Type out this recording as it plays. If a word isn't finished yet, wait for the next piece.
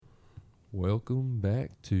Welcome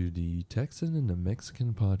back to the Texan and the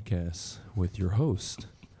Mexican podcast with your host,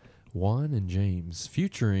 Juan and James.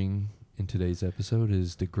 Featuring in today's episode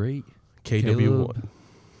is the great KW1.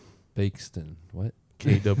 Bakeston. What?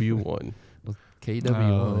 KW1. KW1.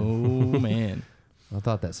 Oh, man. I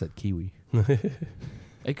thought that said Kiwi.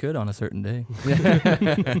 It could on a certain day.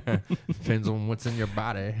 Depends on what's in your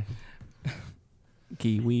body.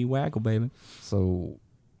 Kiwi waggle, baby. So,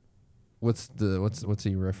 what's he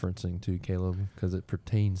referencing to, Caleb? Because it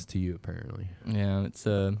pertains to you, apparently. Yeah, it's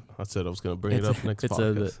I said I was going to bring it up next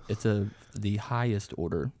podcast. It's the highest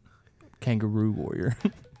order kangaroo warrior.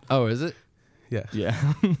 Oh, is it? Yeah. Yeah.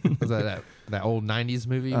 Was that old 90s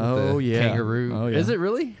movie with Oh, the yeah. kangaroo? Oh, yeah. Is it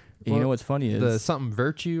really? You know what's funny is The something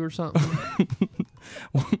virtue or something?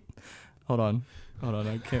 Hold on.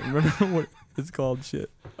 I can't remember what it's called.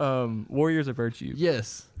 Shit. Warriors of Virtue.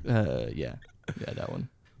 Yes. Yeah, that one.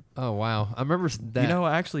 Oh, wow. I remember that. You know,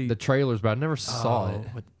 actually, the trailers, but I never saw it.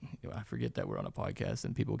 I forget that we're on a podcast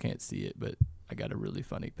and people can't see it, but I got a really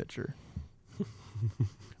funny picture.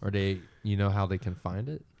 Or you know how they can find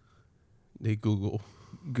it? They Google.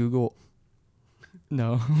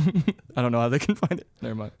 No, I don't know how they can find it.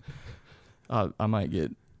 Never mind. I might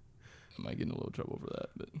get in a little trouble for that,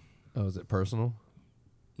 but Oh, is it personal?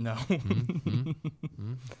 no.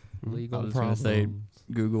 Legal I was gonna say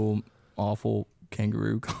Google awful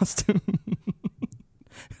kangaroo costume.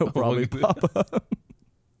 It'll probably pop up.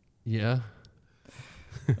 Yeah.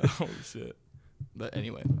 Oh shit! But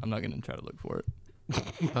anyway, I'm not gonna try to look for it.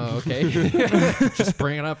 Oh, okay. Just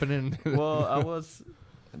bring it up and then. Well, I was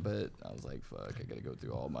like, fuck, I gotta go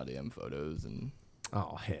through all my damn photos and.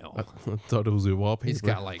 Oh, hell. I thought it was your wallpaper. He's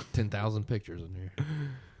got like 10,000 pictures in here.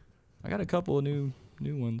 I got a couple of new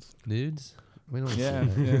ones. Nudes? We don't see Yeah,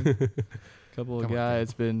 that. yeah. Couple of Come on,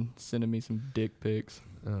 guys been sending me some dick pics.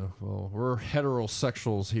 Oh, well, we're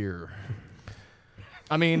heterosexuals here.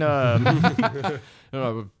 I mean,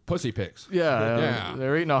 Pussy pics. yeah,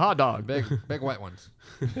 they're eating a hot dog. Big white ones.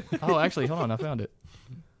 Oh, actually, hold on, I found it.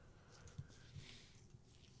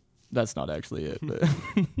 That's not actually it, but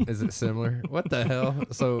Is it similar? What the hell?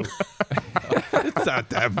 So, It's not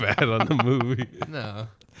that bad on the movie. no.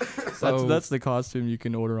 So that's the costume you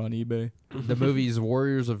can order on eBay. the movie's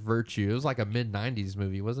Warriors of Virtue. It was like a mid-90s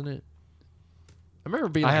movie, wasn't it? I remember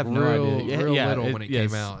being I like have no idea. real Yeah, little when it yes,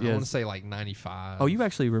 came out. I yes. want to say like 95. Oh, you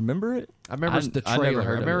actually remember it? I remember the I never trailer. I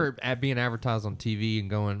heard of remember it being advertised on TV and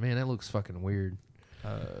going, man, that looks fucking weird.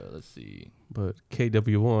 Let's see. But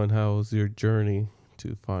KW1, how was your journey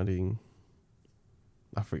to finding...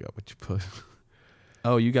 I forgot what you put.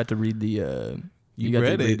 Oh, you got to read the. You got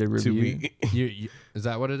read to read it the to review. me. You, is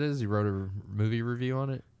that what it is? You wrote a movie review on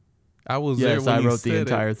it? I was there Yes, when I you wrote the said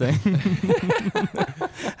entire thing.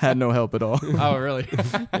 Had no help at all. Oh, really?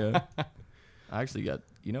 Yeah. I actually got.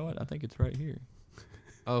 You know what? I think it's right here.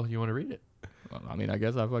 Oh, you want to read it? Well, I mean, I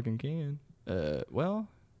guess I fucking can. Well,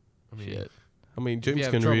 I mean, shit. I mean, if you James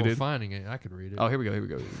have can trouble read it. finding it, I could read it. Oh, here we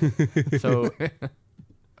go. So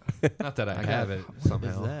Not that I I have got- it what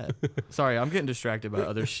somehow. is that? Sorry, I'm getting distracted by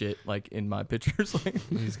other shit like in my pictures, like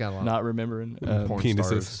He's got a lot not remembering. of porn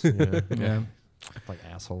Penises. stars. Yeah. Yeah. Like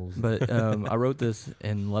assholes. But I wrote this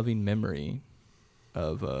in loving memory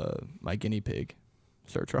of my guinea pig,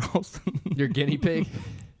 Sir Charles. Your guinea pig?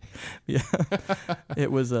 Yeah,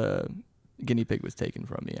 it was a guinea pig was taken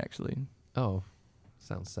from me actually. Oh,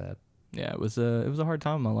 sounds sad. Yeah, it was a hard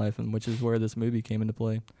time in my life, and which is where this movie came into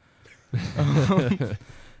play.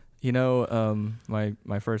 You know,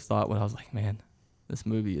 my first thought when I was like, man, this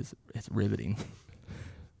movie it's riveting.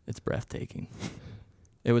 It's breathtaking.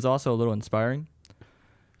 It was also a little inspiring.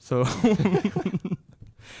 So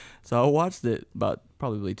so I watched it about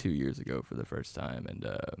probably 2 years ago for the first time, and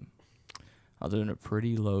I was in a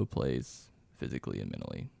pretty low place physically and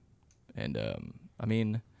mentally. And I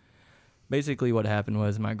mean, basically what happened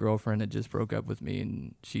was my girlfriend had just broke up with me,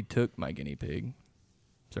 and she took my guinea pig,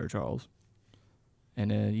 Sir Charles.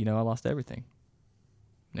 And you know, I lost everything.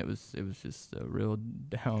 And it was just a real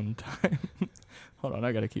down time. Hold on,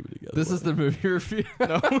 I gotta keep it together. This is the movie review.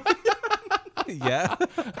 Yeah.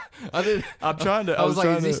 I'm trying to. I was like,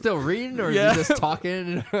 trying is he to- still reading or Yeah. is he just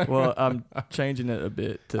talking? Well, I'm changing it a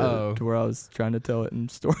bit to where I was trying to tell it in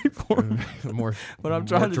story form. more, But I'm more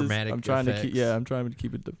trying to. dramatic I'm trying to keep. effects. Yeah, I'm trying to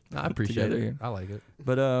keep it. I appreciate together it. here. I like it.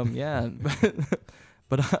 But yeah.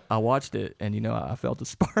 But I watched it, and you know, I felt a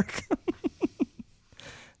spark.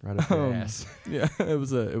 Right up your ass. Yeah, it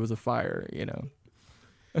was a fire. You know,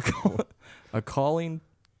 a calling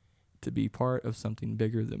to be part of something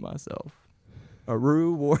bigger than myself. A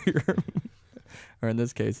Roo warrior, or in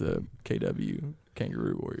this case, a KW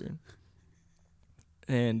kangaroo warrior.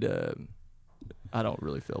 And I don't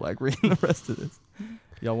really feel like reading the rest of this.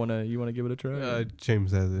 You wanna give it a try?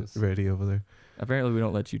 James has it ready over there. Apparently, we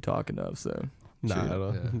don't let you talk enough. So Nah, Sure. I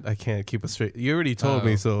don't. Yeah. I can't keep it straight. You already told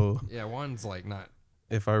me, so Yeah, one's like not.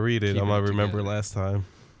 if I read it, I Keep might it remember together. last time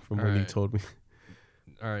from when you Alright. told me.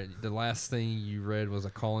 All right, the last thing you read was a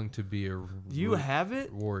calling to be a have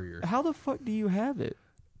it? warrior. How the fuck do you have it?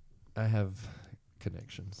 I have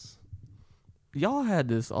connections. Y'all had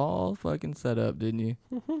this all fucking set up, didn't you?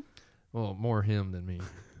 Well, more him than me,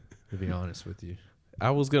 to be honest with you. I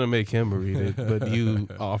was gonna make him read it, but you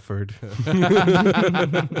offered.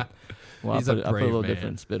 Well, He's I a put a brave little man.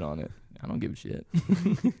 different spin on it. I don't give a shit.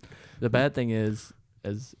 The bad thing is,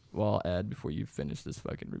 I'll add before you finish this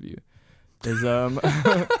fucking review, is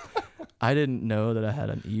I didn't know that I had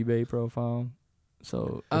an eBay profile.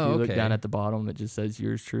 So if you look okay. down at the bottom, it just says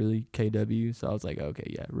yours truly, KW. So I was like, okay,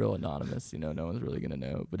 yeah, real anonymous. No one's really gonna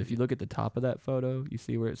know. But if you look at the top of that photo, you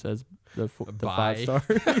see where it says the Bye.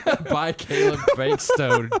 5-star. By Caleb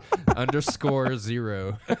Bakestone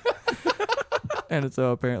 _0. And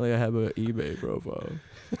so apparently I have an eBay profile.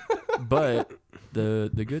 But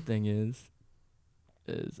the good thing is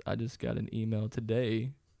I just got an email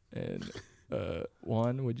today, and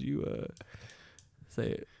Juan, would you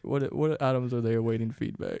say what items are they awaiting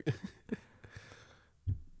feedback?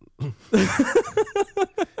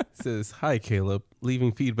 It says, "Hi Caleb.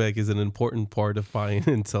 Leaving feedback is an important part of buying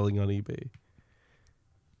and selling on eBay.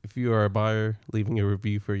 If you are a buyer, leaving a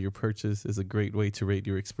review for your purchase is a great way to rate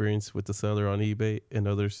your experience with the seller on eBay and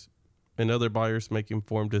other buyers make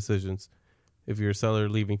informed decisions. If you're a seller,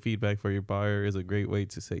 leaving feedback for your buyer is a great way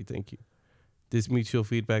to say thank you. This mutual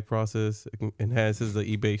feedback process enhances the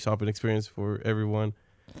eBay shopping experience for everyone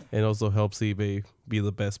and also helps eBay be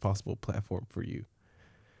the best possible platform for you."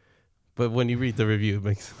 But when you read the review, it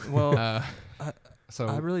makes Well, So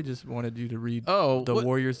I really just wanted you to read oh the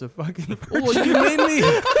Warriors of fucking. Well, you made me.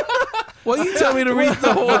 Well, you tell me to read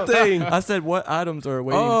the whole thing. I said what items are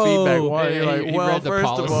awaiting Oh, feedback. Why? yeah, You're like, he well, read the first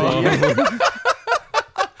of all, policy.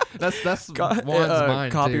 that's Co- Juan's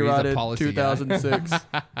mind copyrighted too. He's a policy guy. 2006.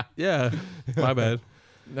 Yeah, my bad.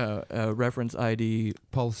 No, reference ID.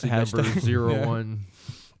 Policy Hashtag. number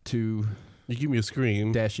 012 You give me a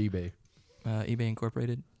scream. eBay. eBay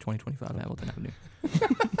Incorporated, 2025 Hamilton Avenue.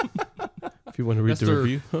 If you want to read That's the their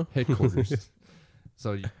review, huh? Headquarters.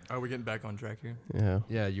 So Are we getting back on track here?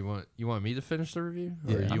 Yeah. you want me to finish the review?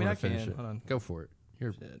 Yeah. Or I you mean, want I to finish can. it? Hold on. Go for it.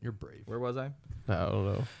 You're Shit. brave. Where was I? I don't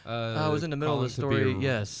know. I was in the middle of the Calling to be story.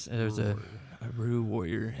 Yes, there's a Rue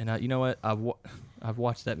Warrior, and you know what? I've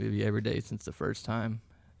watched that movie every day since the first time,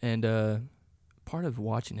 and part of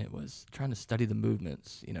watching it was trying to study the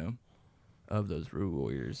movements, of those Rue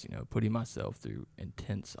Warriors. Putting myself through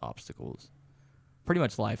intense obstacles, pretty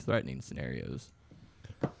much life-threatening scenarios.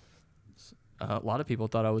 A lot of people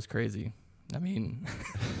thought I was crazy. I mean,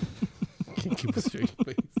 Can't keep a straight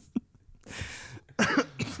face.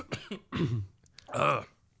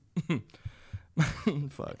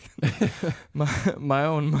 fuck. my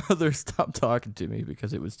own mother stopped talking to me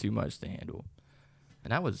because it was too much to handle,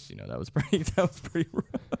 and that was pretty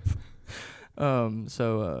rough.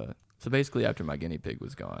 So basically, after my guinea pig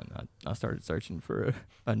was gone, I started searching for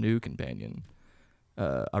a new companion.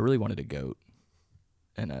 I really wanted a goat,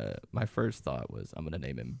 and my first thought was I'm gonna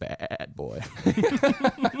name him Bad Boy.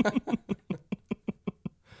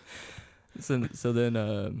 So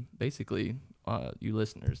then, basically, you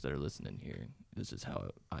listeners that are listening here, this is how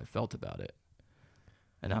I felt about it.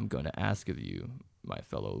 And I'm going to ask of you, my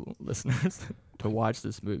fellow listeners, to watch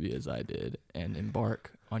this movie as I did and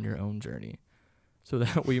embark on your own journey so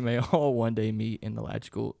that we may all one day meet in the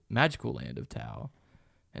magical land of Tao.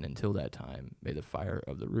 And until that time, may the fire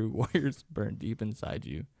of the Rue Warriors burn deep inside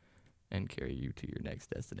you and carry you to your next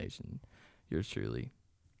destination. Yours truly,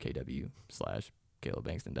 KW/Caleb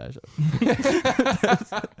Bankston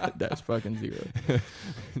dash fucking 0.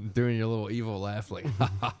 Doing your little evil laugh, like ha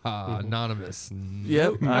ha ha, anonymous.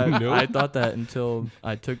 Yep, Nope. I thought that until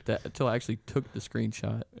I actually took the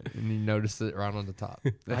screenshot. And you noticed it right on the top.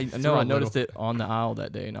 I noticed it on the aisle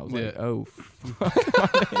that day, and I was like, Yeah. "Oh,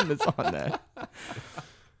 fuck, my name is on that."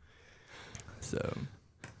 So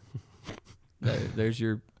there's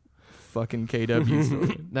your fucking KW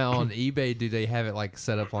story. Now on eBay, do they have it like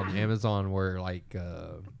set up on Amazon where like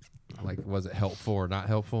was it helpful or not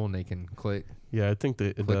helpful, and they can click Yeah, I think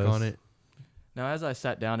that it click does. on it? Now, as I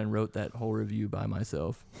sat down and wrote that whole review by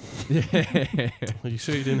myself, Are you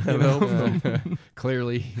sure you didn't have help?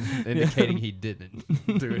 Clearly indicating he didn't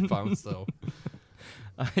do it by himself.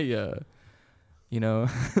 it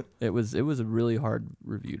was a really hard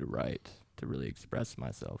review to write, to really express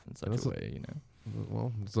myself in such That's a way,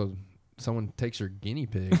 Well, so someone takes your guinea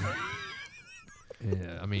pig.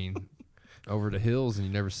 Yeah, I mean, over the hills and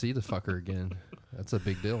you never see the fucker again. That's a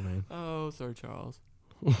big deal, man. Oh, Sir Charles.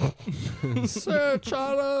 Sir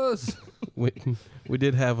Charles. We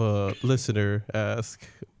did have a listener ask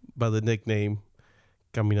by the nickname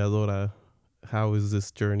Caminadora, how is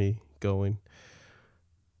this journey going?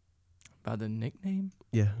 By the nickname?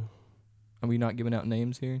 Yeah. Are we not giving out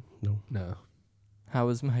names here? No. How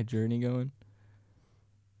is my journey going?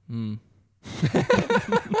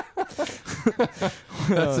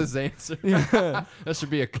 That's his answer. Yeah. That should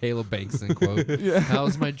be a Caleb Bankson quote. Yeah.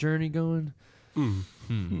 How's my journey going?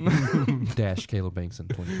 Mm. Dash Caleb Bankson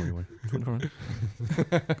 2021.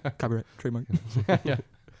 Copyright, trademark. Yeah.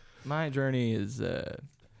 My journey is, it's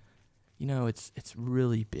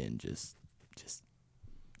really been just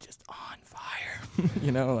on fire.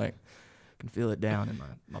 Like I can feel it down in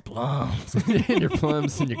my plums. In your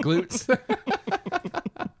plums and your glutes.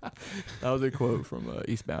 That was a quote from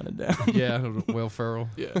Eastbound and Down. Yeah, Will Ferrell.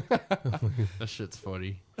 Yeah. That shit's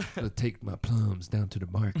funny. I'll take my plums down to the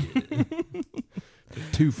market.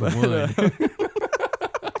 2 for 1.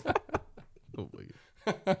 Oh my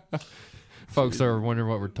God. Folks are wondering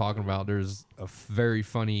what we're talking about. There's a very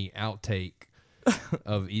funny outtake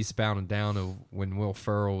of Eastbound and Down of when Will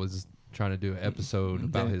Ferrell was trying to do an episode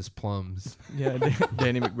about his plums. Yeah,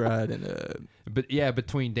 Danny McBride and But yeah,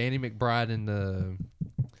 between Danny McBride and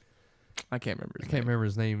I can't remember. I can't remember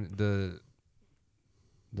his name.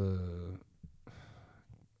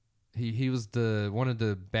 He was the one of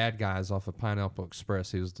the bad guys off of Pineapple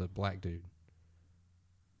Express. He was the black dude.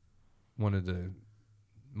 One of the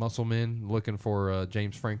muscle men looking for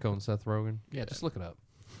James Franco and Seth Rogen. Yeah, just look it up.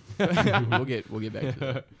 We'll get back to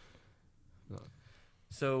that.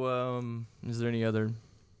 So, is there any other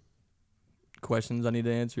questions I need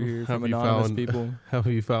to answer here from anonymous people? Have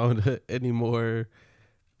you found any more?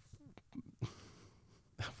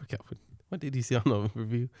 I forgot what did he say on the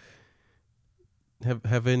review?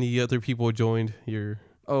 Have any other people joined your?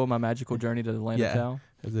 Oh, my magical journey to the land of Tao.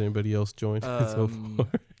 Has anybody else joined so far?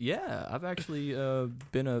 Yeah, I've actually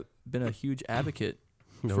been a huge advocate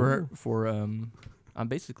No. for I'm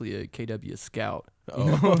basically a KW scout.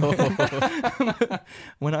 Oh.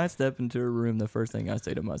 When I step into a room, the first thing I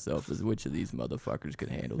say to myself is, which of these motherfuckers could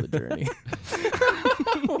handle the journey?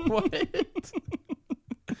 What?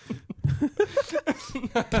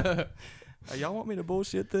 Y'all want me to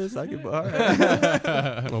bullshit this? I can. All right.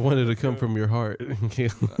 I wanted to come from your heart.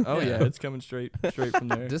 Oh yeah, it's coming straight from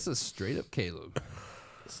there. This is straight up Caleb.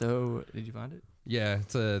 So, did you find it? Yeah,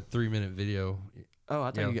 it's a 3-minute video. Oh,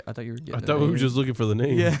 I thought Yeah. I thought you were getting. I thought we were just looking for the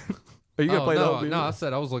name. Yeah. Are you gonna play no, that? no, I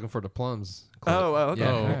said I was looking for the plums. clip. Oh, okay.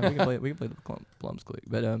 Yeah. All right, we can play the plums click,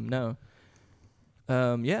 but no.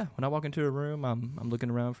 Yeah. When I walk into a room, I'm looking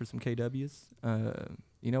around for some KWs.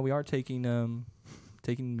 We are taking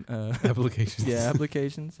Applications. yeah,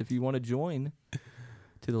 applications. If you want to join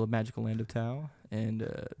to the magical land of Tao and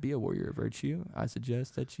be a warrior of virtue, I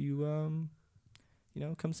suggest that you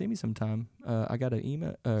come see me sometime. I got an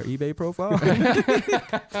eBay profile.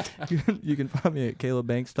 you can find me at Caleb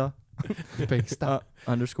Banksta. Banksta.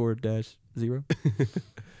 _-0.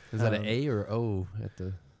 Is that an A or O at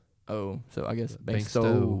the? Oh, so I guess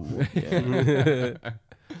Banksto. Banksto.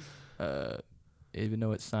 Yeah. Even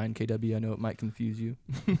though it's signed KW, I know it might confuse you.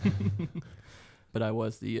 But I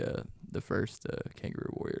was the first kangaroo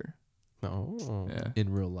warrior. Oh. Yeah.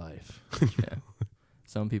 In real life. Yeah.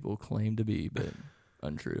 Some people claim to be, but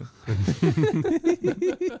untrue.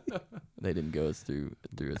 They didn't go through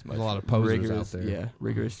as much. There's a lot of posers rigorous, out there. Yeah,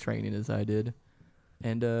 rigorous training as I did,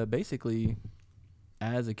 and basically,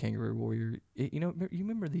 as a kangaroo warrior, you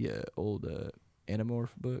remember the old Animorph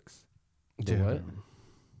books? The what?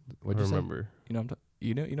 What'd I you say? remember. You know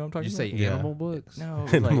what I'm talking Did you say about? Yeah. animal books? No,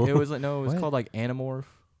 it was What? called like Animorph,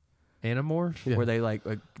 Animorph? Yeah. where they like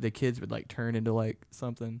the kids would like turn into like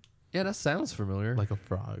something. Yeah, that sounds familiar. Like a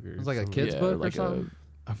frog or It was like a something. kid's book or like something?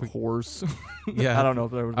 a horse. Yeah. I don't know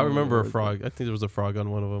if there was. I one remember a word, frog. I think there was a frog on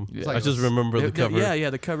one of them. Yeah. like I just remember the cover. Yeah,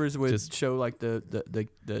 the covers would Just- show like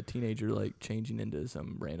the teenager like changing into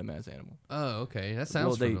some random ass animal. Oh, okay. That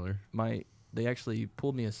sounds Well, familiar. They actually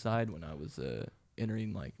pulled me aside when I was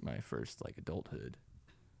entering like my first like adulthood.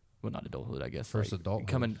 Well, not adulthood, I guess. First like,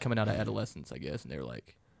 adulthood. coming out of adolescence, I guess, and they were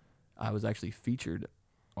like, I was actually featured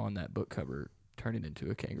on that book cover, turning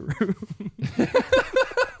into a kangaroo.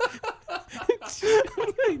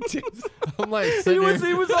 I'm like, sitting here-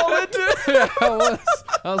 he was all into it. Yeah,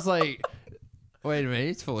 I was like, wait a minute,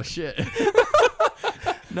 he's full of shit.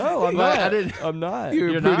 No, I'm But not. I didn't- I'm not.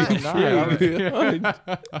 You're not. I'm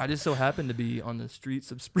not. I just so happened to be on the streets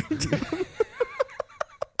of Springtown.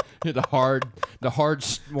 the hard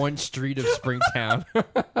one street of Springtown.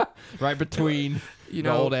 right between You the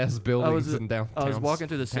know, old ass buildings and down. I was walking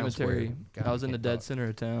through the town square. cemetery. God, I was in the can't dead talk. center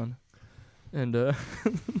of town, and that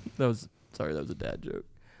was a dad joke.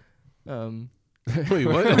 Wait,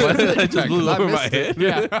 what? That just blew I over my missed it. head.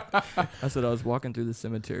 Yeah. I said I was walking through the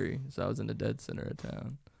cemetery, so I was in the dead center of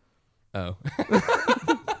town. Oh.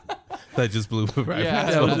 That just blew right Yeah.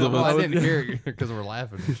 past that both was- of Well, I us. didn't hear it because we're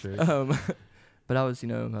laughing and shit. But I was,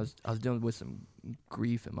 I was dealing with some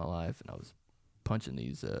grief in my life, and I was punching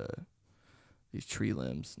these tree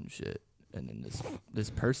limbs and shit. And then this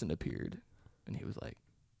person appeared, and he was like,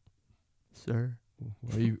 "Sir,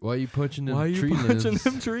 Why are you punching them why are you tree punching limbs?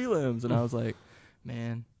 them tree limbs?" And I was like,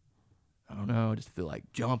 "Man, I don't know. I just feel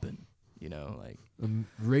like jumping, like." I'm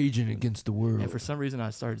raging against the world. And for some reason, I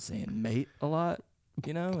started saying "mate" a lot,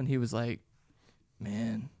 And he was like,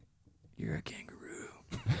 "Man, you're a kangaroo."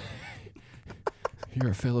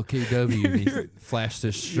 You're a fellow KW. And he flashed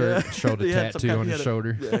his shirt, Yeah. showed a He had some tattoo kind- on he his had a-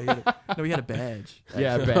 shoulder. Yeah, he had a badge.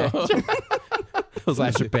 Yeah, a actually. badge.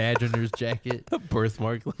 Flash a badge under his jacket. A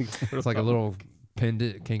birthmark. Like, It's like a little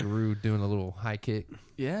pendant kangaroo doing a little high kick.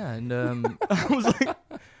 Yeah, and I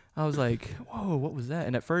was like, whoa, what was that?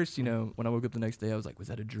 And at first, when I woke up the next day, I was like, was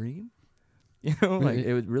that a dream? Like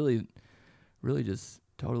it would really, really just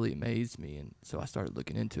totally amazed me. And so I started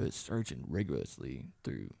looking into it, searching rigorously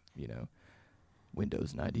through,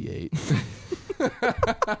 Windows 98.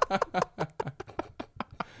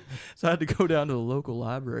 So I had to go down to the local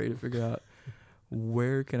library to figure out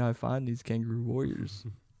where can I find these kangaroo warriors.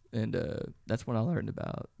 And that's when I learned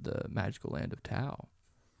about the magical land of Tao.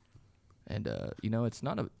 And it's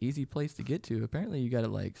not an easy place to get to. Apparently, you got to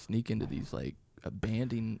like sneak into these like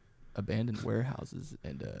abandoned warehouses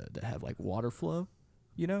and that have like water flow.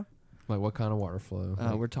 Like what kind of water flow?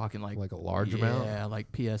 We're talking like a large amount? Yeah,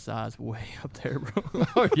 like PSI's way up there, bro.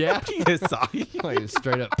 Oh yeah, PSI. like a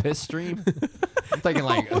straight up piss stream. I'm thinking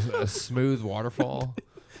like a smooth waterfall.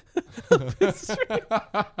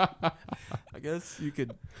 I guess you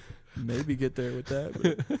could maybe get there with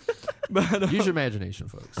that. But Use your imagination,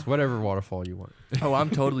 folks. Whatever waterfall you want. oh, I'm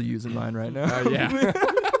totally using mine right now. Yeah.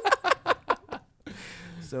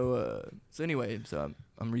 So anyway,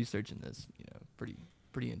 I'm researching this, pretty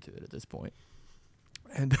into it at this point.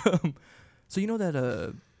 And so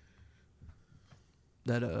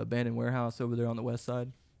that abandoned warehouse over there on the west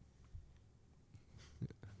side.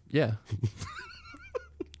 Yeah.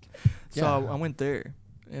 So Yeah. I went there,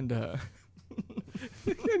 and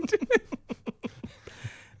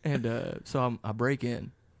so I break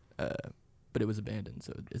in, but it was abandoned.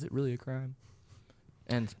 So is it really a crime?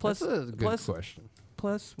 And plus, That's a good question.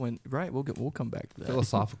 plus when we'll come back to that.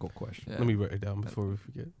 Philosophical question. Yeah. Let me write it down before we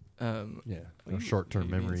forget. Yeah. Well, No short-term you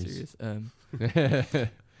being memories. serious?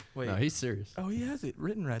 Wait. No, he's serious. Oh, he has it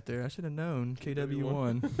written right there. I should have known.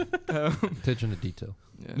 KW1. Attention to detail.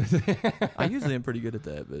 Yeah. I usually am pretty good at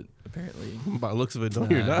that, but apparently. By the looks of it, no,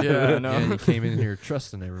 you're not. Yeah, I know. Yeah, you came in here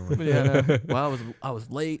trusting everyone. Yeah, no. Well, I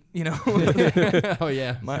was late. Oh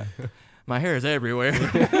yeah. My hair is everywhere.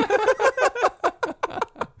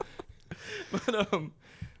 But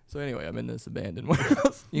so anyway, I'm in this abandoned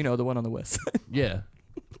warehouse. The one on the west side. Yeah.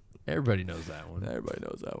 Everybody knows that one. Everybody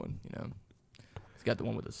knows that one. It's got the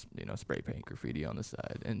one with the spray paint graffiti on the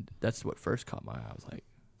side, and that's what first caught my eye. I was like,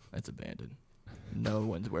 that's abandoned. No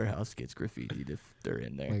one's warehouse gets graffitied if they're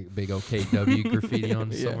in there. Like big old KW graffiti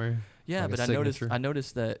on Yeah. somewhere. Yeah, like a but signature. I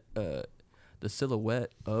noticed that the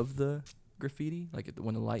silhouette of the graffiti, like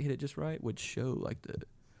when the light hit it just right, would show like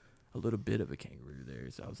a little bit of a kangaroo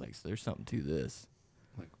there. So I was like, so there's something to this.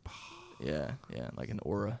 Like, Yeah, like an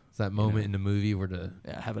aura. it's that moment know. in the movie where the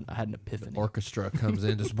Yeah, I had an epiphany. orchestra comes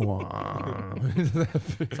in, just So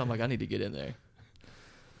I'm like, I need to get in there.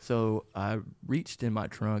 So I reached in my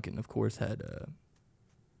trunk and of course had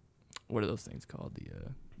what are those things called?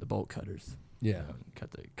 The bolt cutters. yeah.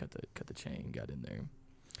 Cut the chain, got in there.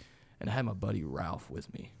 And I had my buddy Ralph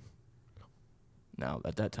with me. Now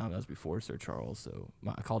at that time that was before Sir Charles, so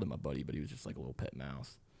I called him my buddy, but he was just like a little pet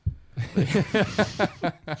mouse.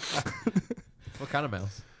 What kind of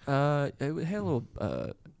mouse? It had a little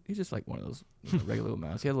he's just like one of those regular little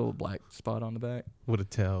mouse. He had a little black spot on the back. With a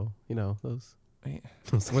tail, those.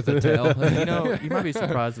 With a tail. You might be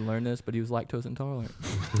surprised to learn this, but he was lactose intolerant.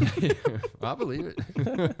 I believe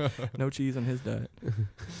it. No cheese on his diet.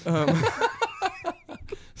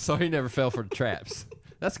 So he never fell for the traps.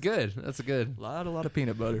 That's good. That's good. A lot of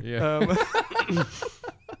peanut butter. Yeah.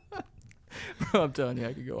 I'm telling you,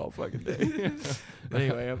 I could go all fucking day. But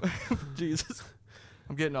anyway, Jesus,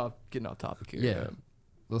 I'm getting off topic here. Yeah.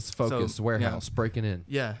 Let's focus. So, Warehouse breaking in.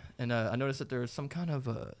 Yeah, and I noticed that there was some kind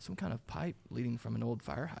of pipe leading from an old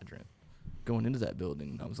fire hydrant going into that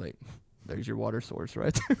building. And I was like, there's your water source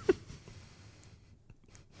right there.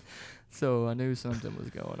 So I knew something was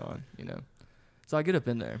going on, you know. So I get up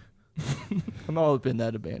in there. I'm all up in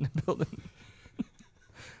that abandoned building.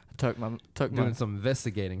 Doing some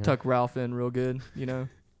investigating. Huh? Tuck Ralph in real good, you know.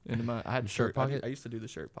 Into my, I had Shirt shirt pocket? I used to do the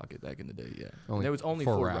shirt pocket back in the day. Yeah, Only and it was only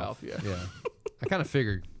for Ralph. Yeah. Yeah. I kind of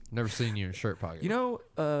figured. Never seen you in a shirt pocket. You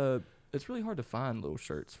know, it's really hard to find little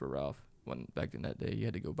shirts for Ralph. When back in that day, you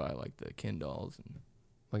had to go buy like the Ken dolls and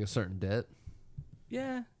like a certain debt.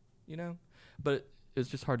 yeah, you know. But it's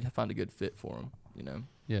just hard to find a good fit for him. You know,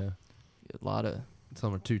 Yeah. a lot of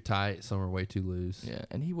Some are too tight. Some are way too loose. yeah,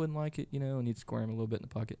 and he wouldn't like it. You know, and he'd square him a little bit in the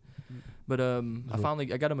pocket. But I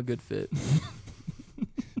got him a good fit.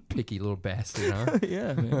 Picky little bastard, huh?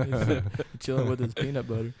 Yeah, man. He's chilling with his peanut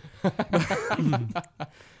butter.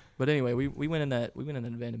 But anyway, we went in that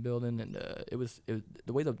abandoned building, and it was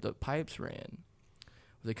the way the pipes ran.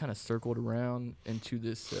 They kind of circled around into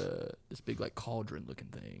this big like cauldron looking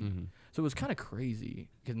thing. Mm-hmm. So it was kind of crazy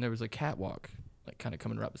because there was a catwalk like kind of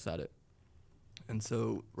coming right beside it. And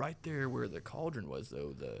so right there where the cauldron was,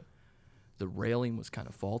 though, the railing was kind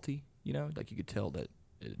of faulty. You know, like you could tell that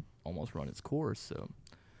it almost run its course. So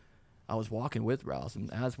I was walking with Rouse,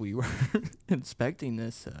 and as we were inspecting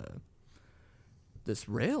this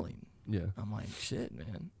railing, Yeah. I'm like, shit,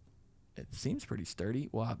 man, it seems pretty sturdy.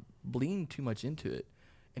 Well, I leaned too much into it,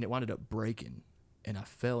 and it wound up breaking, and I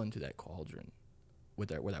fell into that cauldron where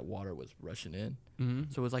that water was rushing in. Mm-hmm.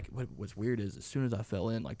 So it was like, what's weird is as soon as I fell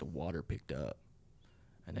in, like the water picked up,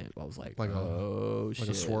 and I was like, oh shit,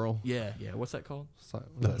 like a swirl. Yeah. What's that called? Was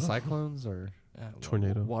that cyclones or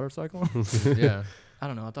Tornado. Water cyclone. yeah? I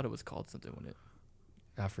don't know. I thought it was called something when it.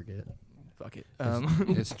 I forget. Fuck it.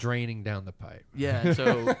 It's draining down the pipe. Yeah.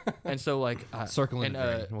 And so like Circling and the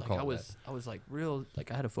drain. We'll like call I it was I was like real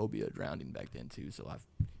like I had a phobia of drowning back then too. So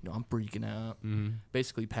I'm freaking out. Mm-hmm.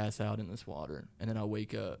 Basically pass out in this water, and then I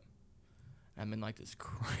wake up. I'm in like this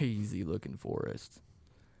crazy looking forest.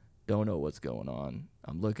 Don't know what's going on.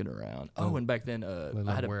 I'm looking around. Oh, and back then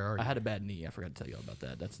I had a bad knee. I forgot to tell you all about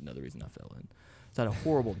that. That's another reason I fell in. So I had a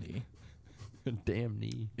horrible knee. Damn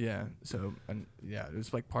knee. Yeah. So it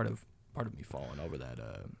was like part of me falling over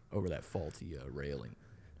that faulty railing,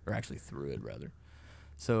 or actually through it rather.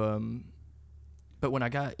 So but when I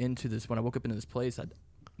woke up into this place,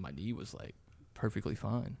 my knee was like perfectly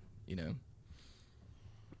fine, you know.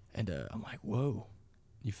 And I'm like, whoa.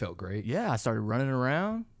 You felt great. Yeah, I started running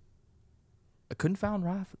around. I couldn't find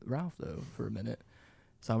Ralph though for a minute,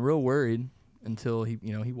 so I'm real worried until he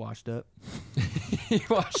washed up. You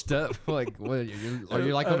washed up like what? Are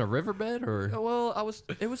you like on a riverbed or? Well,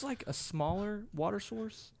 it was like a smaller water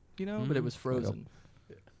source, you know, but it was frozen.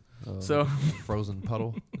 So frozen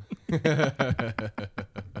puddle.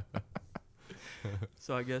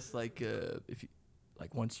 So I guess like if you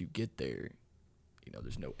like once you get there, you know,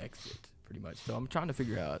 there's no exit pretty much. So I'm trying to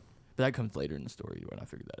figure out, but that comes later in the story when I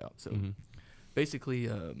figure that out. So basically,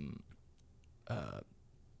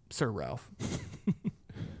 Sir Ralph,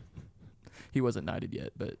 he wasn't knighted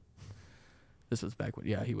yet, but this was back when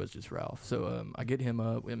he was just Ralph. So I get him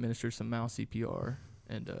up, we administer some mouse CPR,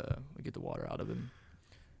 and we get the water out of him,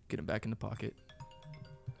 get him back in the pocket.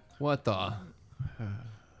 What the?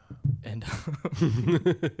 And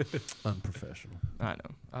Unprofessional. I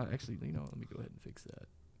know. Actually, let me go ahead and fix that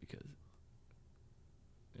because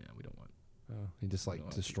we don't want. He just like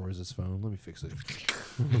destroys his phone. Let me fix it.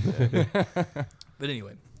 But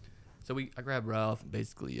anyway, so I grab Ralph, and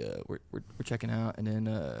basically we're checking out, and then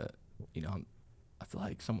I feel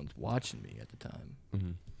like someone's watching me at the time,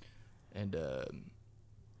 and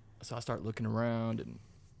so I start looking around, and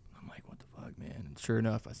I'm like, what the fuck, man? And sure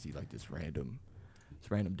enough, I see like this random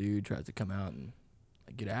dude tries to come out and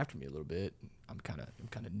like get after me a little bit. I'm kind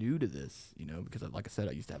of new to this, you know, because like I said,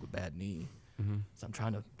 I used to have a bad knee. So I'm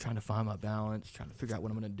trying to find my balance, trying to figure out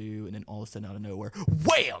what I'm gonna do, and then all of a sudden, out of nowhere,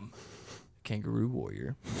 wham! Kangaroo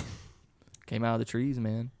warrior came out of the trees,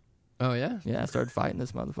 man. Oh yeah. Yeah, I started fighting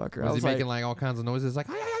this motherfucker. Was he making like all kinds of noises, like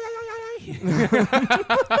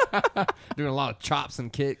doing a lot of chops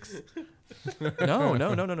and kicks?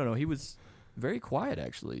 No. He was very quiet,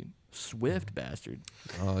 actually. Swift bastard.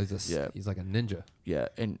 Oh, he's like a ninja. Yeah,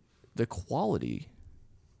 and the quality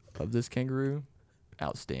of this kangaroo,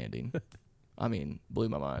 outstanding. I mean, blew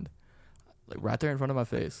my mind. Like right there in front of my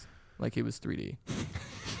face, like he was 3D.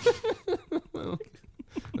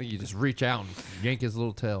 Like you just reach out and yank his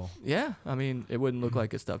little tail. Yeah, I mean, it wouldn't look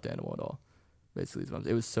like a stuffed animal at all. Basically,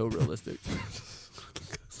 it was so realistic.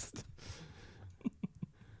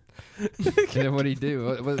 And then what'd he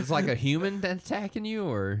do? Was it like a human attacking you,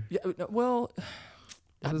 or? Yeah, well,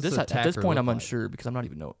 What does At this attacker point, I'm look like? unsure because I don't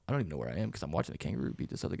even know where I am because I'm watching the kangaroo beat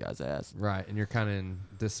this other guy's ass. Right, and you're kind of in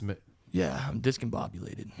Yeah, I'm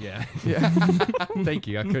discombobulated. Yeah. Yeah. Thank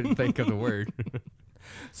you. I couldn't think of the word.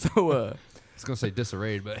 So I was gonna say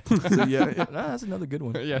disarrayed, but so yeah, nah, that's another good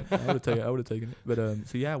one. Yeah. I would have taken it. But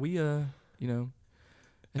so yeah, we you know,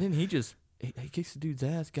 and then he kicks the dude's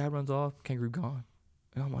ass. Guy runs off. Kangaroo gone.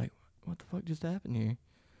 And I'm like, what the fuck just happened here?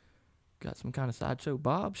 Got some kind of sideshow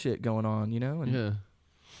Bob shit going on, you know? And, yeah.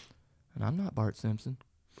 and I'm not Bart Simpson.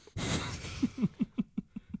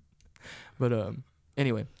 But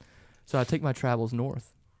anyway, so I take my travels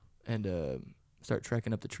north and start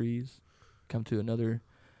trekking up the trees. Come to another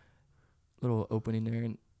little opening there,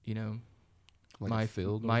 and you know, Like a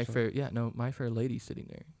field. or My something? Fair Lady sitting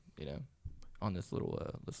there, you know, on this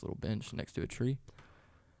little bench next to a tree.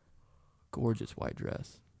 Gorgeous white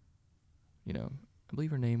dress. You know, I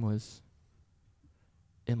believe her name was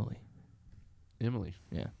Emily. Emily.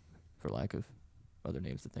 Yeah, for lack of other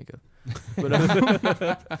names to think of.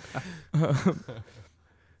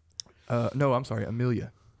 But no, I'm sorry,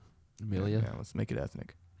 Amelia. Amelia. Yeah, let's make it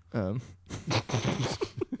ethnic.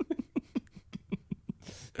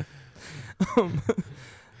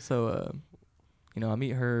 So, you know, I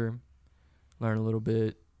meet her, learn a little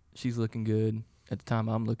bit. She's looking good. At the time,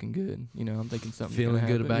 I'm looking good. You know, I'm thinking something. Feeling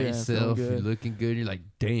good about feeling yourself. You're good. looking good. You're like,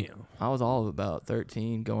 damn. I was all of about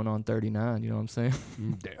 13, going on 39. You know what I'm saying?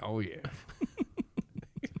 Oh yeah.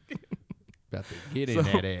 About to get in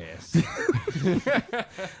that ass.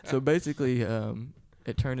 So basically,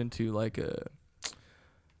 it turned into like a,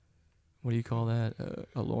 what do you call that?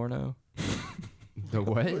 A Lorno? The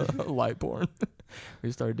what? Light porn.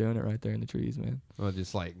 We started doing it right there in the trees, man. Well,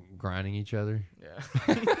 just like grinding each other.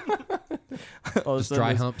 Yeah. All of a Just sudden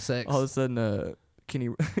dry this- hump sex. All of a sudden, Kenny,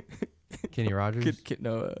 Kenny Rogers.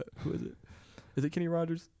 who is it? Is it Kenny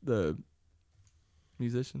Rogers, the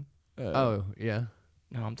musician? Oh yeah.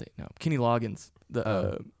 No, Kenny Loggins.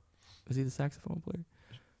 Oh. Is he the saxophone player?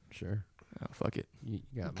 Sure. Oh, fuck it. You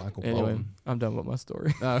got Michael Anyway, Bolton. I'm done with my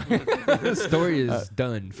story. The story is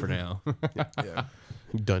done for now. Yeah.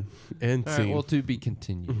 Done. And All right, scene. well, to be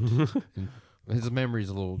continued. And his memory's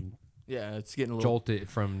a little Yeah, it's getting a little jolted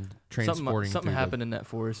from transporting. Something through happened in that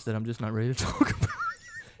forest that I'm just not ready to talk about.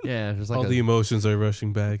 Yeah, there's like All the emotions are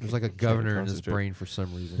rushing back. there's like a governor in his concentrate. brain for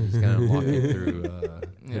some reason. He's kind of walking through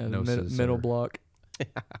Yeah, the hypnosis. mental or block.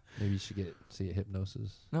 Maybe you should see a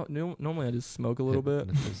hypnosis. No, normally I just smoke a little bit.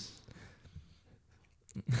 Hypnosis.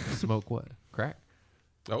 Smoke what? Crack?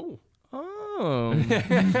 Oh, Oh,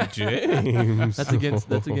 James. that's against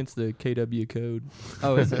the KW code.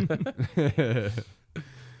 Oh, is it?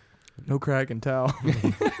 No crack and towel.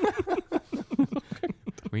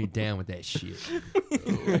 We ain't down with that shit.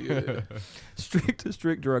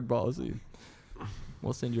 Strict drug policy.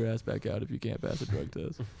 We'll send your ass back out if you can't pass a drug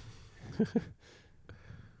test.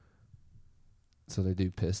 So they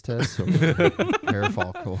do piss tests or hair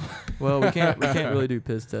follicle. Well, we can't really do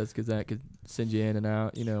piss tests because that could send you in and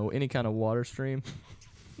out. You know, any kind of water stream.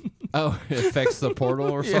 Oh, it affects the portal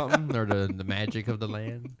or Yeah. something, or the magic of the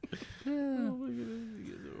land.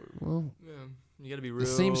 Well, You gotta be real. it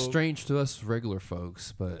seems strange to us regular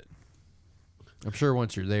folks, but I'm sure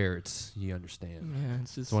once you're there, you understand. Yeah,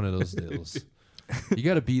 it's just It's one of those deals. You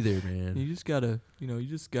got to be there, man. you just gotta know. You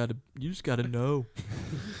just gotta know.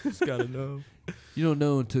 You don't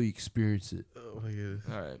know until you experience it. Oh my goodness.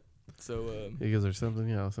 All right. So You guys are something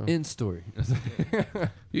else. Huh? End story.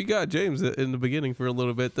 You got James in the beginning for a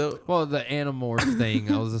little bit though. Well, the Animorph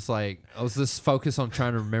thing, I was just focused on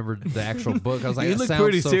trying to remember the actual book. I was like, You it look sounds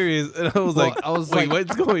pretty so serious, and I was Well, like, I was "Wait, like-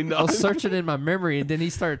 what's going I on?" was searching in my memory, and then he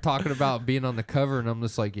started talking about being on the cover, and I'm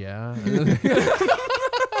just like, yeah.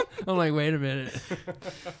 I'm like, wait a minute.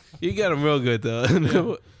 You got him real good though.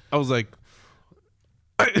 Yeah. I was like,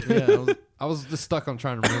 Yeah, I was just stuck on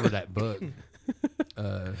trying to remember that book.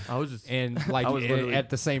 I was just And like I was literally- at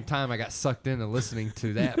the same time, I got sucked into listening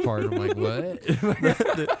to that part. I'm like, what?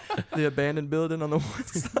 the abandoned building on the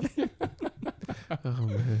west side. "Oh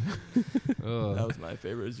man." Ugh. That was my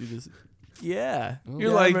favorite. Is you just yeah. You're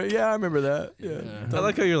Yeah, like- I remember that. Yeah. I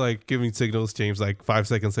like how you're like giving signals, James. Like 5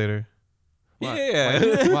 seconds later. Well,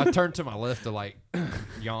 Yeah. Well, I turned to my left to like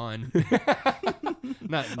yawn.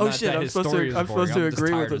 not Shit, that I'm his supposed to- story is I'm boring. supposed to just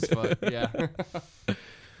agree tired with as fuck. Yeah.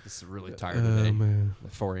 Just really tired Oh today. man. The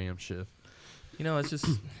 4 a.m. shift. You know, it's just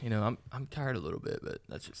I'm tired a little bit, but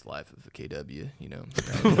that's just life of a KW. You know,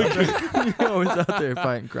 you're always out there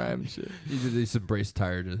fighting crime and shit. You just embrace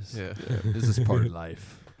tiredness. Yeah. This is part of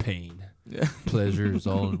life. Pain, Yeah. pleasure is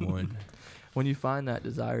all in one. When you find that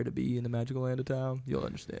desire to be in the magical land of town, you'll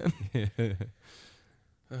understand.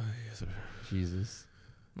 Oh, yes, sir. Jesus.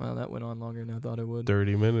 Well, that went on longer than I thought it would.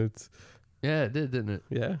 30 minutes. Yeah, it did, didn't it?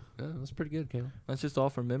 Yeah. Yeah, that's pretty good, Caleb. That's just all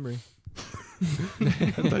from memory. I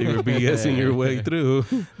thought you were BSing your way through.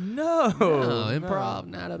 No, improv,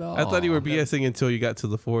 not at all. I thought you were BSing until you got to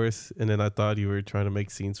the forest, and then I thought you were trying to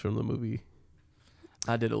make scenes from the movie.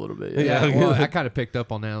 I did a little bit. Yeah, Yeah. well, I kind of picked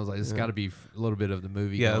up on that. I was like, it's Yeah. got to be a little bit of the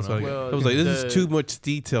movie. Yeah, going that's what on. Well, I was like, this the- is too much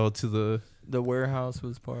detail to the. The warehouse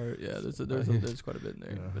was part. Yeah, there's quite a bit in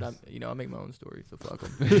there. Yeah. But I make my own story, so fuck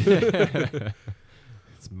them.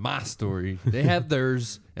 It's my story. They have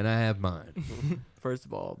theirs, and I have mine. First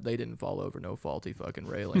of all, they didn't fall over no faulty fucking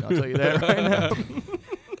railing. I'll tell you that right now.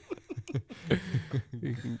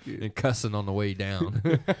 And cussing on the way down.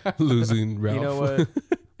 Losing Ralph. You know what?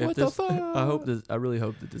 If What the this- fuck? I really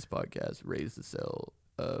hope that this podcast raised the sale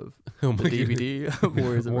of Oh the my DVD of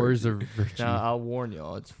Warriors of Warriors Virtue. of Virtue. Now I'll warn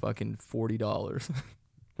y'all, it's fucking $40.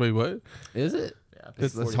 Wait, what? Is it? Yeah, I paid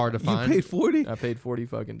That's 40 hard to You find. paid 40? I paid $40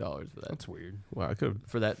 fucking for that. That's weird. Wow, I could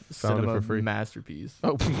For that Found it cinema for free. masterpiece.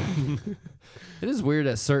 have. Oh, It is weird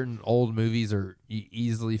that certain old movies are you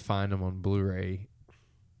easily find them on Blu-ray,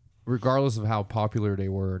 regardless of how popular they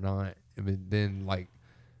were or not. I mean, then like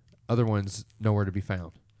other ones nowhere to be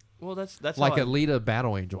found. Well, that's Like how I- Alita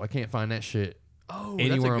Battle Angel, I can't find that shit oh, that's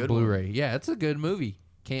a anywhere on good one. Blu-ray. Yeah, it's a good movie.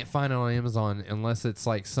 Can't find it on Amazon unless it's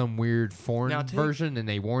like some weird foreign Now take- version, and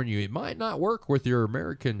they warn you it might not work with your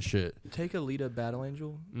American shit. Take Alita Battle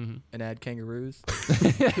Angel Mm-hmm. and add kangaroos.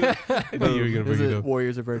 I knew you were going to Is bring it it up.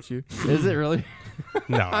 Warriors of Virtue? Is it really?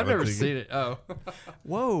 No, I've never seen it. Oh,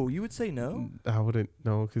 Whoa, you would say no? I wouldn't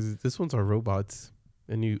know because this one's our robots,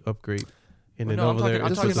 and you upgrade. And Well, then no, I'm over there, talking-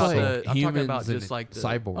 I'm it's talking just about like- the- I'm talking about humans and just like the-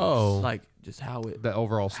 cyborgs. Oh. Like just how it the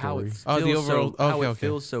overall how story. it feels Oh, the overall- so, how okay, it okay.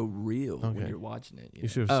 feels so real when Okay. you're watching it. you know?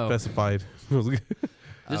 should have Oh. specified.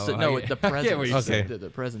 Just Oh, no, I- the I get presence. what you're saying. The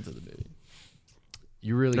presence of the movie.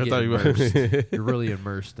 You really I get thought you were- immersed. You're really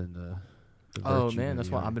immersed in the Oh Virtue man, that's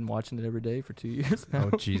movie, why I've been watching it every day for 2 years.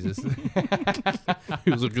 Oh Jesus!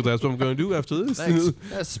 He was like, "That's what I'm going to do after this." That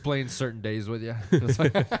explains certain days with you. It's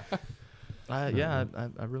like, Yeah,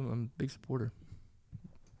 I really, I'm a big supporter.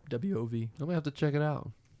 WOV. I'm gonna have to check it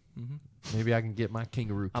out. hmm Maybe I can get my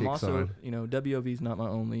kangaroo kicks I'm also, on. WOV is not my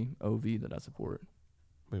only OV that I support.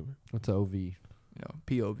 Wait, What's a OV?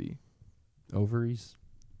 POV, Ovaries?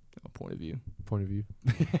 point of view. Point of view.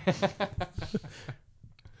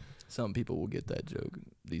 Some people will get that joke.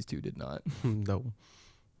 These two did not. no,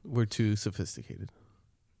 we're too sophisticated.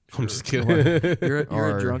 Sure. I'm just kidding. You're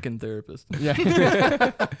Or- a drunken therapist.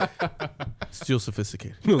 Yeah. Still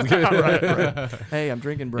sophisticated. right. Hey, I'm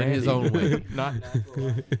drinking In brandy. his own way. Not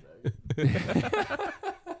natural.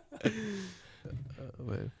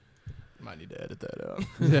 Wait. Might need to edit that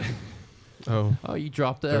out. Oh, Oh, you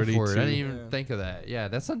dropped the F word. I 32. didn't even Yeah. think of that. Yeah,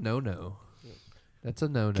 that's a no-no. That's a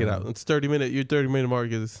no-no. get out! It's 30-minute. Your 30-minute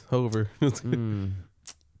mark is over. Mm.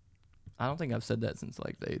 I don't think I've said that since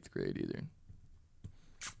like the 8th grade either.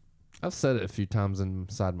 I've said it a few times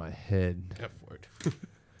inside my head. F word.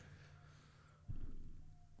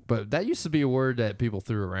 But that used to be a word that people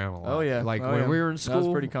threw around a lot. Oh, yeah. Like Oh, when yeah. we were in That was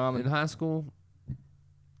school, pretty common. in high school,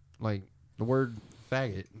 like the word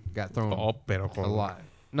faggot got thrown Oh, pero a lot.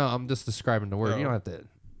 No, I'm just describing the word. You Oh. don't have to.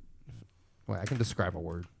 Wait, I can describe a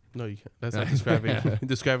word. No, you can't. That's not describing.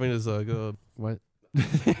 Describing is like What?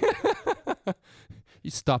 You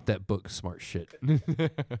stop that book, smart shit.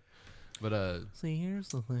 But See, here's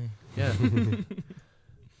the thing. yeah.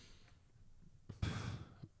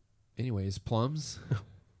 Anyways, plums.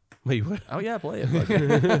 wait, what? Oh yeah, play it. Fuck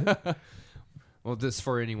it. Well, just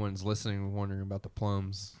for anyone's listening, wondering about the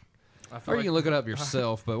plums. I feel Or you like- can look it up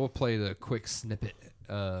yourself, but we'll play the quick snippet.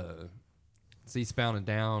 It's eastbound and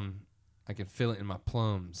down. I can feel it in my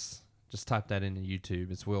plums. Just type that into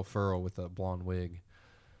YouTube. It's Will Ferrell with a blonde wig.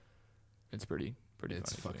 It's pretty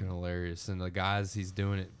It's funny, fucking hilarious. And the guys he's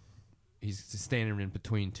doing it, he's standing in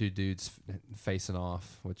between two dudes facing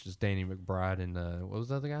off, which is Danny McBride and what was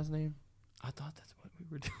the other guy's name? I thought that's what we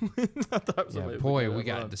were doing. I thought Yeah, somebody was boy, looking we that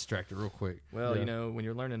got up. distracted real quick. Well, Yeah. when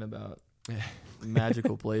you're learning about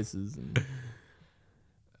magical places, and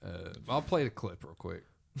I'll play the clip real quick.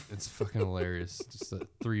 It's fucking hilarious. Just a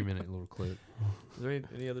 3-minute little clip. is there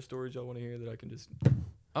any other stories y'all want to hear that I can just?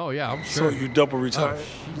 Oh yeah, I'm So sure. you double retired?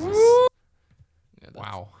 Jesus. Yeah, that's-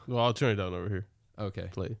 Wow. Well, I'll turn it down over here. Okay.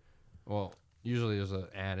 Play. Well, usually there's an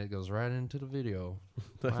ad. It goes right into the video.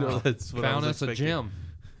 I Wow. know that's what I Found was us a expecting. gym.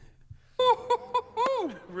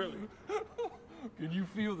 Really? Can you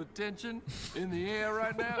feel the tension in the air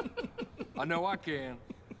right now? I know I can.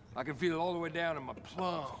 I can feel it all the way down in my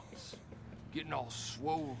plums, getting all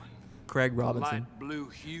swollen. Craig A Robinson. light blue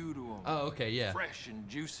hue to them. Oh, okay, yeah. Fresh and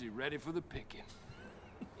juicy, ready for the picking.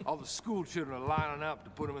 All the school children are lining up to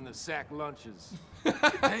put them in the sack lunches.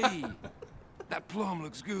 Hey, that plum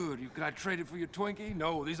looks good. Can I trade it for your Twinkie?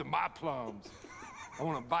 No, these are my plums. I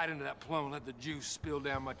want to bite into that plum and let the juice spill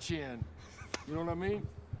down my chin. You know what I mean?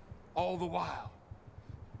 All the while,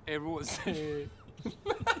 everyone's saying,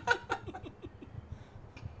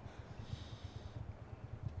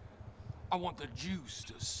 I want the juice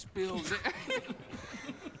to spill down.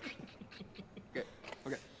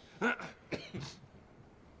 Okay.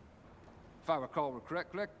 If I recall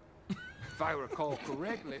correctly,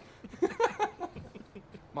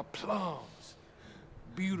 my plums,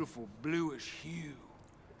 beautiful bluish hue,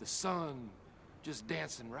 the sun just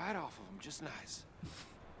dancing right off of them, just nice.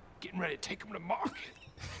 Getting ready to take them to market.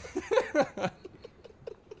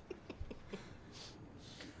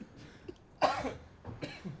 I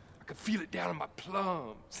can feel it down in my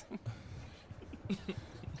plums.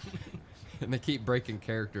 And they keep breaking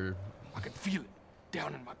character. I can feel it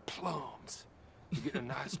down in my plums. You're getting a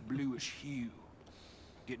nice bluish hue.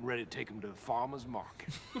 Getting ready to take them to the farmer's market.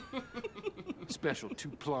 Special 2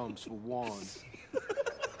 plums for 1.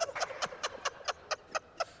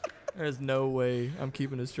 There's no way I'm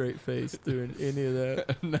keeping a straight face doing any of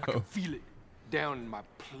that. No. I can feel it down in my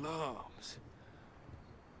plums.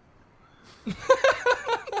 I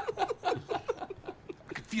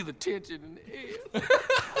can feel the tension in the air.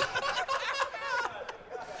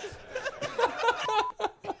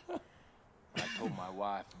 I told my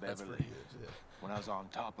wife, Beverly, when I was on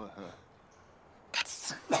top of her.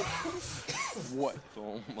 What?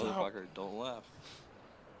 Don't, motherfucker, don't laugh.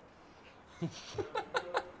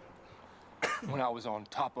 When I was on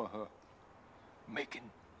top of her,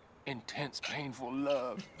 making intense, painful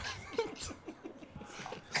love.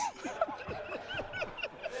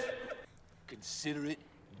 Consider it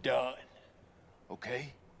done,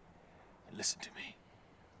 okay? And listen to me.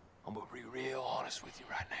 I'm gonna be real honest with you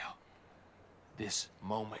right now. This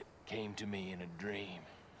moment came to me in a dream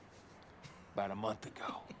about a month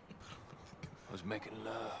ago. I was making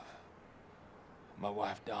love. My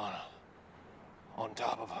wife Donna, on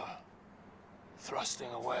top of her,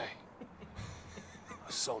 thrusting away.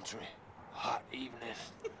 A sultry, hot evening.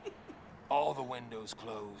 All the windows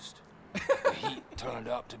closed. The heat turned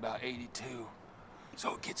up to about 82,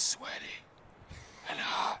 so it gets sweaty and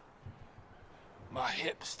hot. My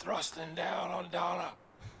hips thrusting down on Donna,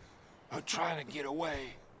 her trying to get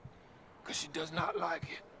away, because she does not like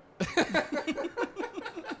it.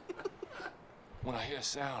 When I hear a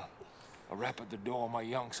sound, a rap at the door, my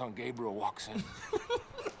young son Gabriel walks in.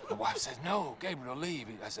 My wife says, no, Gabriel, leave.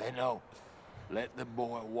 I say, no, let the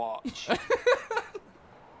boy watch.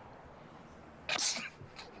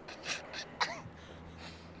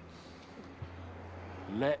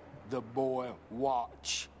 Let the boy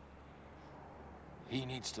watch. He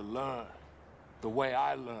needs to learn the way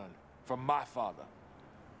I learned from my father.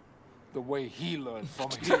 The way he learned from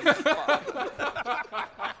his father.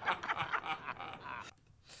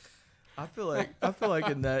 I feel like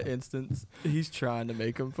in that instance, he's trying to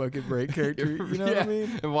make him fucking break character. You know what I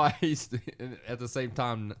mean? And why he's at the same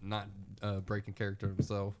time not breaking character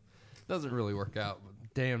himself. Doesn't really work out.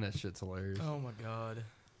 But damn, that shit's hilarious. Oh my god.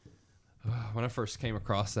 When I first came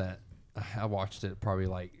across that, I watched it probably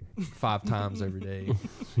like 5 times every day,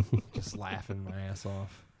 just laughing my ass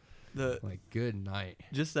off. Like, good night.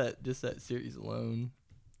 Just that series alone.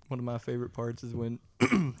 One of my favorite parts is when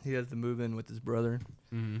he has to move in with his brother,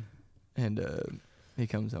 and he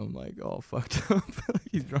comes home like all fucked up, like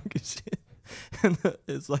he's drunk as shit, and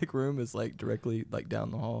his like room is like directly like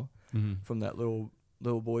down the hall from that little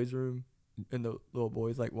boy's room. And the little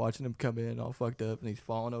boy's like watching him come in all fucked up, and he's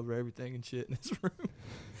falling over everything and shit in his room.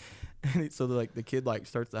 And so like the kid like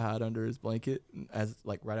starts to hide under his blanket as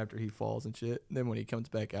like right after he falls and shit. And then when he comes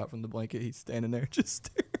back out from the blanket, he's standing there just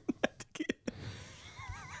staring at the kid.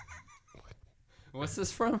 What's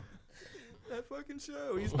this from? That fucking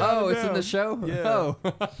show. He's Oh, it's in the show? Yeah. Oh.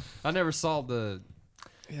 I never saw the...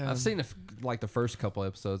 Yeah. I've seen like the first couple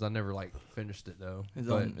episodes. I never like finished it though. It's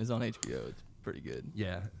But, on HBO. It's pretty good.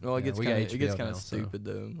 yeah. Well, it Yeah, gets we got kind HBO of now, so stupid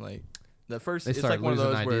though. Like the first, They it's start like one of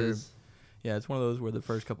losing those ideas. where, yeah, it's one of those where the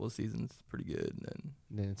first couple of seasons is pretty good, and then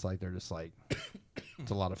Then it's like they're just like...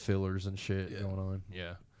 it's a lot of fillers and shit Yeah. going on.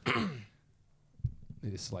 Yeah. They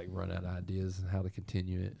just like run out of ideas and how to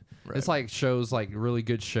continue it. Right. It's like shows, like really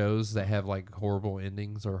good shows that have like horrible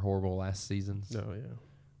endings or horrible last seasons. Oh yeah.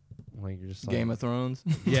 Like you're just Game like, of Thrones.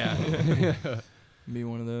 yeah. Be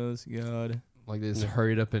one of those. God. Like they just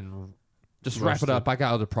hurried up and Just Rushed wrap it it. up. I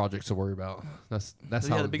got other projects to worry about. That's So,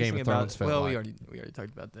 how the biggest Game thing of Thrones about, felt well, like. we already talked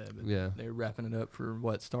about that, but Yeah. they're wrapping it up for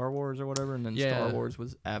what, Star Wars or whatever, and then Yeah. Star Wars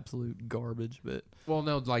was absolute garbage. But Well,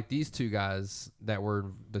 no, like these two guys that were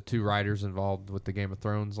the two writers involved with the Game of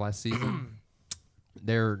Thrones last season,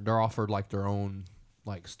 they're offered like their own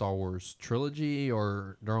like Star Wars trilogy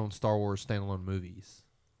or their own Star Wars standalone movies.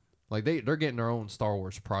 Like they're getting their own Star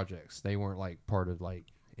Wars projects. They weren't like part of like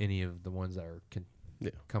any of the ones that are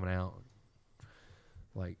coming out,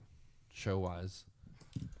 like show wise,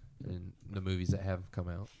 and the movies that have come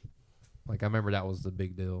out. Like I remember that was the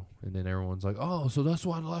big deal, and then everyone's like, "Oh, so that's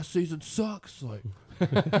why the last season sucks." Like,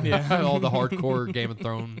 Yeah. all the hardcore Game of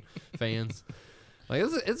Thrones fans. Like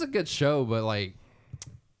it's a good show, but like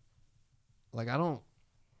I don't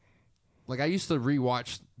like. I used to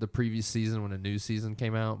rewatch the previous season when a new season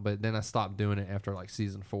came out, but then I stopped doing it after like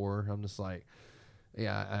season 4. I'm just like,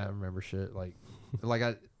 yeah, I remember shit. Like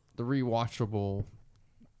the rewatchableness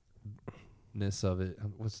of it.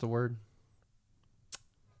 What's the word?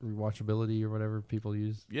 Rewatchability or whatever people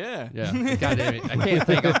use. yeah, Yeah, God damn it, I can't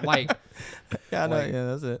think of like. yeah, no, Like-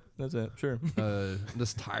 yeah, that's it, sure. I'm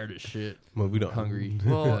just tired as shit. Movie done. Hungry.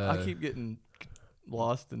 Well, Uh, I keep getting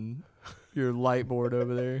lost in your light board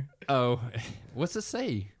over there. Oh, what's it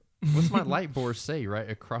say? What's my light board say right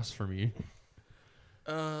across from you?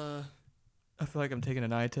 I feel like I'm taking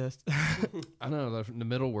an eye test. I don't know. The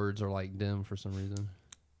middle words are like dim for some reason.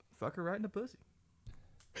 Fuck her right in the pussy.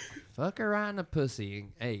 Fuck her right in the pussy.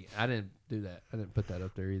 Hey, I didn't do that. I didn't put that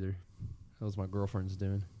up there either. That was my girlfriend's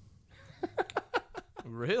doing.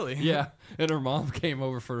 Really? Yeah, and her mom came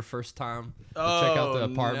over for the first time to check out the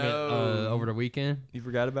apartment over the weekend. You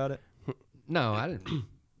forgot about it? No, I didn't.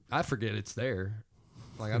 I forget it's there.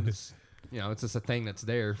 Like I'm just, it's just a thing that's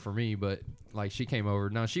there for me. But like she came over.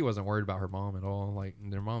 No, she wasn't worried about her mom at all. Like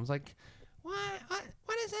and their mom's like,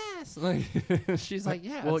 what is this? Like she's like,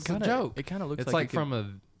 yeah, Well, it's a joke. It kind of looks It's like like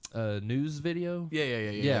from a news video. Yeah,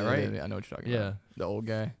 Yeah, right? I know what you're talking Yeah. about. The old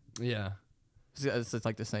guy. Yeah. It's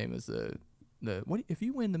like the same as the what if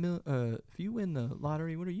you win the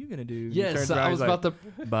lottery? What are you gonna do? He Yes, turns I around, was he's about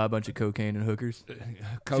like, to buy a bunch of cocaine and hookers.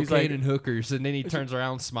 cocaine like- and hookers, and then he turns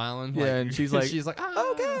around smiling. Yeah, and she's like,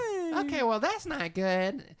 oh, okay, well that's not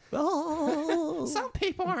good. Oh, Some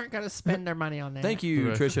people aren't gonna spend their money on that. thank you,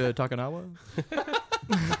 Right. Trisha Takanawa.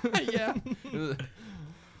 Yeah.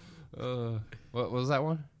 What was that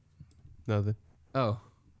one? Nothing. Oh,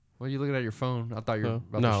 well, you looking at your phone? I thought you were Oh,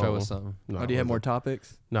 about to show no. us something. No, Oh, do you have I more wasn't.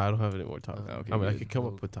 topics? No, I don't have any more topics. Oh, okay, I mean, I good. could come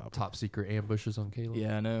up with topics. Top secret ambushes on Caleb.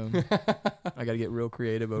 Yeah, I know. I got to get real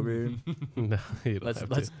creative over here. No, you don't have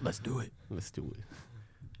to. Let's do it. Let's do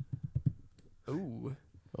it. Ooh,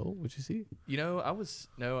 Oh, what you see? I don't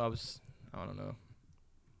know.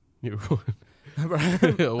 You're I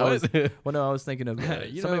was, what? well, no, I was thinking of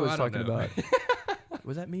You somebody know, was I don't talking know. about.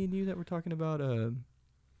 Was that me and you that were talking about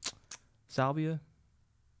salvia?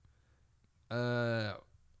 A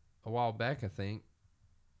while back, I think.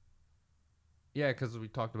 Yeah, because we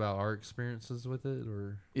talked about our experiences with it,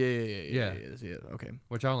 or Yeah. Okay.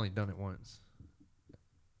 which I only done it once.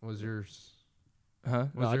 Was yours? Huh?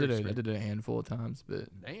 What was No, I your did experience? it a handful of times, but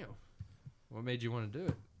Damn. What made you want to do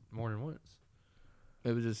it more than once?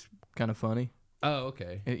 it was just kind of funny. Oh,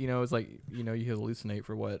 okay. It's like you hallucinate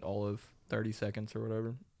for what, all of 30 seconds or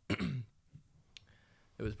whatever.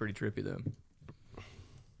 It was pretty trippy though.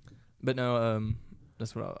 But no,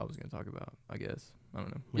 that's what I was gonna talk about. I guess I don't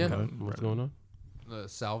know. Yeah. Okay, what's going on?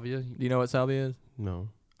 Salvia. Do you know what salvia is? No.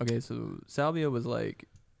 Okay, so salvia was like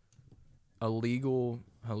a legal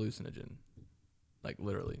hallucinogen, like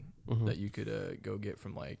literally, Mhm. that you could go get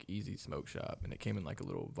from like Easy Smoke Shop, and it came in like a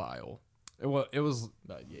little vial. Well, it was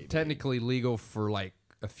About yay big. technically legal for like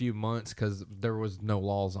a few months because there was no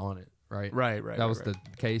laws on it, right? Right. That was right.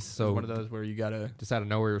 the case. It So was one of those where you gotta. just out of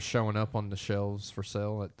nowhere, it was showing up on the shelves for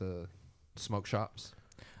sale at the smoke shops.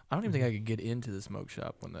 I don't even think I could get into the smoke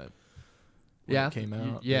shop when that. Yeah, it came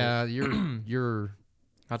out. Yeah, you're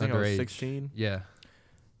I think I was underage. 16. yeah.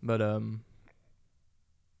 But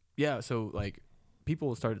yeah. So like,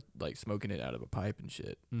 people started like smoking it out of a pipe and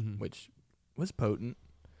shit, Mm-hmm. which was potent.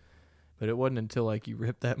 But it wasn't until like you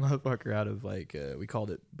ripped that motherfucker out of like we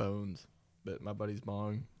called it bones, but my buddy's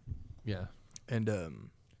bong. Yeah. And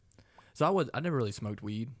so I never really smoked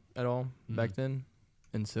weed at all back Mhm. then,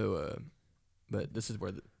 and so but this is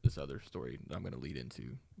where this other story that I'm gonna lead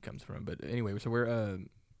into comes from. But anyway, so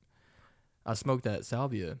I smoked that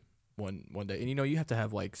salvia one day, and you have to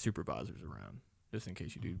have like supervisors around just in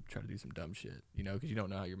case you do try to do some dumb shit, because you don't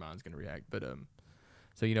know how your mind's gonna react. But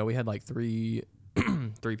so we had like three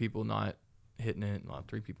people not hitting it, and like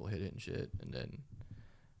 3 people hit it and shit, and then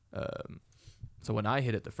So when I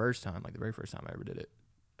hit it the first time, like the very first time I ever did it,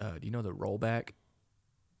 do you know the rollback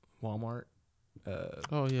Walmart?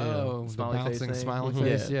 Oh yeah. Oh, the Smiley face bouncing thing. smiley Mhm.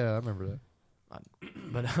 face. Yeah. Yeah, I remember that.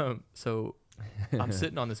 But so I'm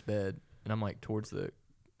sitting on this bed and I'm like towards the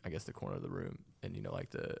corner of the room, and you know, like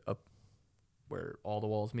the up where all the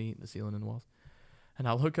walls meet, the ceiling and the walls. And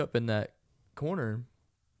I look up in that corner,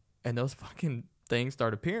 and those fucking things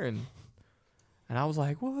start appearing. And I was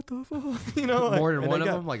like, "What the fuck?" You know, like, More than and one they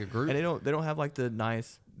of got- them, like a group. And they don't have like the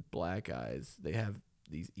nice black eyes. They have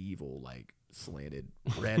these evil, like slanted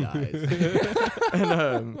red eyes.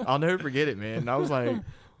 And I'll never forget it, man. And I was like,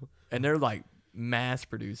 and they're like mass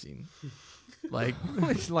producing, like.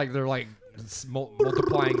 It's like they're like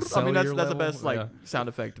multiplying. I mean, that's cellular the level. best like Yeah. sound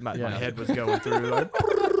effect my Yeah. head was going through. Like,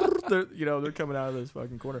 they're coming out of this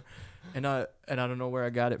fucking corner, and I don't know where I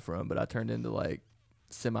got it from, but I turned into like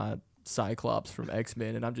semi Cyclops from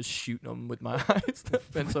X-Men, and I'm just shooting them with my eyes.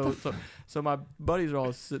 And so my buddies are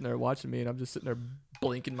all sitting there watching me, and I'm just sitting there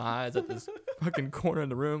blinking my eyes at this fucking corner in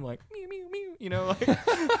the room, like meow meow meow, you know, like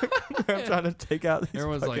I'm trying to take out. These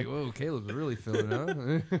Everyone's fucking, like, "Whoa, Caleb's really feeling up."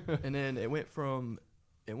 and then it went from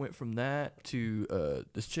that to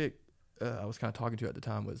this chick I was kind of talking to at the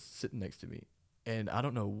time was sitting next to me, and I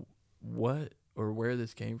don't know what or where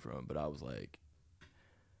this came from, but I was like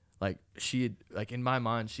she had, like in my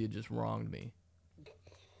mind, she had just wronged me,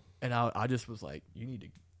 and I just was like, you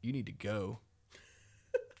need to go.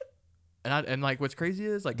 And like what's crazy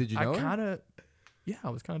is like, Did you know her? I kind of, yeah,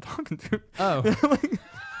 I was kind of talking to her. Oh,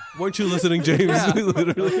 Weren't you listening, James? Yeah.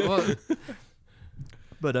 Literally. well,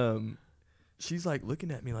 But she's like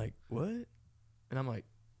looking at me like, what? And I'm like,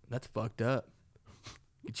 that's fucked up.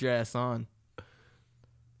 Get your ass on.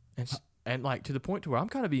 And like to the point to where I'm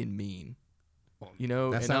kind of being mean, you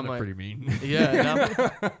know. that and sounded I'm like, pretty mean. yeah.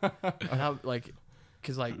 And I'm like,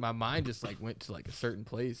 cause like my mind just like went to like a certain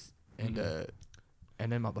place, and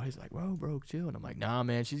then my buddy's like, whoa, bro, chill. And I'm like, nah,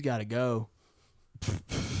 man, she's got to go.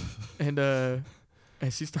 and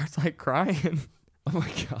she starts like crying. Oh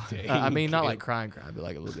my god! I mean, not like crying, but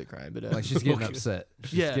like a little bit crying. But like she's getting upset.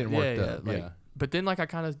 She's getting worked up. Like, Yeah. But then like I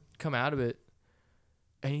kind of come out of it,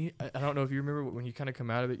 and I don't know if you remember when you kind of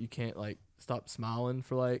come out of it, you can't like stop smiling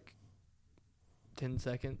for like 10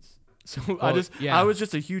 seconds. So I was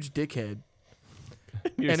just a huge dickhead.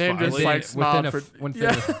 You're And then just smiling. like smiled for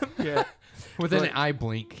yeah. Within Like- an eye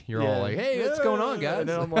blink, you're Yeah. all like, "Hey, what's going on, guys?" And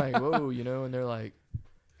then I'm like, whoa, you know, and they're like,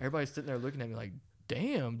 everybody's sitting there looking at me like,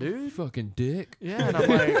 damn, dude. "Fucking dick." Yeah, and I'm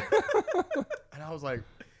like, and I was like,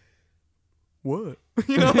 what?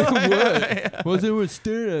 You know, what? Yeah. Why's everyone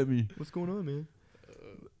staring at me? What's going on, man?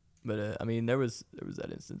 But I mean, there was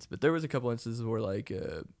that instance, but there was a couple instances where like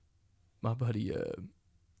my buddy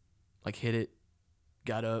like hit it,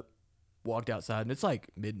 got up, walked outside, and it's like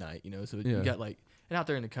midnight, you know, so Yeah. you got like, and out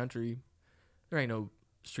there in the country, there ain't no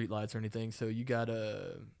street lights or anything, so you got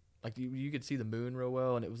like you could see the moon real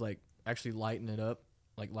well, and it was like actually lighting it up,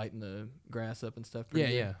 like lighting the grass up and stuff. Yeah, pretty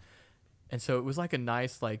good. yeah. And so it was like a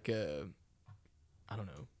nice like I don't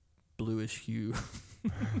know, bluish hue.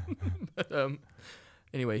 But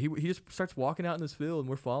anyway, he just starts walking out in this field, and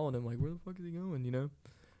we're following him like, where the fuck is he going, you know?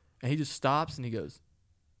 And he just stops and he goes,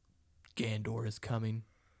 Gandor is coming.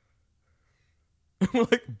 We're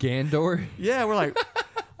like, Gandor. yeah, we're like,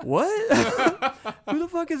 what? Who the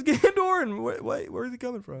fuck is Gandor, and where's he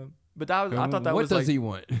coming from? But that was, I thought that what was does like, he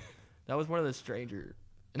want? that was one of the stranger,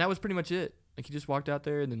 and that was pretty much it. Like he just walked out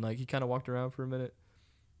there, and then like he kind of walked around for a minute,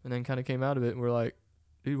 and then kind of came out of it, and we're like,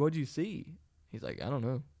 dude, what'd you see? He's like, I don't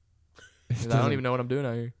know. He's like, I don't even know what I'm doing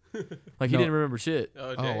out here. Like he No. didn't remember shit,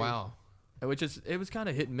 Oh, Oh dang. wow. which is, it was kind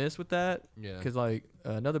of hit and miss with that. Yeah. Because like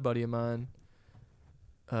another buddy of mine,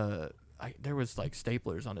 there was like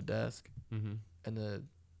staplers on a desk, Mm-hmm. and the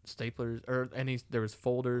staplers, there was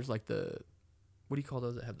folders like what do you call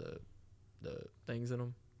those that have the things in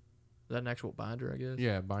them? Is that an actual binder? I guess.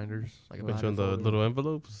 Yeah, binders. Like a Which binder one? The folder. little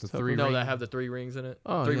envelopes? The Stuff? three No, ring- that have the 3 rings in it.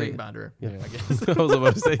 Oh, 3 yeah, ring yeah. binder. Yeah. I guess. I was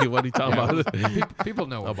about to say, what are you talking Yeah, about? people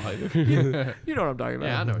know. A what binder. You know what I'm talking about.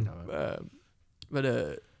 Yeah, I know what you're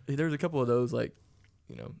talking But there's a couple of those like,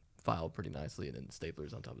 you know, filed pretty nicely, and then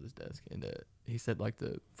staplers on top of his desk. And he said like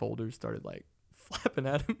the folders started like flapping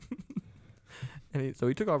at him, and so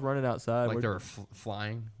he took off running outside. like We're- they were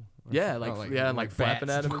flying. yeah, Oh, and like flapping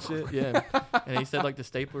bats. at him and shit. Yeah, and he said like the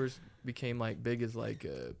staplers became like big as like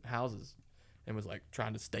houses, and was like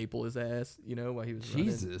trying to staple his ass, you know, while he was running.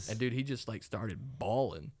 Jesus. And dude, he just like started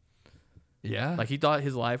bawling. Yeah. Like he thought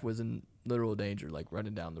his life was in literal danger, like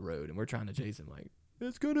running down the road, and we're trying to chase him. Like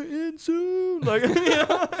it's gonna end soon. Like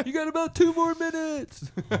you got about 2 more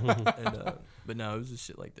minutes. and, but no, it was just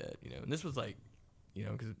shit like that, you know. And this was like, you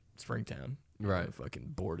know, because springtown, Right. I'm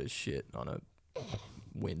fucking bored as shit on a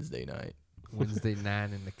Wednesday night. Wednesday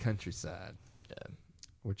night in the countryside, Yeah.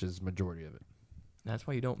 which is majority of it. That's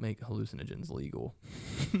why you don't make hallucinogens legal.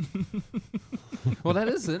 Well, that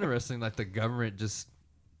is interesting. Like the government just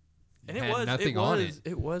had nothing on it.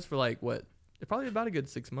 It was for like what? Probably about a good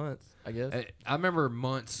 6 months, I guess. I remember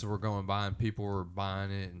months were going by and people were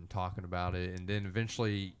buying it and talking about it, and then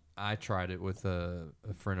eventually I tried it with a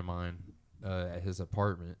friend of mine at his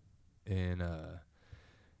apartment, and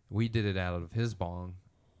we did it out of his bong,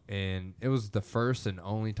 and it was the first and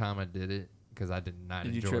only time I did it because I did not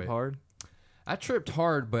Did enjoy you trip it. hard? I tripped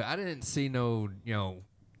hard, but I didn't see no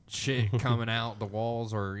shit coming out the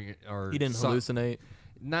walls or You didn't some- hallucinate?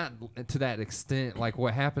 Not to that extent. Like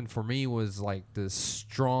what happened for me was like this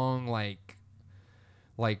strong like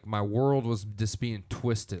my world was just being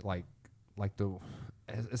twisted like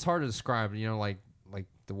it's hard to describe, like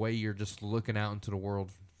the way you're just looking out into the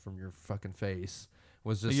world from your fucking face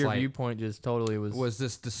was just Your like viewpoint just totally was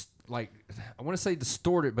just like I want to say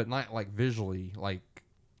distorted, but not like visually like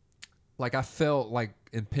I felt like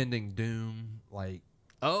impending doom like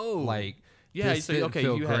yeah. this So, didn't okay,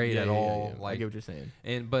 feel you great had, at all. I Like, get what you're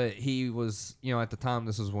saying. but he was, at the time,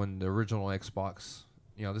 this was when the original Xbox,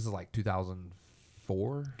 this is like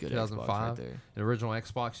 2004, Good 2005. Xbox right there. The original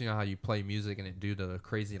Xbox, how you play music and it do the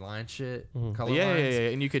crazy line shit, color Yeah, lines. yeah,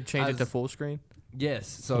 and you could change I it to was- full screen. Yes.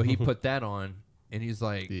 So he put that on, and he's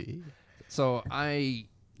like, so I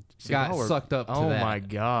got sucked up to oh that. my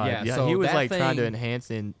god! Yeah, Yeah, so he was that like trying to thing- enhance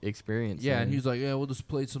an experience. Yeah, man. and he was like, yeah, we'll just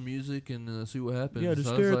play some music and see what happens. yeah, just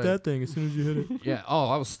So I was stare at like- that thing as soon as you hit it. Yeah. Oh,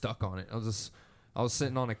 I was stuck on it. I was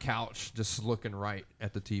sitting on a couch just looking right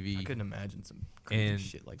at the TV. I couldn't imagine some crazy And-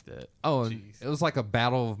 shit like that. Oh, and it was like a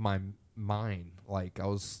battle of my mind. Like I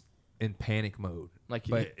was in panic mode, Like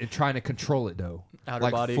but trying to control it though. outer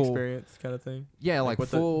like body full- experience kind of thing. Yeah, like what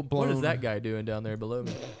full blown. What is that guy doing down there below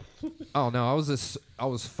me? Oh no, I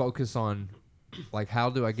was focused on like how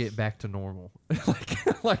do I get back to normal?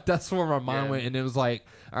 like that's where my mind Yeah. went, and it was like,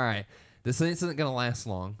 all right, this isn't gonna last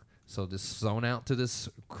long. So just zone out to this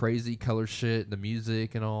crazy color shit, the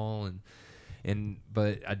music and all,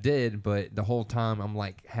 but I did. But the whole time I'm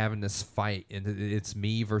like having this fight, and it's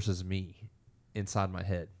me versus me inside my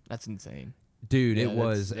head, That's insane. dude. Yeah, it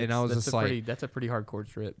was, and I was that's just a like, pretty, that's a pretty hardcore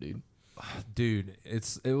trip, dude. dude,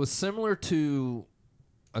 it was similar to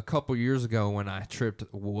a couple years ago when I tripped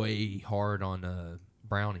way hard on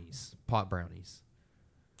brownies, pot brownies.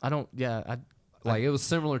 Like it was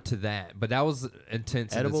similar to that, but that was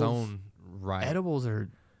intense in its Edibles- own right. Edibles are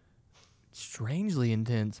strangely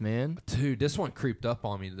intense, man. Dude, this one creeped up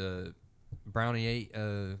on me. The brownie ate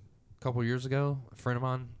a couple years ago. A friend of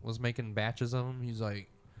mine was making batches of them. He's like,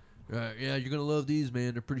 "Yeah, you're gonna love these,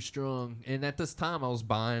 man. They're pretty strong." And at this time, I was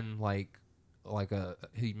buying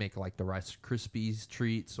he'd make like the Rice Krispies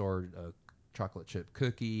treats or a chocolate chip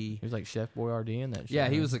cookie. He was like Chef Boyardee and that shit. Yeah,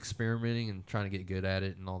 he huh? was experimenting and trying to get good at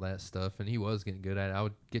it and all that stuff, and he was getting good at it. I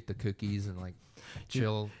would get the cookies and like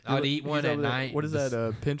chill. I would eat He's one over at there- night. What is and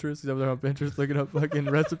that? Pinterest? He's over there on Pinterest looking up fucking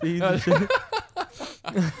recipes and shit.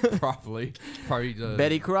 probably.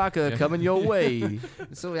 Betty Crocker yeah. coming your way.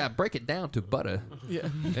 So yeah, break it down to butter, Yeah.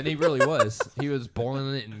 and he really was. He was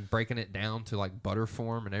boiling it and breaking it down to like butter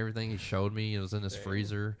form and everything. He showed me. It was in his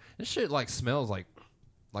freezer. This shit like smells like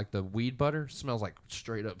the weed butter smells like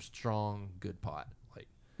straight up strong good pot. Like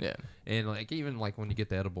Yeah. and like even like when you get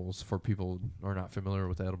the edibles, for people who are not familiar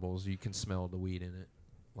with edibles, you can smell the weed in it.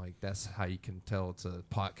 Like that's how you can tell it's a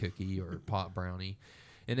pot cookie or pot brownie.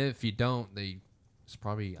 And if you don't, it's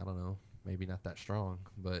probably, I don't know, maybe not that strong.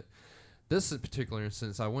 But this particular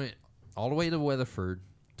instance, I went all the way to Weatherford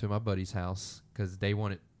to my buddy's house because they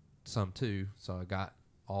wanted some too. So I got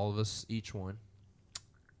all of us each one.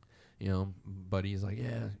 Buddy's like,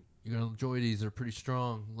 yeah, you're going to enjoy these. They're pretty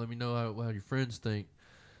strong. Let me know how your friends think.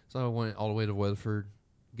 So I went all the way to Weatherford,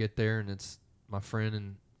 get there, and it's my friend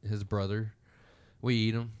and his brother. We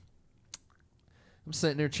eat them. I'm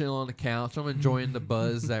sitting there chilling on the couch. I'm enjoying the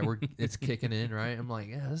buzz that it's kicking in, right? I'm like,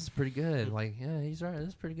 yeah, this is pretty good. Like, yeah, he's right. This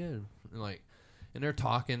is pretty good. And they're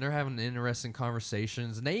talking. They're having interesting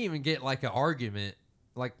conversations, and they even get like an argument,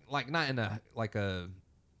 like not in a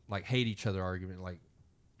hate each other argument,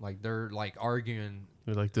 like they're like arguing.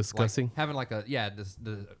 They're like discussing. Like having like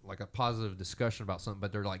a positive discussion about something,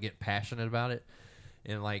 but they're like getting passionate about it,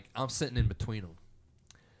 and like I'm sitting in between them,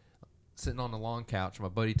 sitting on the long couch. My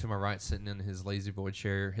buddy to my right sitting in his lazy boy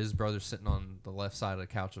chair. His brother's sitting on the left side of the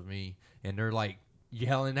couch with me, and they're like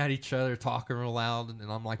yelling at each other, talking real loud,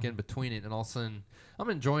 and I'm like in between it, and all of a sudden I'm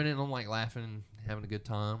enjoying it, and I'm like laughing, having a good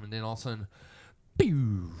time, and then all of a sudden,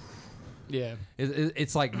 pew! Yeah.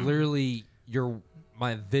 It's like literally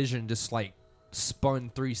my vision just like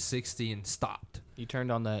spun 360 and stopped. You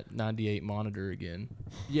turned on that 98 monitor again.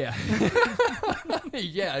 Yeah.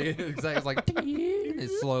 Yeah, exactly. It's like, "Ding," it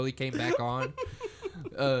slowly came back on.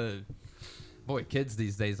 Boy, kids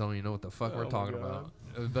these days don't even know what the fuck we're talking about.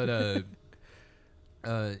 But,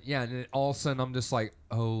 yeah, and then all of a sudden I'm just like,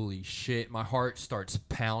 holy shit. My heart starts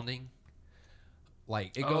pounding.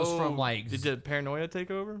 Like, it goes from like... Did the paranoia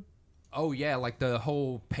take over? Oh, yeah, like the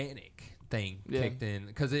whole panic thing kicked in.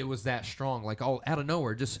 Because it was that strong. Like, all out of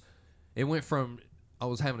nowhere. Just, it went from... I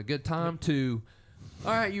was having a good time to,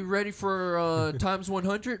 all right, you ready for times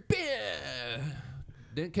 100? Yeah.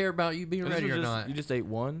 Didn't care about you being ready or not. You just ate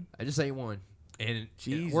one? I just ate one. And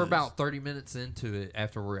Jesus. we're about 30 minutes into it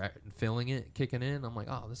after we're feeling it, kicking in. I'm like,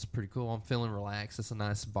 oh, this is pretty cool. I'm feeling relaxed. It's a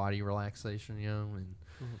nice body relaxation, you know, and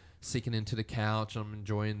sinking into the couch. I'm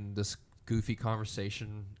enjoying this goofy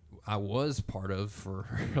conversation I was part of for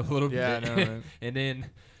a little bit. I know, right? And then,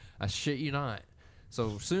 I shit you not.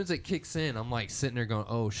 So as soon as it kicks in, I'm like sitting there going,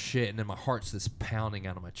 oh shit, and then my heart's just pounding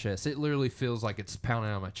out of my chest. It literally feels like it's pounding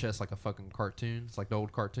out of my chest like a fucking cartoon. It's like the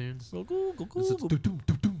old cartoons. It's doom, doom,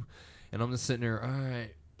 doom. And I'm just sitting there, all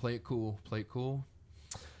right, play it cool.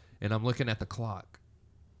 And I'm looking at the clock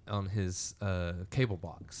on his cable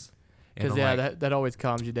box. Because, that always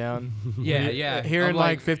calms you down. Yeah. Here I'm in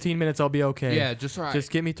like 15 minutes, I'll be okay. Yeah, just right. Just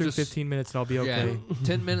get me through 15 minutes and I'll be okay. Yeah,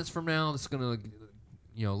 10 minutes from now, it's going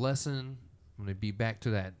to, lessen. I'm going to be back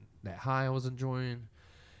to that high I was enjoying.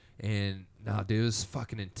 And, nah, dude, it was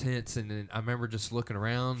fucking intense. And then I remember just looking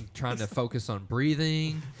around, trying to focus on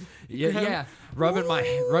breathing. Yeah. Rubbing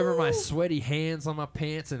my sweaty hands on my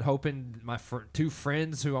pants and hoping my two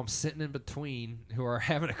friends who I'm sitting in between, who are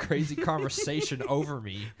having a crazy conversation over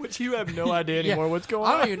me. Which you have no idea anymore what's going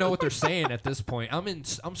on. I don't even know what they're saying at this point.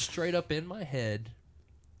 I'm straight up in my head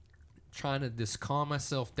trying to just calm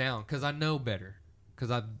myself down because I know better.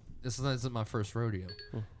 Because this isn't my first rodeo.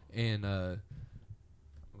 And,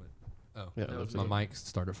 my mic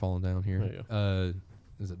started falling down here.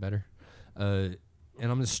 Is it better? And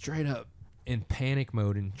I'm just straight up in panic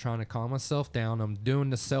mode and trying to calm myself down. I'm doing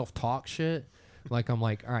the self-talk shit. Like, I'm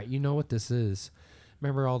like, all right, you know what this is.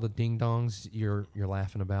 Remember all the ding-dongs you're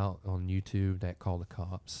laughing about on YouTube that call the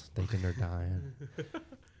cops thinking they're dying?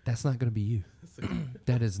 That's not going to be you.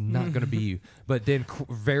 That is not going to be you. But then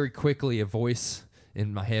very quickly a voice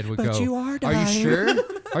in my head would go, you are dying. Are you sure?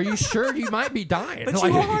 Are you sure you might be dying? But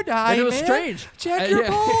you are dying, And it was man. strange. Check your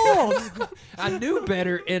balls. I knew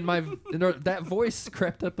better, and that voice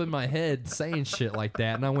crept up in my head saying shit like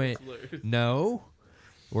that, and I went, no,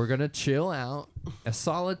 we're going to chill out. A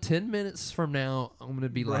solid 10 minutes from now, I'm going to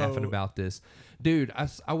be laughing about this. Dude,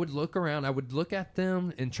 I would look around. I would look at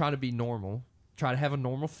them and try to be normal. Try to have a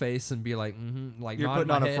normal face and be like, like You're nod putting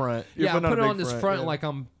my on a head. front. You're Yeah, I putting on put a it big on this front, front yeah.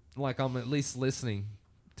 like I'm at least listening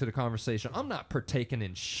to the conversation. I'm not partaking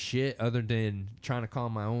in shit other than trying to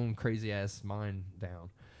calm my own crazy ass mind down.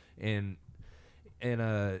 And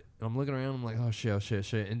I'm looking around. I'm like, oh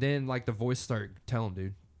shit. And then like the voice started telling,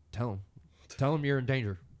 dude, tell him you're in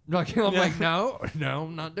danger. Like, I'm like, no,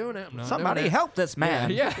 I'm not doing it. I'm not Somebody doing it. help this man.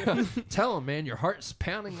 Yeah. Tell him, man, your heart's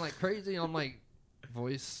pounding like crazy. I'm like,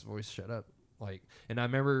 voice, shut up. Like, and I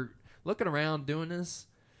remember looking around doing this.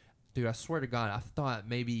 Dude, I swear to God, I thought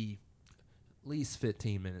maybe at least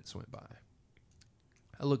 15 minutes went by.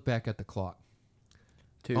 I looked back at the clock.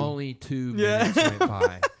 Only 2 minutes went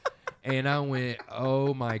by. And I went,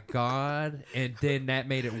 oh my God. And then that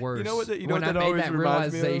made it worse. You know what when I that made always that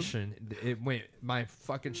reminds me of? realization, my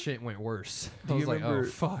fucking shit went worse. Do I you was like, oh remember-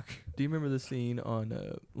 fuck. Do you remember the scene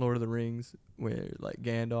on Lord of the Rings where like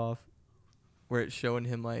Gandalf, where it's showing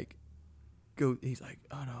him like he's like,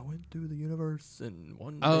 oh no, I went through the universe and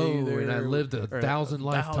one day and I lived a thousand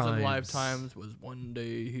lifetimes. lifetimes was one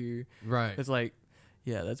day here. Right. It's like,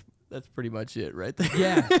 yeah, that's pretty much it right there.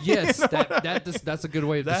 Yeah, yes, You know that's a good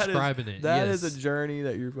way of describing it. That yes. is a journey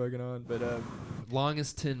that you're fucking on. But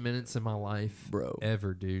longest 10 minutes in my life, Bro.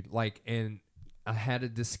 ever, dude. Like, and I had to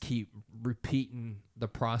just keep repeating the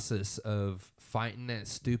process of fighting that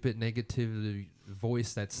stupid negativity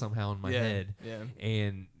voice that's somehow in my head. Yeah.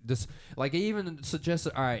 And just like I even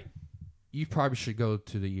suggested, all right, you probably should go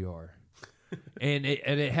to the ER. and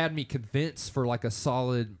it had me convinced for like a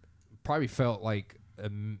solid, probably felt like a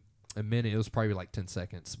minute. It was probably like 10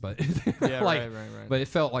 seconds, but Yeah, like, right. but it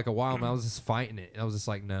felt like a while, and I was just fighting it. And I was just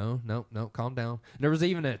like, no, calm down. And there was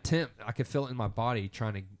even an attempt. I could feel it in my body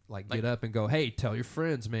trying to like get up and go, hey, tell your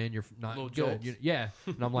friends, man, you're not Little good. jolts. Yeah.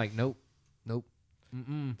 And I'm like, nope.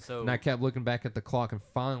 So And I kept looking back at the clock, and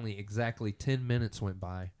finally, exactly 10 minutes went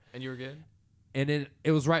by, and you were good. and then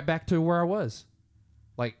it was right back to where I was,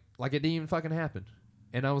 like it didn't even fucking happen.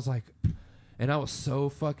 And I was like, And I was so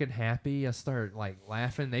fucking happy. I started like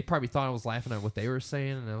laughing. They probably thought I was laughing at what they were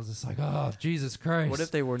saying, and I was just like, "Oh, Jesus Christ!" What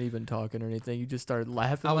if they weren't even talking or anything? You just started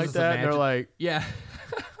laughing I was like just that, and they're imagine- like, Yeah,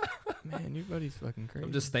 "Man, your buddy's fucking crazy."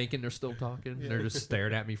 I'm just thinking they're still talking. They're just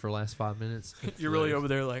staring at me for the last 5 minutes. You're really over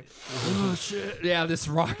there like, Oh shit! Yeah, this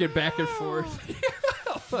rocking back and forth.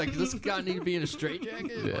 Like, does this guy need to be in a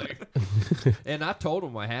straitjacket? Like, and I told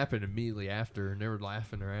them what happened immediately after, and they were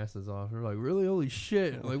laughing their asses off. They're like, "Really? Holy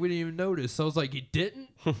shit!" Like, we didn't even notice. So I was like, "You didn't?"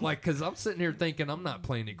 Like, because I'm sitting here thinking I'm not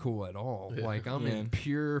playing it cool at all. Like, I'm in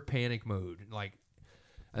pure panic mode. Like,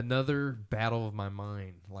 another battle of my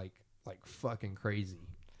mind. Like fucking crazy.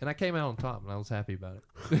 And I came out on top, and I was happy about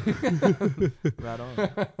it. right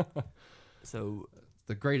on. So It's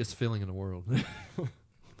the greatest feeling in the world.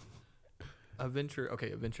 a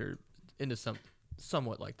venture into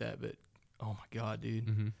somewhat like that, but oh my God, dude.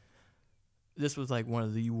 Mm-hmm. This was like one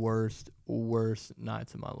of the worst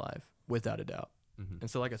nights of my life, without a doubt. Mm-hmm. And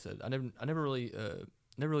so, like I said, I never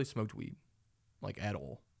really smoked weed, like at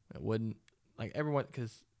all. It wouldn't like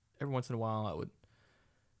because every once in a while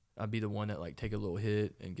I'd be the one that like take a little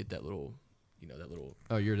hit and get that little,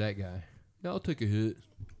 Oh, you're that guy. Yeah, I'll take a hit.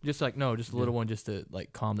 just like no, just a little one just to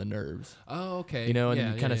like calm the nerves, Oh, okay. and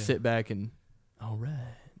yeah, you kind of sit back and all right,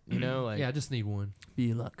 like Yeah, I just need one. be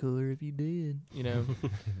a lot cooler if you did, Turn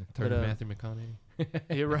But, to Matthew McConaughey.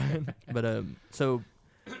 You're right. But so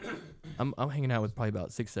I'm hanging out with probably about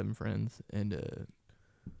 6-7 friends, and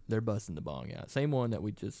they're busting the bong out. Same one that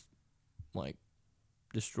we just like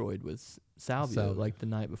destroyed with salvia, Salvia. like the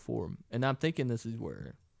night before. And I'm thinking this is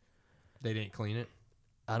where They didn't clean it.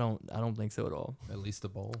 I don't think so at all. At least the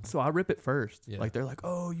bowl. So I rip it first. Yeah. Like they're like,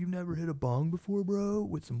 "Oh, you never hit a bong before, bro,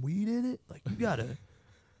 with some weed in it? Like you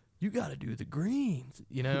gotta do the greens,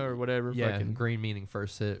 or whatever." Yeah, fucking. green meaning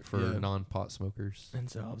first hit for Yeah. non-pot smokers. And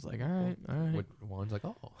so I was like, all right. What Juan's like,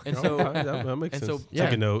 oh. And so that makes and sense. so-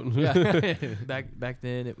 Take a note. Yeah. back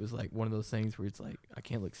then it was like one of those things where it's like I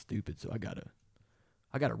can't look stupid, so I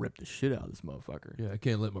gotta rip the shit out of this motherfucker. Yeah, I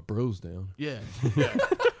can't let my bros down. Yeah.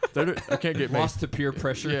 I can't get Lost to peer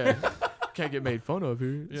pressure. Yeah. Can't get made fun of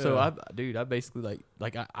here. So Yeah. I basically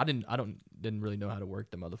like I didn't really know how to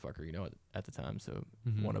work the motherfucker, at the time. So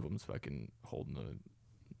Mhm. one of them's fucking holding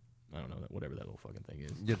I don't know, whatever that little fucking thing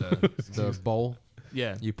is. Get the bowl.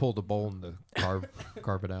 Yeah. You pull the bowl and the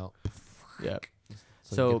carb it out. Yeah. you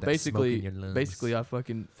So get that smoke in your lungs. basically I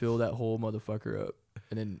fucking fill that whole motherfucker up,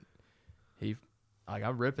 and then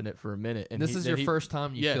I'm ripping it for a minute. And this is your first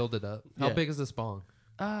time you yeah. filled it up. How Yeah. big is this bong?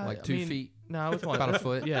 Like I 2 mean, feet? No, it was About a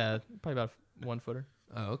foot? Yeah, probably about a 1 footer.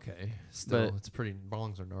 Oh, okay. Still, But- it's pretty.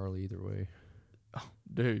 Bongs are gnarly either way.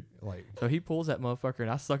 Dude. Like, So he pulls that motherfucker,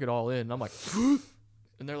 and I suck it all in. And I'm like,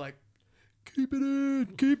 and they're like, keep it in.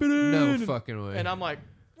 no fucking way. And I'm like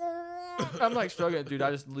struggling, dude.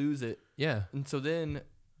 I just lose it. yeah. And so then,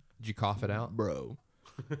 Did you cough it out? bro,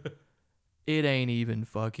 it ain't even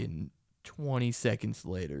fucking 20 seconds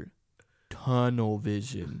later. Tunnel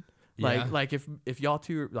vision. Yeah. Like if y'all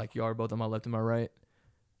two, like y'all are both on my left and my right,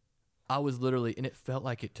 I was literally, and it felt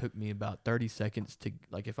like it took me about 30 seconds to,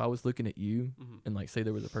 like, if I was looking at you and like say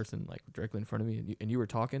there was a person like directly in front of me and you were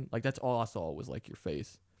talking, like that's all I saw was like your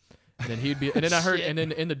face. And then he'd be, and then I heard, and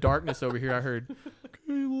then in the darkness over here, I heard,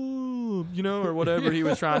 Caleb, or whatever he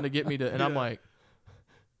was trying to get me to, and I'm like,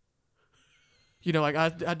 like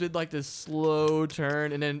I did like this slow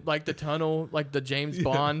turn, and then like the tunnel, like the James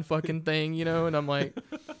Bond fucking thing, and I'm like,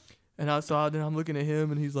 and then I'm looking at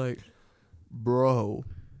him, and he's like, bro,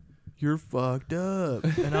 you're fucked up,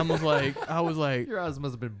 and I was like, Your eyes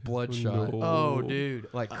must have been bloodshot. No. oh, dude,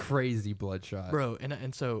 Like crazy bloodshot. bro,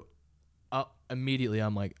 and so immediately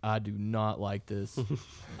I'm like, I do not like this.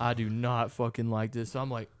 I do not fucking like this. So I'm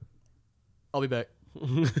like, I'll be back.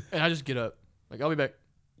 And I just get up. Like, I'll be back.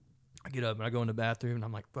 I get up and I go in the bathroom and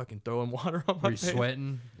I'm like fucking throwing water on my Were you face.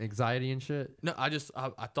 sweating? Anxiety and shit? No, I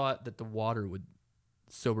thought that the water would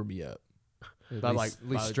sober me up. At By, least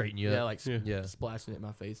by- straighten you yeah, up. like Yeah. splashing it in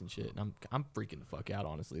my face and shit. And I'm freaking the fuck out,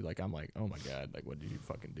 honestly. Like, I'm like, oh my God, like, what did you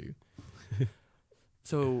fucking do?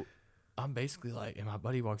 So I'm basically like, and my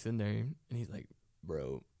buddy walks in there and he's like,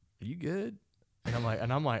 bro, are you good? And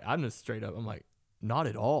I'm just straight up, I'm like, not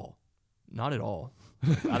at all. Not at all.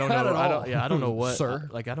 I don't Not know. at all. I don't know what, Sir.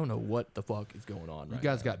 I don't know what the fuck is going on. You right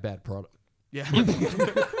guys now. got bad product. Yeah.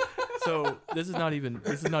 So this is not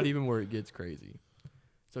even where it gets crazy.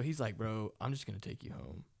 So he's like, bro, I'm just gonna take you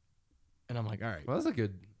home. And I'm like, all right. Well, that's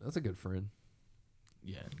a good friend.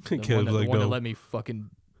 Yeah. Caleb's The one like, that no. let me fucking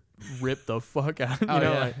rip the fuck out. You Oh,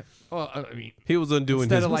 know, yeah. like, Well, I mean, He was undoing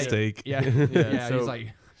Instead his of, like- mistake. yeah. Yeah, yeah, so- he's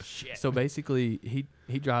like, shit. so basically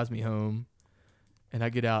he drives me home, And I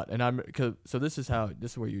get out, and so this is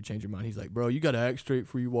where you change your mind. He's like, bro, you got to act straight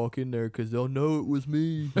before you walk in there because they'll know it was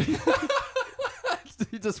me.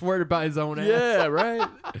 He just worried about his own ass. Yeah, right.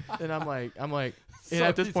 And I'm like, and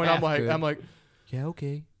at this point, I'm like, yeah,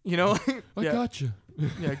 okay. You know? I got you.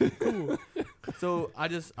 Yeah, cool. So I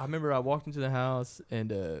remember I walked into the house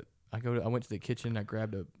and I went to the kitchen. I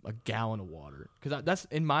grabbed a gallon of water because that's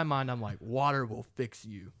in my mind. I'm like, water will fix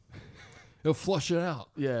you. He'll flush it out.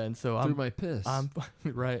 Yeah, and so through my piss. I'm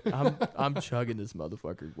chugging this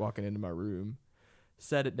motherfucker walking into my room,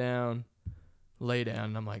 set it down, lay down,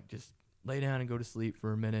 and I'm like, just lay down and go to sleep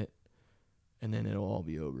for a minute, and then it'll all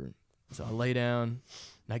be over. So I lay down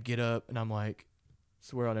and I get up and I'm like,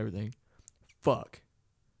 swear on everything, fuck,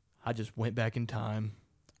 I just went back in time.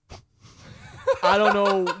 I don't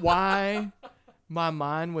know why my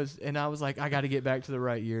mind was, and I was like, I got to get back to the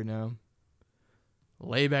right year now.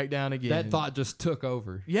 Lay back down again. That thought just took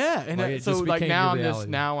over. Yeah, and Like, so just like became now your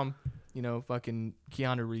I'm reality. fucking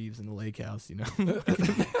Keanu Reeves in the lake house, you know.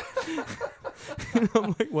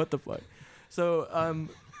 I'm like, what the fuck? So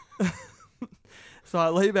so I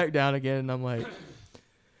lay back down again and I'm like,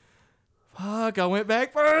 fuck, I went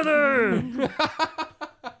back further.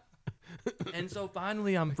 And so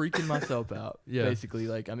finally I'm freaking myself out. Yeah. Basically,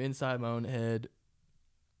 like I'm inside my own head.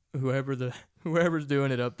 Whoever's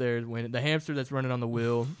doing it up there is winning. The hamster that's running on the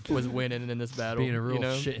wheel was winning in this battle. Being a real you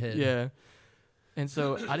know? shithead. Yeah. And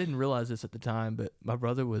so I didn't realize this at the time, but my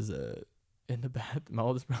brother was in the bath. My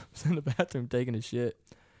oldest brother was in the bathroom taking a shit,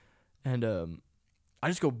 and I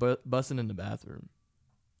just go busting in the bathroom.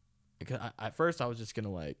 Because at first I was just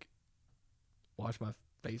gonna like wash my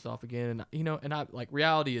face off again, and I like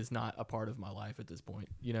reality is not a part of my life at this point.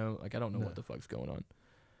 Like I don't know what the fuck's going on.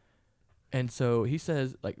 And so he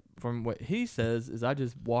says, like, from what he says is I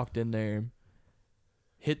just walked in there,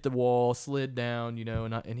 hit the wall, slid down,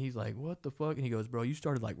 and he's like, what the fuck? And he goes, bro, you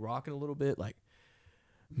started like rocking a little bit. Like,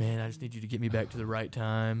 man, I just need you to get me back to the right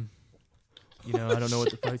time. I don't know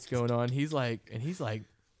what the fuck's going on. He's like,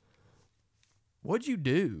 what'd you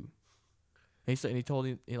do? And he told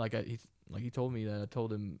me, he told me that I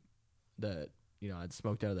told him that, I'd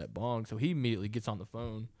smoked out of that bong. So he immediately gets on the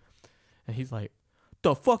phone and he's like,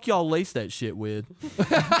 the fuck y'all lace that shit with?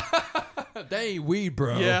 That ain't weed,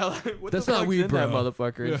 bro. Yeah, like, what That's the not fuck's weed, in bro. that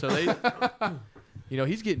motherfucker? And so they,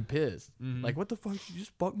 he's getting pissed. Mhm. Like, what the fuck? You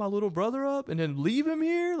just fuck my little brother up and then leave him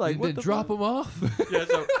here? Like, And what then the drop fuck? him off. Yeah,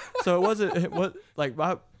 so it wasn't what like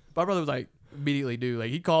my brother was like immediately like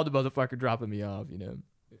he called the motherfucker dropping me off,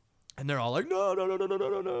 and they're all like no,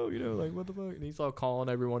 like what the fuck? And he's all calling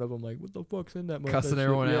every one of them like, what the fuck's in that? Cussing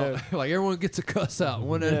everyone out. Like everyone gets a cuss out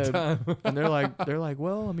one at a time. And they're like,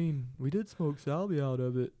 well, I mean, we did smoke salvia out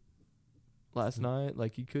of it last night.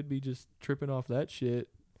 Like he could be just tripping off that shit,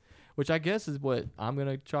 which I guess is what I'm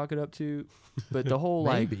gonna chalk it up to. But the whole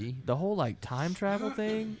Maybe. time travel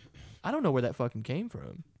thing, I don't know where that fucking came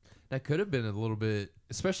from. That could have been a little bit,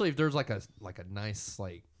 especially if there's like a nice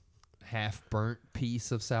like half burnt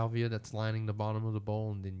piece of salvia that's lining the bottom of the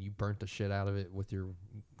bowl, and then you burnt the shit out of it with your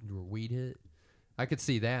weed hit. I could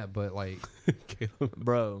see that, but like,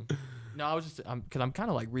 Bro. No, I was just because I'm kind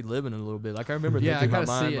of like reliving it a little bit. Like I remember yeah, I thinking in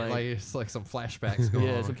gotta my mind see it. Like it's like some flashbacks going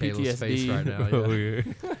Yeah, on some Caleb's face PTSD. right now. Yeah, Oh, yeah.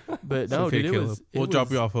 but It's no, okay, dude, Caleb. We'll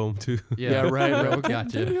drop you off home too. Yeah, right. We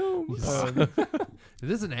got you. you. It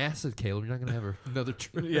is an acid, Caleb. You're not gonna have another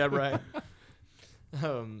trip. Yeah, right.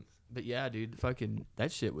 But yeah, dude, fucking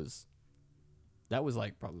that was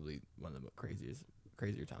like probably one of the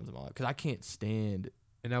crazier times of my life because I can't stand.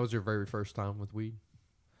 And that was your very first time with weed.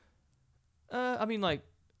 I mean, like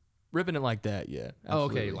ripping it like that. Yeah. Oh,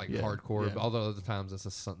 okay, absolutely. like Yeah, hardcore. yeah. But although other times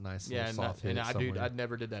it's a nice Yeah, little soft hit. and I somewhere.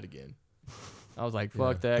 never did that again. I was like,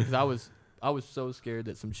 fuck that, because I was so scared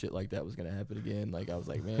that some shit like that was gonna happen again. Like I was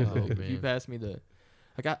like, man, Oh, like, if you man. pass me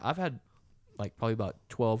I've had like probably about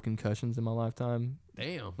 12 concussions in my lifetime,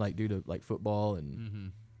 Damn. like due to like football and Mm-hmm.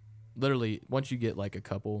 literally once you get like a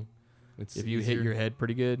couple, if you hit your head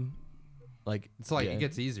pretty good, like it's like yeah. it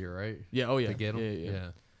gets easier, right? yeah, oh yeah, To get them. yeah.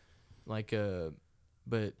 Like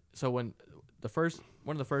but so when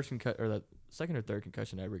one of the first or the second or third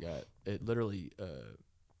concussion I ever got, it literally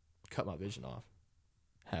cut my vision off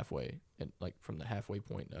halfway, and like from the halfway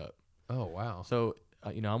point up. Oh wow. So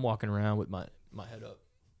I'm walking around with my head up,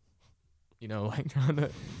 like trying to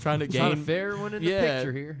Trying to gain. fit everyone in the Yeah.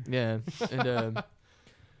 picture here. Yeah, and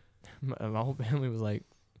my whole family was like,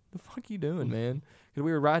 "The fuck you doing, man?" Because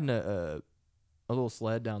we were riding a little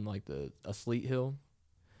sled down like a sleet hill,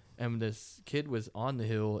 and this kid was on the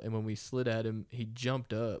hill, and when we slid at him, he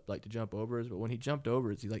jumped up like to jump over us, but when he jumped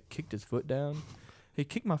over us, he like kicked his foot down. He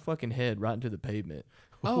kicked my fucking head right into the pavement.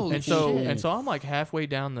 Oh, and so I'm like halfway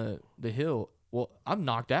down the hill, well, I'm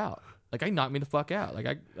knocked out. Like, he knocked me the fuck out.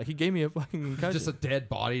 Like he gave me a fucking concussion. Just a dead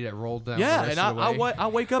body that rolled down. yeah, the rest and of the way. I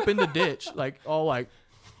wake up in the ditch, like all like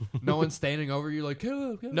No one's standing over you, like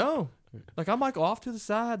Caleb. no, like I'm like off to the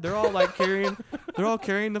side. They're all like carrying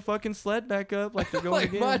the fucking sled back up, like they're going Like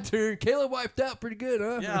again. my turn. Caleb wiped out pretty good,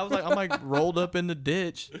 huh? Yeah, I'm like rolled up in the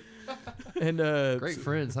ditch, and Great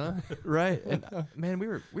friends, huh? right? And man, we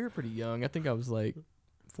were pretty young. I think I was like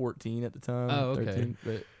 14 at the time. Oh, okay. 13,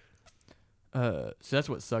 but so that's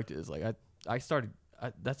what sucked is like I started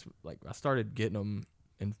getting them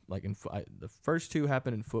in like the first two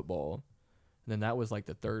happened in football, and then that was like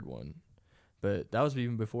the third one, but that was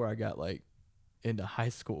even before I got like into high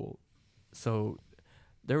school. So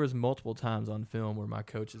there was multiple times on film where my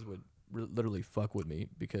coaches would literally fuck with me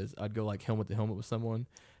because I'd go like helmet to helmet with someone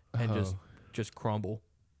and just crumble,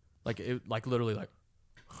 like it like literally like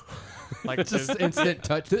Just instant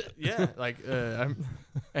touch. yeah, like I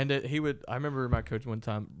remember my coach one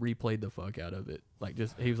time replayed the fuck out of it. Like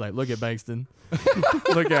he was like, "Look at Bankston,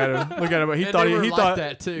 look at him." He And thought they were he like thought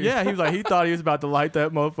that too. Yeah, he was like he thought he was about to light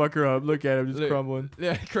that motherfucker up. Look at him just Look. crumbling.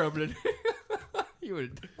 Yeah, crumbling. You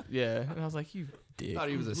would Yeah, and I was like, "You dick." thought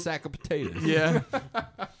he was a sack of potatoes. Yeah,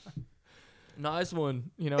 nice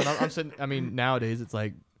one. You know, and I'm sitting. I mean, nowadays it's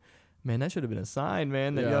like, man, that should have been a sign,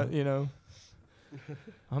 man. That Yeah. you know,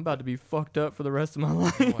 I'm about to be fucked up for the rest of my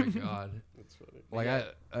life. Oh my god. That's funny. Like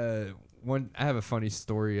I have a funny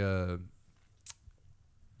story.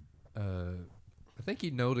 I think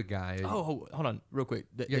you know the guy. Oh, hold on, real quick.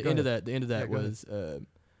 The Yeah, go end of ahead. that. The end of that Yeah, go was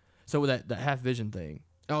so with that half vision thing.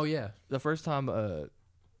 Oh yeah. The first time,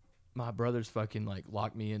 my brothers fucking like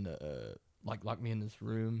locked me in the locked me in this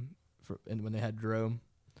room and when they had Jerome,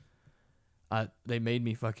 they made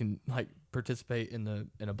me fucking like participate in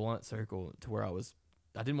a blunt circle to where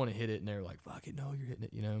I didn't want to hit it, and they were like, "Fuck it, no, you're hitting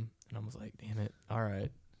it," you know. And I was like, "Damn it, all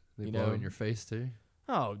right." They You blow know. in your face too.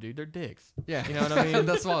 Oh, dude, they're dicks. Yeah, You know what I mean?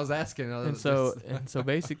 That's what I was asking. And so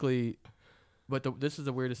basically, but this is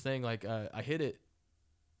the weirdest thing. Like I hit it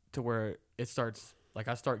to where it starts. Like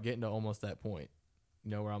I start getting to almost that point,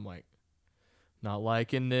 you know, where I'm like, not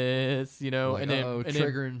liking this, you know, like, and then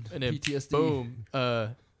triggering and then PTSD. boom,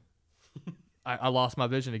 I lost my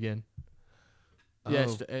vision again. Oh,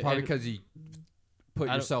 Yes, probably and- because you put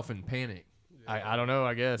I don't- yourself in panic. I don't know,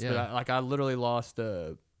 I guess, but Yeah. I literally lost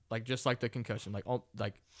like just like the concussion, like Well,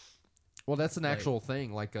 that's an Like- actual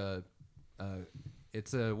thing. Like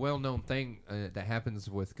it's a well-known thing that happens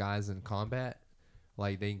with guys in combat.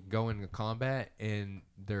 Like they go into combat and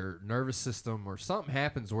their nervous system or something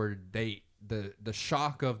happens where the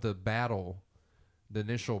shock of the battle, the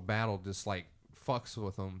initial battle, just like fucks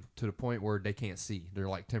with them to the point where they can't see. They're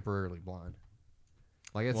like temporarily blind.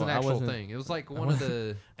 Like it's Well, an I actual wasn't- thing. It was like I one of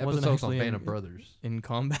the I wasn't episodes on actually Band in- of Brothers. in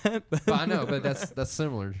combat. But I know, but that's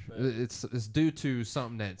similar. It's due to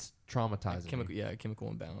something that's traumatizing. chemical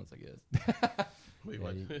imbalance, I guess. Wait, Yeah,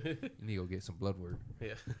 what? you need to go get some blood work.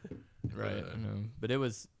 Yeah. Right. I know. But it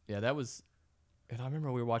was that was and I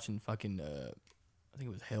remember we were watching fucking I think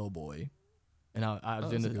it was Hellboy. And I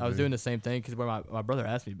was that's a good I was movie. doing the same thing cuz when my brother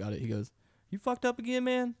asked me about it, he goes, "You fucked up again,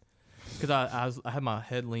 man?" Cuz I had my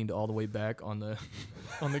head leaned all the way back on the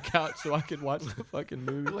on the couch so I could watch the fucking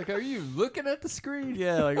movie. Like, are you looking at the screen?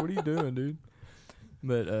 Yeah, like what are you doing, dude?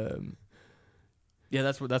 But yeah,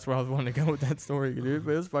 that's where I was wanting to go with that story, dude.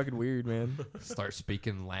 But it was fucking weird, man. Start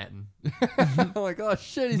speaking Latin. Like, oh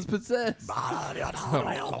shit, he's possessed.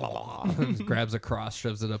 Grabs a cross,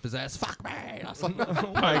 shoves it up his ass. Fuck me. I was like,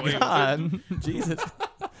 Oh my god, Jesus!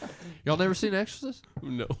 y'all never seen Exorcist?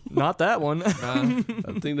 No. Not that one. Nah,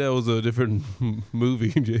 I think that was a different movie,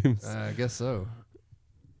 James. I guess so.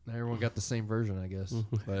 Everyone got the same version, I guess.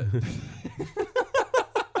 But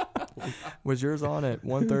Was yours on at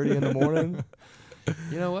 1:30 in the morning?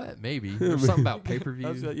 you know what? Maybe there's something about pay per I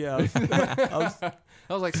was, view. yeah, I was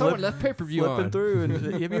I was like, someone left pay per view flipping on. through. And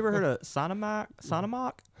have you ever heard of Cinemax?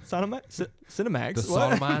 Cinemax? The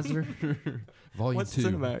What? Sodomizer, Volume What's 2.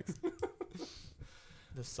 Cinemax?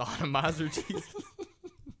 The Sodomizer, Jesus.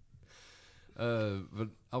 But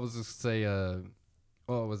I was just say, oh,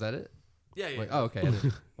 was that it? Yeah, Like, oh, okay. I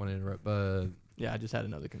didn't want to interrupt. Yeah, I just had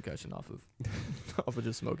another concussion off of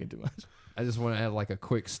just smoking too much. I just want to add like a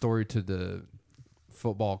quick story to the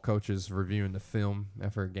football coaches reviewing the film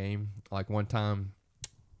after a game. Like one time,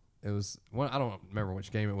 it was I don't remember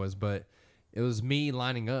which game it was, but it was me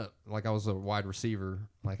lining up like I was a wide receiver.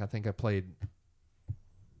 Like I think I played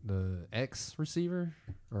the X receiver,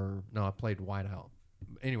 or no, I played wide out.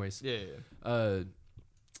 Anyways, Yeah.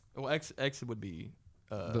 Well, X would be.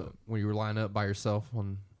 when you were lining up by yourself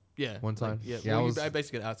on Yeah. one side? Yeah. Yeah, Well, I was- I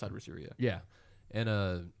basically an outside receiver. Yeah. yeah,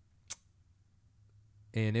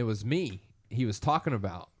 and it was me, he was talking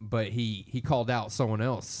about, but he called out someone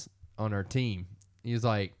else on our team. He was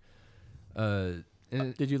like, Did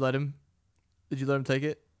you let him take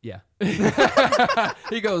it? yeah.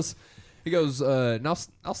 he goes, and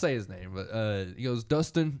I'll say his name, but he goes,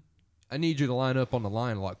 Dustin, I need you to line up on the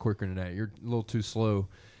line a lot quicker than that. You're a little too slow.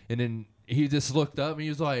 And then he just looked up and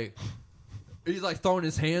he's like throwing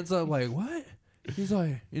his hands up, like, what? He's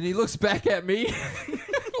like, and he looks back at me,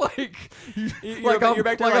 like You're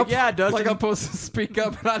back there like, yeah, Dustin. like I'm supposed to speak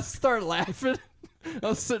up, and I just start laughing. I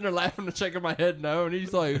was sitting there laughing and shaking my head no, and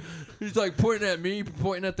he's like pointing at me,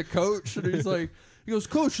 pointing at the coach, and he goes,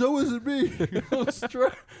 Coach, that wasn't me. It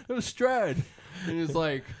was Strad. And he's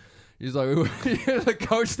like, the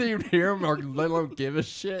coach didn't even hear him or let alone give a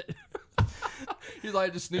shit. He's like,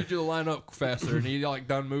 I just need you to line up faster, and he like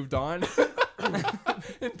done moved on.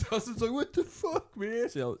 And Dustin's like, what the fuck, man?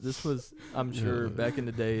 So this was, I'm sure, back in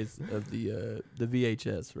the days of the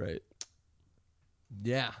VHS, right?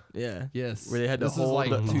 Yeah. Yeah. Yes. Where they had to this hold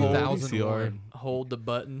is like the 2001. hold the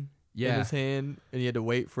button in Yeah. his hand, and you had to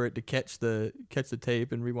wait for it to catch the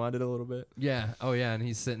tape and rewind it a little bit. Yeah. Oh yeah. And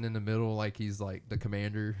he's sitting in the middle like he's like the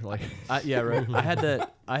commander. Like Yeah, right.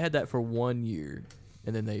 I had that for 1 year,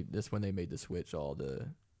 and then that's when they made the switch all to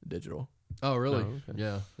digital. oh really? Oh, okay.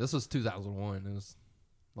 Yeah. This was 2001. It was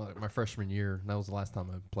like my freshman year. And that was the last time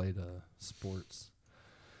I played sports.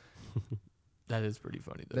 That is pretty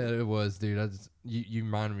funny though. That it was, dude. You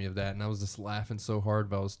reminded me of that, and I was just laughing so hard,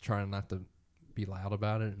 but I was trying not to be loud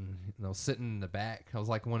about it. And I was sitting in the back. I was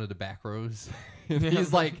like one of the back rows. And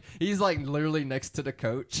he's like literally next to the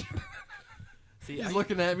coach. See, He's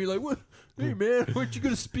looking at me like, "What? Hey man, weren't you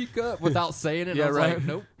gonna speak up?" Without saying it. Yeah, I was right. like,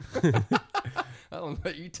 nope. I don't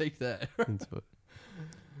let you take that. That's what-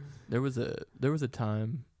 There was a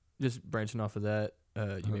time, just branching off of that.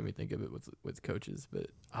 You made me think of it with coaches, but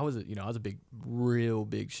I was a real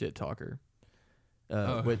big shit talker.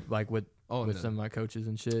 With some of my coaches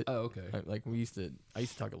and shit. Oh, okay. Like I used to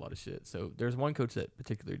talk a lot of shit. So there's one coach that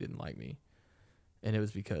particularly didn't like me, and it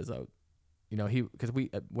was because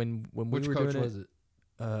when we Which were coach doing was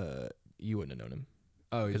it? You wouldn't have known him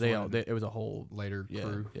Oh, he's because one of the it was a whole later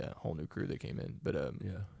crew. whole new crew that came in. But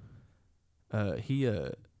Yeah.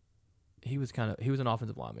 he was an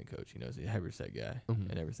offensive lineman coach. He's a heavy set guy Mhm.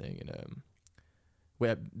 and everything. And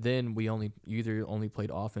then you either only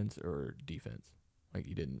played offense or defense. Like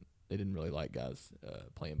they didn't really like guys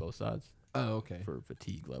playing both sides Oh, okay. for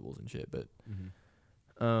fatigue levels and shit. But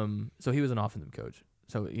Mhm. so he was an offensive coach.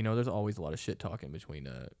 So there's always a lot of shit talking between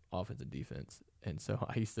offense and defense. And so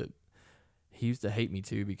he used to hate me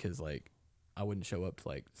too because like I wouldn't show up to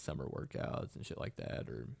like summer workouts and shit like that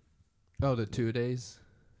or. Oh, the 2 days.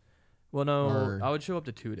 Well, no, Or- I would show up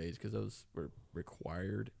to 2 days because those were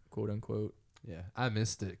required, quote unquote. Yeah, I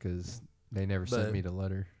missed it because they never sent But- me the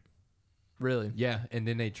letter. Really? Yeah, and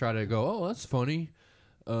then they try to go, oh, that's funny.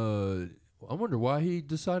 I wonder why he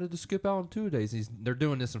decided to skip out on 2 days. They're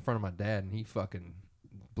doing this in front of my dad, and he fucking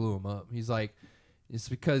blew him up. He's like, it's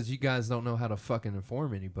because you guys don't know how to fucking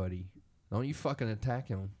inform anybody. Don't you fucking attack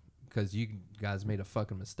him because you guys made a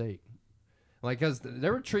fucking mistake. Like, because they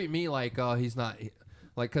were treating me like, oh, he's not,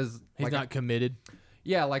 like, because He's like, not committed.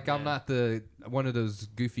 yeah, like I'm Yeah. not one of those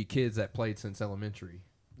goofy kids that played since elementary.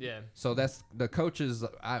 Yeah. So that's the coaches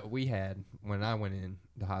we had when I went in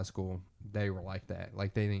to high school. They were like that.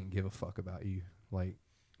 Like they didn't give a fuck about you. Like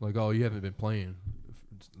oh, you haven't been playing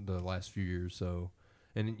the last few years. So,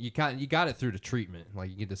 and you got it through the treatment. Like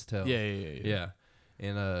you can just tell. Yeah.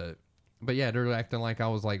 And but yeah, they're acting like I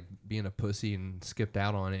was like being a pussy and skipped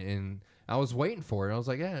out on it. And I was waiting for it. I was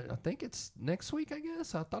like, yeah, I think it's next week. I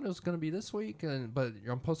guess I thought it was gonna be this week. But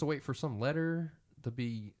I'm supposed to wait for some letter to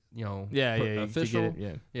be. Yeah. official. To get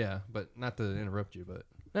it, yeah. Yeah, but not to interrupt you, but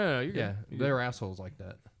No, you're good. yeah, You're they good. were assholes like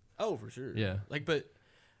that. Oh, for sure. Yeah. Like, but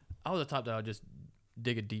I was the type that I would just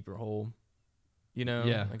dig a deeper hole.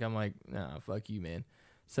 Yeah. Like I'm like, nah, fuck you, man.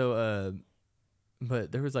 So,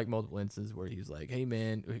 but there was like multiple instances where he was like, hey,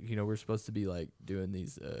 man, we're supposed to be like doing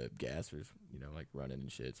these gassers, like running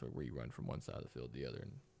and shit. So where you run from one side of the field to the other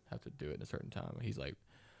and have to do it in a certain time. He's like,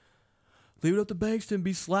 leave it up to Bankston,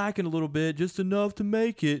 be slacking a little bit, just enough to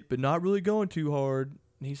make it, but not really going too hard.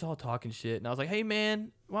 And he's all talking shit. And I was like, hey,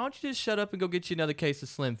 man, why don't you just shut up and go get you another case of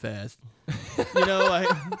Slim Fast? Like,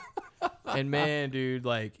 and man, dude,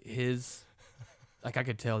 like I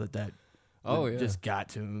could tell that Oh, yeah. just got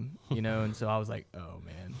to him, and so I was like, oh,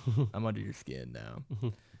 man, I'm under your skin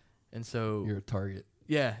now. And so You're a target.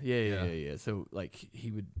 yeah. So like he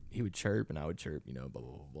would chirp and I would chirp, blah, blah,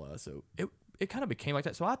 blah, blah. So it kind of became like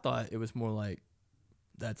that. So I thought it was more like,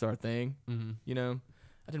 that's our thing, Mm-hmm.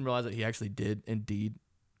 I didn't realize that he actually did indeed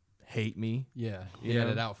hate me. Yeah, he You had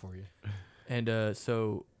know? it out for you. And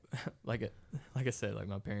so, like I said, like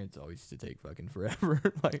my parents always used to take fucking forever,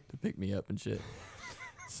 like to pick me up and shit.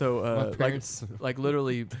 So My parents. like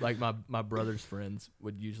literally, like my brother's friends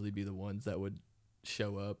would usually be the ones that would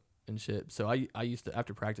show up and shit. So I used to,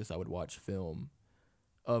 after practice, I would watch film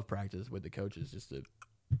of practice with the coaches just to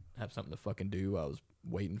have something to fucking do. I was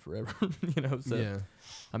waiting forever, you know. So Yeah.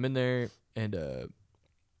 I'm in there, and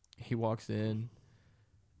he walks in,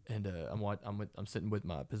 and I'm sitting with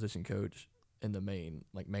my position coach in the main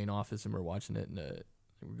office, and we're watching it, and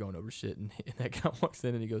we're going over shit, and that guy walks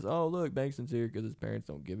in, and he goes, "Oh, look, Bankston's here because his parents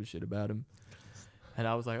don't give a shit about him." And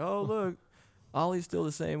I was like, "Oh, look, Ollie's still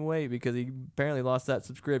the same weight because he apparently lost that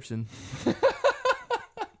subscription."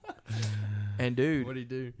 And dude, What'd he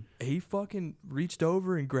do? he fucking reached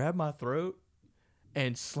over and grabbed my throat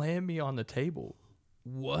and slammed me on the table.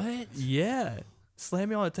 What? Yeah. Slammed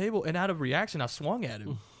me on the table, and out of reaction, I swung at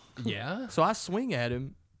him. Yeah. So I swing at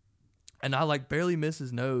him, and I like barely miss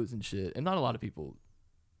his nose and shit. And not a lot of people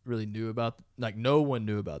really knew about, like no one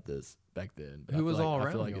knew about this back then. But Who was all I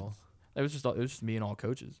around feel like y'all? it was just me and all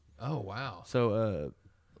coaches. Oh wow. So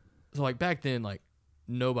like back then, like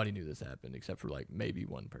nobody knew this happened except for like maybe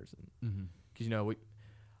one person. Mm-hmm. Because, you know,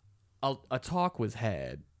 a talk was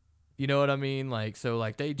had. You know what I mean? Like, so,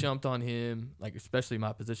 like, they jumped on him, like, especially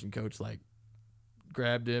my position coach, like,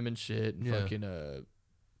 grabbed him and shit and fucking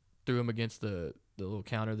threw him against the little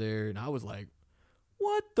counter there. And I was like,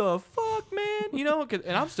 what the fuck, man? You know,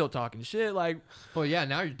 and I'm still talking shit. Like, Well, yeah.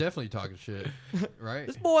 Now you're definitely talking shit, right?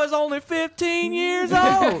 this boy's only 15 years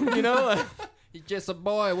old, you know? He's just a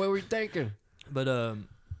boy. What were you thinking? But,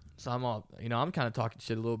 so I'm all, you know, I'm kind of talking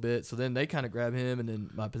shit a little bit. So then they kind of grab him, and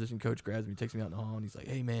then my position coach grabs me, takes me out in the hall, and he's like,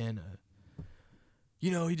 "Hey, man,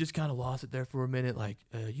 you know, he just kind of lost it there for a minute. Like,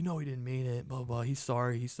 you know, he didn't mean it, blah, blah, blah. He's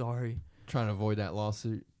sorry. Trying to avoid that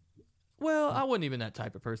lawsuit. Well, I wasn't even that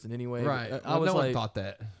type of person anyway. Right. I was no like, one thought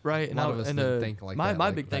that. right. A And lot of us didn't think like my that, My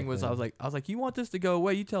like, big thing back was, then. I was like, you want this to go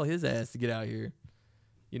away? You tell his ass to get out here.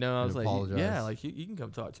 You know, I And was like, apologize. yeah, like you can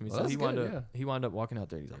come talk to me. Well, So that's good, he wound up walking out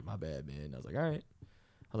there, and he's like, my bad, man. I was like, all right.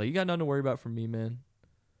 I was like, you got nothing to worry about from me, man.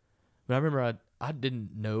 But I remember I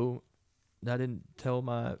didn't know, I didn't tell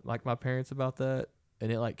my parents about that, and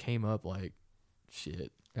it like came up like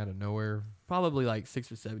shit, Out of nowhere. probably like 6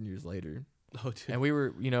 or 7 years later. Oh, dude. And we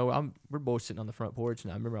were, you know, we're both sitting on the front porch,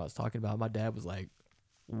 and I remember I was talking about it. My dad was like,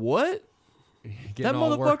 "What? That Getting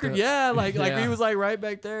all worked motherfucker?" up. Yeah, like Yeah. he was like right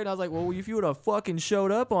back there, and I was like, "Well, if you would have fucking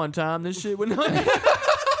showed up on time, this shit would not."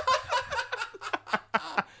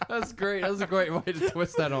 That's great. That's a great way to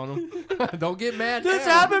twist that on him. Don't get mad. This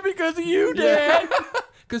happened because of you, Dad.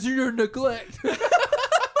 Because you're neglect.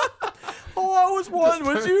 All I was wanting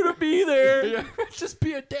was you to be there. Yeah. Just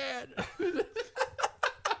be a dad.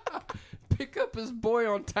 Pick up his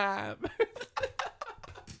boy on time.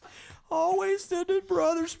 Always sending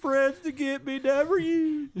brothers, friends to get me, never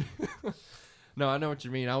you. No, I know what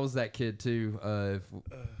you mean. I was that kid too.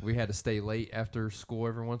 We had to stay late after school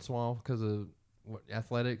every once in a while because of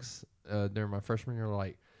athletics during my freshman year.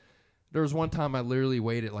 Like, there was one time I literally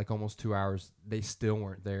waited like almost 2 hours. They still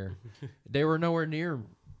weren't there. They were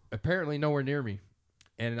apparently nowhere near me.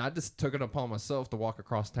 And I just took it upon myself to walk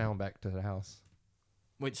across town back to the house.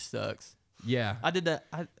 Which sucks. Yeah. I did that.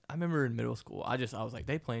 I remember in middle school, I was like,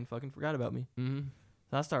 they plain fucking forgot about me. Mm-hmm.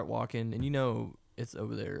 So I start walking, and you know, it's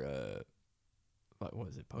over there, what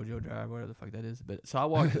is it, Pojo Drive, whatever the fuck that is. But so I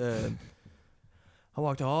walked, I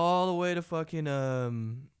walked all the way to fucking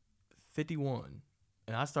 51,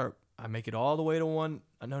 and I make it all the way to one.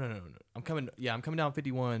 No. I'm coming down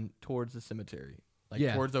 51 towards the cemetery,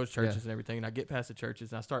 like towards those churches and everything. And I get past the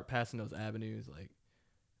churches, and I start passing those avenues, like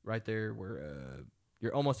right there where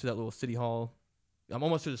you're almost to that little city hall. I'm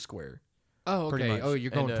almost to the square. Oh, Pretty okay. much. Oh, you're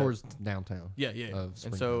going And, towards downtown. Yeah. Of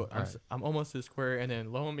And so Springtown. I'm almost to the square, and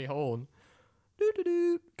then lo and behold,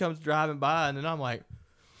 comes driving by, and then I'm like,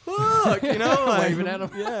 fuck, you know, like, Waving at 'em.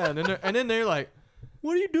 Yeah, and then they're like,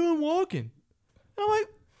 what are you doing walking? And I'm like,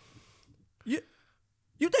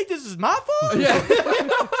 you think this is my fault? Yeah.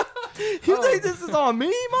 You think this is on me,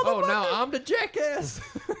 motherfucker? Oh, now I'm the jackass.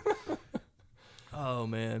 Oh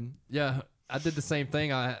man. Yeah, I did the same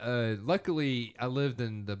thing. I luckily I lived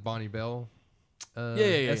in the Bonnie Bell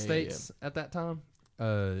estates at that time.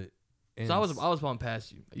 And So I was walking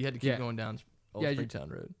past you. You had to keep Yeah. going down Old Yeah, Springtown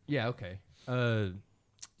Road. yeah, okay.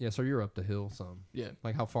 Yeah, so you're up the hill some. Yeah.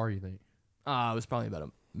 Like, how far you think? It was probably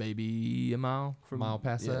about maybe a mile A from mile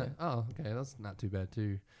past yeah. that? Oh, okay, that's not too bad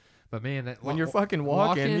too. But man, that When you're fucking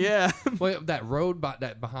walking, yeah. Well, that road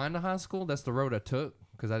that behind the high school, that's the road I took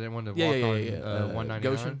because I didn't want to Yeah, walk yeah, on yeah. 199.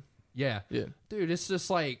 Goshen? Yeah, Yeah. dude, it's just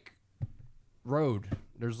like road.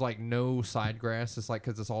 there's like no side grass. It's like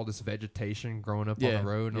because it's all this vegetation growing up on Yeah, the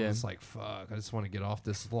road, and yeah. I'm just like, fuck, I just want to get off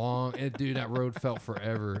this long. And dude, that road felt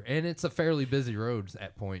forever, and it's a fairly busy road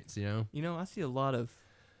at points, you know. You know, I see a lot of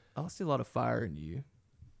fire in you.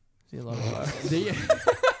 See a lot of fire. Do you-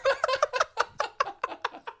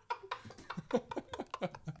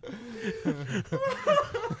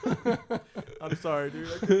 I'm sorry, dude.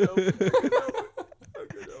 I couldn't help it.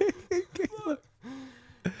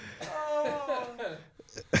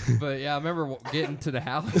 But yeah, I remember getting to the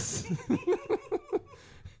house,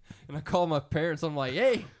 and I called my parents. I'm like,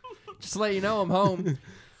 "Hey, just to let you know, I'm home."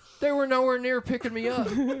 They were nowhere near picking me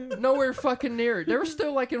up. Nowhere fucking near it. They were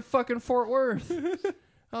still like in fucking Fort Worth.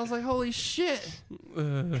 I was like, "Holy shit!"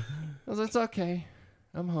 I was like, "It's okay.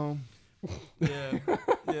 I'm home." Yeah,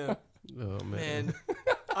 yeah. Oh man. Man,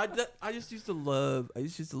 I just used to love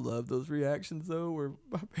those reactions though, where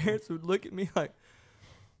my parents would look at me like,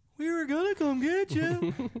 "We were gonna come get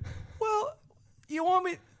you." Well, you want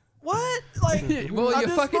me? What? Like, Well, I'm you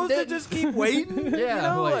just fucking supposed to didn't. just keep waiting? Yeah, you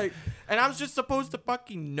know, like- like, and I was just supposed to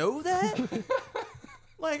fucking know that.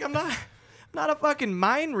 Like, I'm not a fucking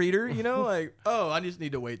mind reader, you know? Like, oh, I just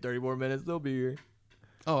need to wait 30 more minutes. They'll be here.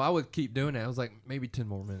 Oh, I would keep doing that. I was like, maybe 10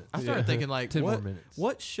 more minutes. I started thinking like, 10 more what minutes.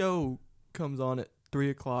 what show comes on at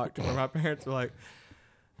 3:00 to where my parents were like,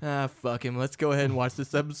 fuck him, let's go ahead and watch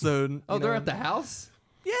this episode. Oh, you they're know? at the house?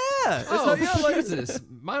 Yeah. Oh, yeah, like, Jesus.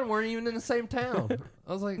 Mine weren't even in the same town.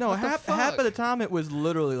 I was like, no, what the half fuck? of the time it was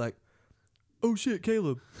literally like, oh shit,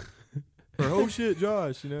 Caleb, or oh shit,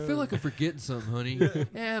 Josh. You know. I feel like I'm forgetting something, honey.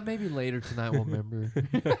 Yeah, maybe later tonight we'll remember.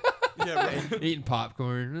 yeah, right. Eating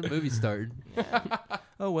popcorn. The movie started.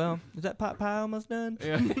 Oh well, is that pot pie almost done?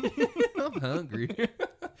 Yeah. I'm hungry.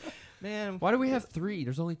 Man, Why do we have 3?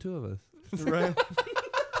 There's only 2 of us. right.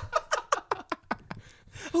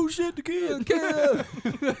 Oh shit, the kid.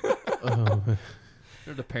 Oh, man.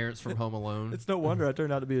 They're the parents from Home Alone. It's no wonder I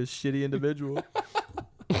turned out to be a shitty individual.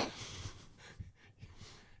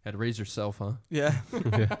 Had to raise yourself, huh? Yeah.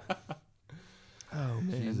 Yeah. Oh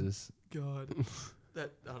man. Jesus. God.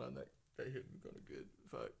 Hold on, that hit me kind of good.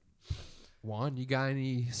 Fuck. Juan, you got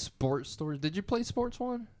any sports stories? Did you play sports,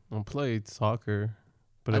 Juan? I played soccer,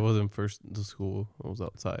 but it wasn't for the school. I was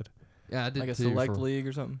outside. Yeah, I did Like a too select for- league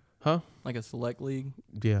or something? Huh? Like a select league?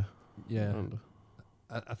 Yeah. Yeah. And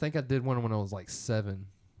I think I did one when I was like 7.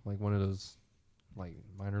 Like one of those like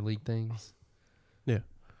minor league things.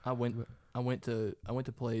 I went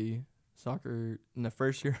to play soccer in the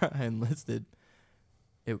first year I enlisted.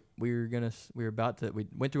 We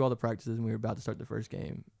went through all the practices and we were about to start the first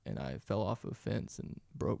game, and I fell off a fence and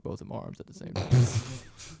broke both of my arms at the same time.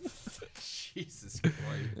 Jesus Christ.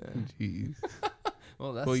 Yeah. Jeez.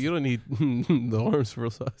 Well, that's Well, you don't need the arms for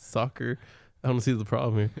soccer. I don't see the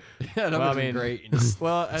problem here. yeah, that Well, would I be mean, great. You just-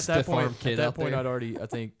 Well, at that Stiff-arm point, kid out there. I'd already, I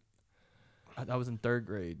think, I was in 3rd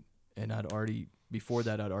grade, and before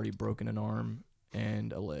that, I'd already broken an arm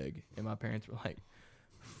and a leg, and my parents were like,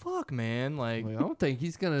 "Fuck, man, like, I don't think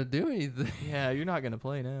he's gonna do anything. yeah, you're not gonna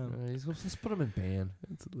play now." Let's put him in band.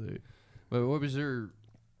 That's hilarious. But what was your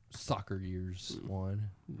soccer years, Juan?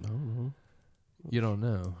 I don't know. You don't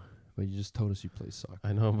know, but you just told us you played soccer.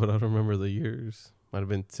 I know, but I don't remember the years. Might have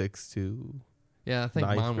been 6 to. Yeah, I think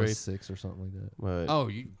Ninth mine grade. was 6 or something like that. But Oh,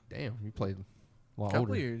 you played a lot Couple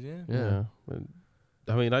older. years, yeah. Yeah, But,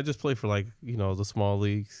 I mean, I just played for the small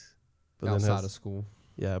leagues. But outside then of school.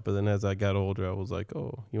 but then as I got older, I was like,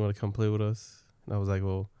 "Oh, you want to come play with us?" And I was like,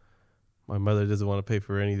 "Well, my mother doesn't want to pay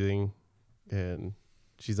for anything, and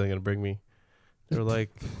she's not gonna bring me." They were like,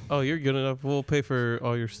 "Oh, you're good enough. We'll pay for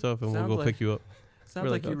all your stuff, and Sounds we'll go like- pick you up." Sounds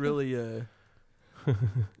Really like you good. really, you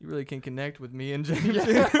really can connect with me and James.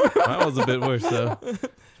 That was a bit worse, though.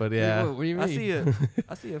 But yeah, What do you mean?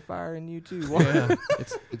 I see a fire in you too. Yeah,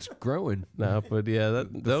 it's growing. no, but yeah,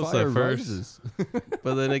 that was fire the first. rises.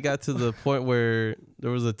 But then it got to the point where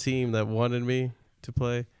there was a team that wanted me to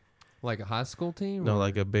play. Like a high school team? No, or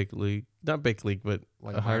like a big league, not big league, but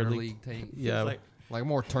like a higher minor league. league team. Yeah, It's Like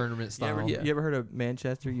more tournament You style. ever, Yeah. you ever heard of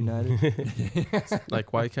Manchester United?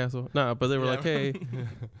 like White Castle. No, but they were Yeah. like, "Hey,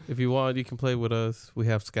 if you want, you can play with us. We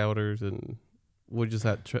have scouters, and we'll just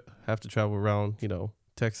have to travel around,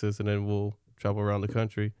 Texas, and then we'll travel around the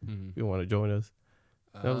country. Mhm. If you want to join us."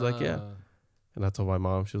 I was like, yeah. And I told my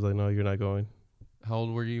mom. She was like, "No, you're not going." How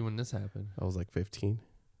old were you when this happened? I was like 15.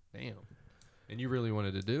 Damn. And you really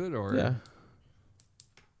wanted to do it, or Yeah.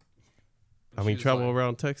 I mean, She was travel like-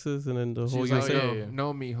 around Texas and then the she whole was like, USA. "No, yeah.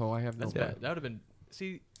 no, mijo, I have no." That's Yeah. bad. That would have been.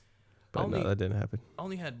 See, But only- no, that didn't happen. I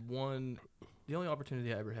only had one. The only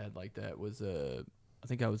opportunity I ever had like that was I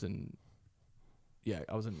think I was in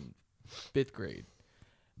 5th grade,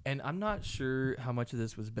 and I'm not sure how much of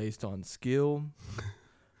this was based on skill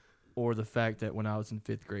or the fact that when I was in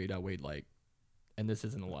 5th grade, I weighed like, and this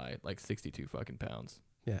isn't a lie, like 62 fucking pounds.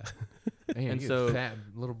 Yeah. Man, And you so- a fat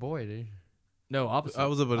little boy, dude. No, opposite. I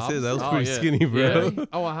was about to say that was Oh, pretty yeah. skinny, bro. Yeah. Really?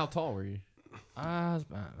 Oh, well, how tall were you? I mean,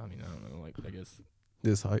 I don't know, like I guess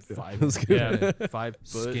This height. 5. That's good. Yeah, 5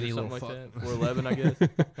 foot Skinny or something little like that. 4'11", I guess.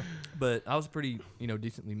 But I was pretty,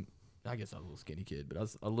 decently. I guess I was a little skinny kid, but I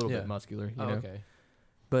was a little Yeah. bit muscular. You Oh, know? okay.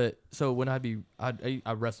 But so when I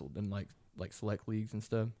wrestled in like select leagues and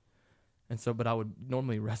stuff, and so but I would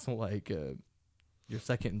normally wrestle like your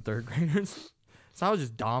 2nd and 3rd graders, so I was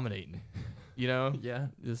just dominating, Yeah.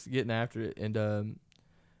 just getting after it, and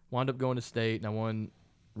wound up going to state, and I won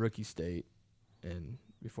rookie state, and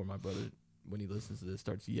before my brother, when he listens to this,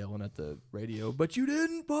 starts yelling at the radio, but you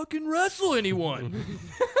didn't fucking wrestle anyone.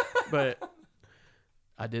 But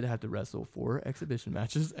I did have to wrestle 4 exhibition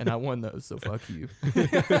matches, and I won those. So fuck you.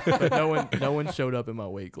 But no one showed up in my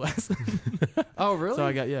weight class. Oh, really? So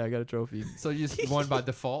I got a trophy. So you just won by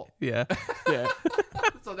default? Yeah. Yeah.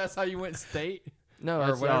 So that's how you went state? No, Or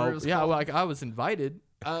that's whatever all- it was yeah. called? Like I was invited,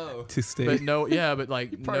 Oh. To stay. but no, yeah, but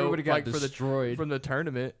like Probably no, would have got like for the destroyed. from the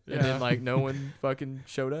tournament, and Yeah. then like no one fucking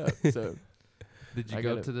showed up. So, Did you I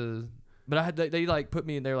go got to the but I had they like put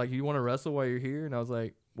me in there like, you want to wrestle while you're here, and I was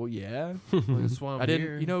like, well, yeah. that's why I'm I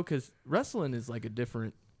didn't, here. because wrestling is like a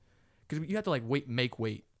different, because you have to like make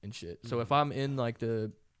weight and shit. So Mm-hmm. if I'm in like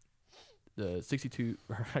the 62,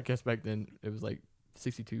 or I guess back then it was like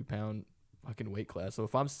 62 pound fucking weight class. So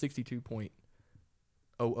if I'm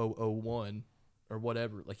 62.0001 or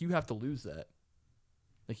whatever, like you have to lose that.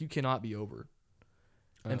 Like you cannot be over.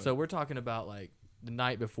 And Oh. so we're talking about like the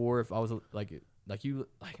night before, if I was like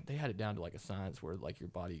they had it down to like a science where like your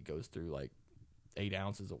body goes through like 8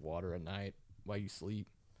 ounces of water a night while you sleep.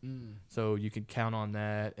 Mm. So you could count on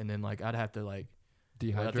that, and then like I'd have to like I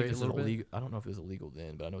think Dehydrate a this is little bit? illegal. I don't know if it was illegal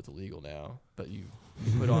then, but I know it's illegal now. But you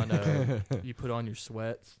put on you put on your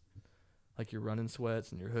sweats, like your running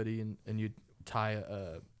sweats and your hoodie, and you tie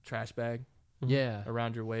a trash bag Yeah.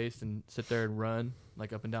 around your waist and sit there and run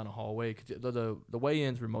like up and down a hallway. 'Cause the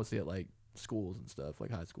weigh-ins were mostly at like schools and stuff, like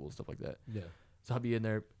high school and stuff like that. Yeah. So I'd be in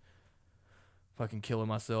there fucking killing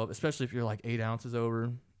myself, especially if you're like 8 ounces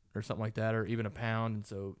over or something like that, or even a pound. And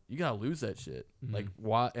so you gotta lose that shit. Mhm. Like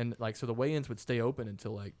why? And like so the weigh-ins would stay open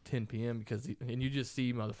until like 10 p.m. because and you just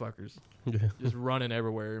see motherfuckers Yeah. just running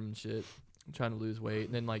everywhere and shit, trying to lose weight.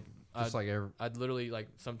 And then like Just like every. I'd literally like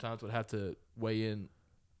sometimes would have to weigh in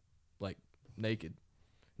like naked.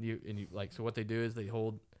 You like, so what they do is they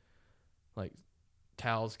hold like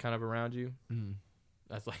towels kind of around you. Mm.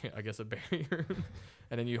 That's like, I guess, a barrier.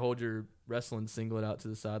 And then you hold your wrestling singlet out to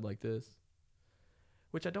the side like this,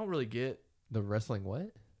 which I don't really get. The wrestling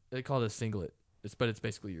what? They call it a singlet. But it's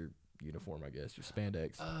basically your uniform, I guess, your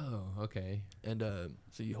spandex. Oh, okay. And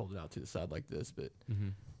so you hold it out to the side like this. But Mm-hmm.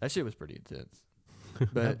 that shit was pretty intense. I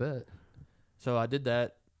But bet. so I did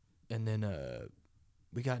that, and then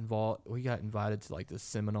we got involved. We got invited to like this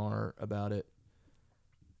seminar about it.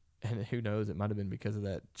 And who knows? It might have been because of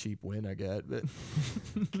that cheap win I got,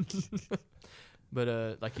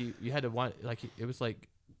 but like you had to want, like it was like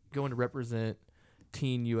going to represent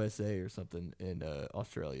Teen USA or something in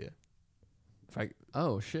Australia.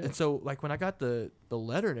 Oh, shit. And so like when I got the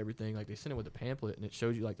letter and everything, like they sent it with a pamphlet and it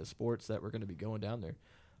showed you like the sports that were going to be going down there.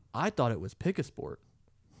 I thought it was pick a sport.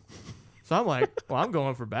 So I'm like, well, I'm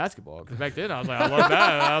going for basketball. Because back then I was like, I love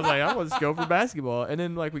that. I was like, I'm going to just go for basketball. And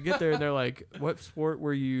then like we get there and they're like, what sport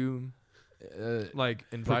were you like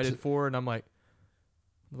invited for? And I'm like,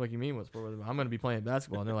 you mean what sport? I'm going to be playing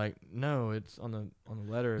basketball. And they're like, no, it's on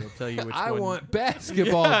the letter. It'll tell you which I one. want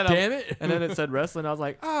basketball, Yeah, and damn it. And then it said wrestling. I was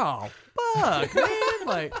like, oh, fuck, man.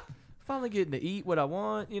 Like, finally getting to eat what I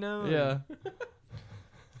want, you know? Yeah.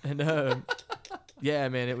 And, yeah,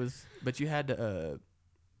 man, it was, but you had to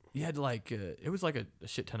like, it was like a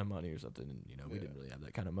shit ton of money or something. And, you know, we didn't really have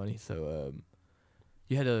that kind of money. So,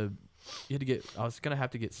 you had to get, I was going to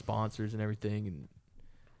have to get sponsors and everything, and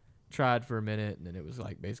tried for a minute. And then it was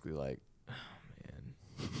like, basically like, oh, man,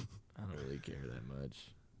 I don't really care that much.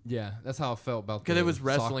 Yeah, that's how I felt about Because it was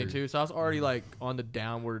wrestling soccer. too, so I was already like on the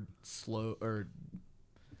downward slow or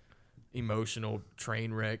emotional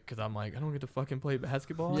train wreck. Because I'm like, I don't get to fucking play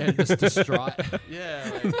basketball. Yeah, just distraught.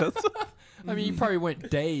 yeah. Like, I mean, you probably went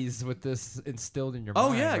days with this instilled in your oh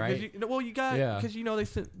mind, yeah, right? you got Yeah. because they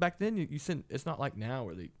sent back then. You sent. It's not like now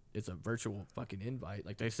where it's a virtual fucking invite.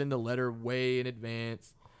 Like they send a letter way in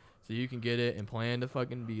advance, so you can get it and plan to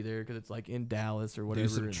fucking be there because it's like in Dallas or whatever.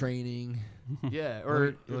 Do some and- training. Yeah,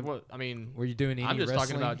 or What- what? I mean, Were you doing any I'm just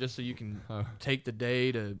talking wrestling? about just so you can Oh, take the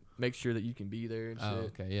day to make sure that you can be there and shit. oh,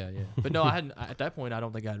 okay, yeah, yeah. But no, I hadn't. At that point, I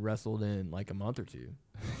don't think I'd wrestled in like a month or two.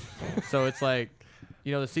 So it's like,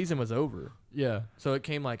 you know, the season was over. Yeah. So it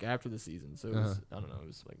came like after the season. So it was, I don't know. It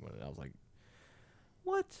was like I was like,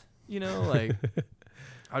 what? You know, like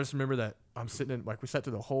I just remember that I'm sitting in like we sat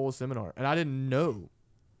through the whole seminar and I didn't know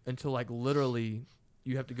until like literally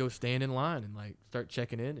you have to go stand in line and like start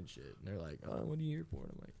checking in and shit. And they're like, oh, what are you here for?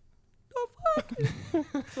 And I'm like, the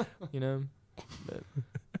fuck, you know.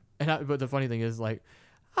 But the funny thing is like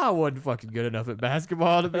I wasn't fucking good enough at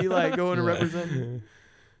basketball to be like going to represent.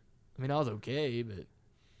 I mean, I was okay, but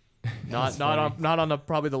not on the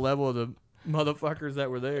probably the level of the motherfuckers that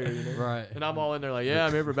were there, you know? Right. And I'm all in there like, yeah,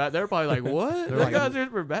 I'm here for bat. They're probably like, what? They're That like- guy's here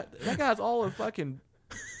for bat. That guy's all of fucking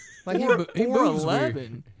Like he moves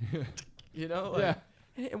weird. 4'11". You know? Like,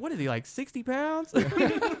 Yeah. and what is he, like 60 pounds?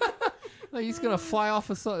 Like he's gonna fly off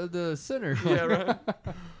of the center. Yeah, right.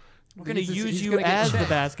 We're gonna He's use you gonna get as the checked.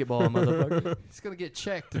 basketball, motherfucker. He's gonna get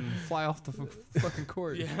checked and fly off the fucking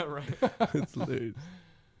court. Yeah, right. It's hilarious.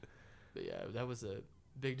 But yeah, that was a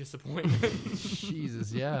big disappointment.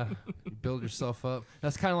 Jesus, yeah. You build yourself up.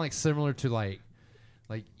 That's kind of like similar to like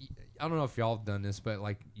I don't know if y'all have done this, but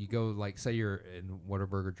like you go like say you're in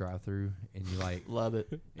Whataburger drive-through and you like Love it.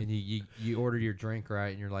 and you order your drink right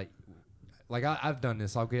and you're like I've done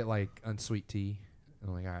this. I'll get like unsweet tea. And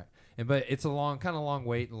I'm like, all right. But it's a kind of long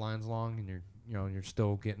wait. The line's long, and you're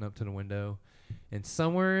still getting up to the window, and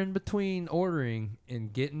somewhere in between ordering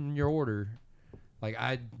and getting your order, like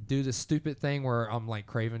I do this stupid thing where I'm like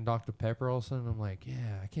craving Dr. Pepper all of a sudden. I'm like,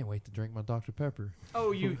 yeah, I can't wait to drink my Dr. Pepper.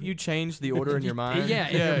 Oh, you changed the order in your mind? Yeah,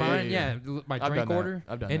 in your mind, yeah. My I've drink done that. order.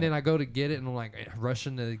 I've done and that. then I go to get it, and I'm like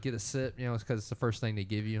rushing to get a sip. You know, it's because it's the first thing they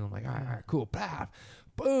give you. And I'm like, all right, cool. Blah.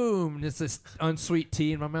 Boom! And it's this unsweet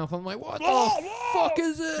tea in my mouth. I'm like, what the fuck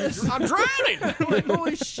is this? I'm drowning! I'm like,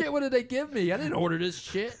 holy shit, what did they give me? I didn't order this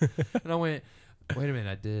shit. And I went, wait a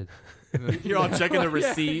minute, I did. You're all checking the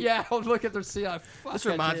receipt. Yeah, I'll look at the receipt. Like, fuck, This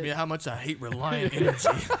I reminds did. me of how much I hate Reliant Energy.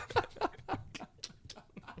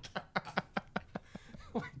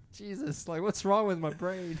 Jesus, like, what's wrong with my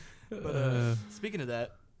brain? But speaking of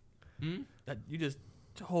that, that you just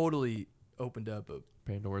totally opened up a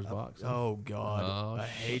Pandora's box. oh god Oh,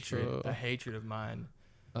 a hatred of mine.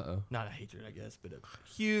 Uh-oh. Not a hatred, I guess, but a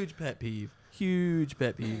huge pet peeve.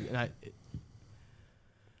 And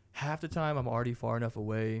half the time I'm already far enough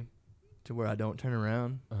away to where I don't turn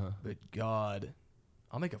around. Uh-huh. But God,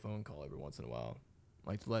 I'll make a phone call every once in a while,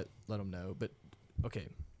 like to let them know. But okay,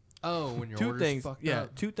 Oh, when your two order's things. fucked Yeah,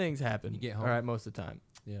 up. two things happen. You get All home. right, most of the time.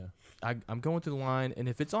 Yeah. I'm going through the line, and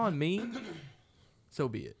if it's on me, so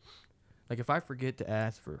be it. Like if I forget to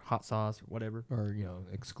ask for hot sauce or whatever. Or,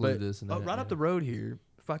 exclude But this and that. right up the road here,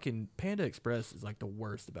 fucking Panda Express is like the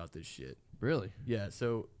worst about this shit. Really? Yeah,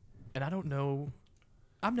 so, and I don't know.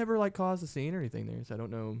 I've never like caused a scene or anything there, so I don't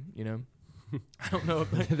know. I don't know.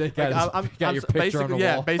 If, They got your picture on the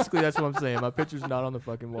yeah, wall. basically that's what I'm saying. My picture's not on the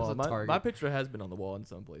fucking wall. a target. My picture has been on the wall in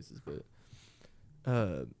some places, but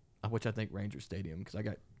which I think Ranger Stadium, because I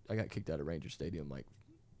got kicked out of Ranger Stadium like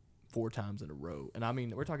 4 times in a row, and I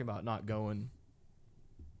mean we're talking about not going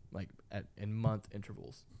like in month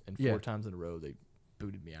intervals, and 4 Yeah. times in a row they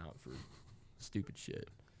booted me out for stupid shit.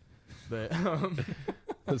 But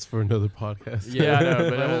That's for another podcast. Yeah, I know,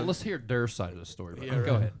 but, Well, let's hear their side of the story. But Yeah,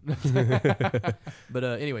 go right. ahead. But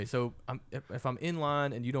anyway, so if I'm in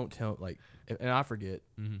line and you don't tell, like, and I forget,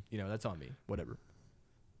 that's on me. Whatever.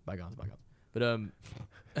 Bygones. But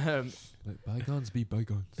Let bygones be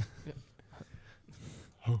bygones.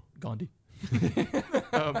 Gandhi.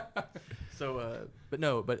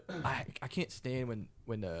 But I can't stand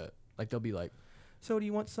when like they'll be like, so do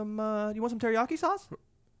you want some teriyaki sauce?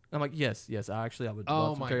 I'm like, yes, I would Oh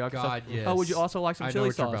love some my teriyaki God, sauce. yes. Oh, would you also like some I know chili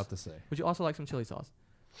what sauce? you're about to say. Would you also like some chili sauce?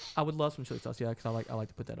 I would love some chili sauce, yeah, because I like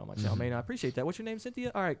to put that on my chow mein. I appreciate that. What's your name,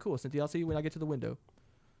 Cynthia? All right, cool, Cynthia. I'll see you when I get to the window.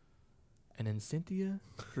 And then Cynthia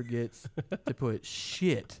forgets to put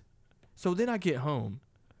shit. So then I get home.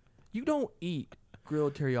 You don't eat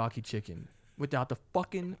grilled teriyaki chicken without the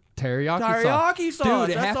fucking Teriyaki sauce. sauce. Dude,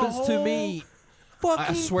 it That's the happens to me.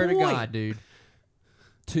 fucking I swear to point. God, dude.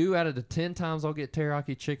 2 out of the 10 times I'll get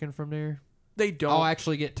teriyaki chicken from there, They don't. I'll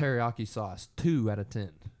actually get teriyaki sauce. 2 out of 10.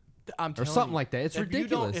 I'm Or telling something you, like that. It's if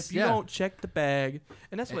ridiculous. If you don't check the bag,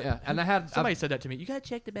 and that's what. Yeah, and I had somebody said that to me. You gotta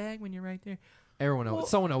check the bag when you're right there. everyone Well- else.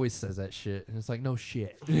 Someone always says that shit, and it's like, no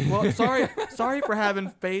shit. Well, sorry for having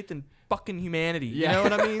faith in fucking humanity. You know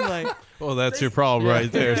what I mean? Like, Well, that's your problem right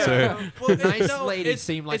there, sir. well, Nice no, lady it's-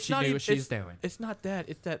 seemed like it's she not knew even- what she was it's- doing. It's not that.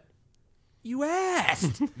 It's that you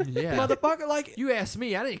asked, Yeah. motherfucker. Like, You asked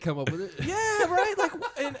me. I didn't come up with it. yeah, right. Like,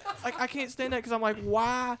 and like I can't stand that because I'm like,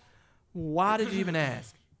 why did you even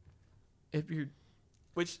ask? If you're,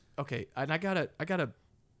 which and I gotta,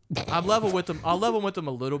 I'm level with them. I'll level with them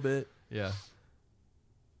a little bit. Yeah.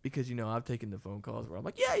 because I've taken the phone calls where I'm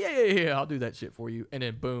like, yeah, I'll do that shit for you, and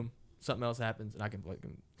then boom, something else happens, and I can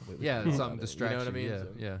completely Yeah, forget something about it. distracts You know what I mean? Yeah, So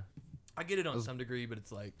yeah. I get it on Those- some degree, but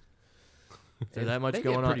it's like, is there that much They get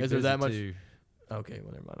going on? pretty Is there that much? busy, too. Okay,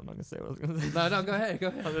 well, never mind. I'm not gonna say what I was gonna say. No, go ahead, go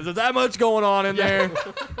ahead. Is there that much going on in there?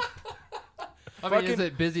 I mean, is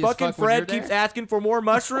it busy as Fucking fuck when you're Fred keeps there? asking for more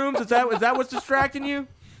mushrooms. Is that what's distracting you?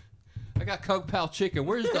 I got Kung Pao chicken.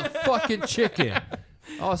 Where's the fucking chicken?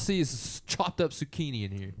 All I see is chopped up zucchini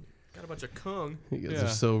in here. Got a bunch of kung. You guys Yeah. are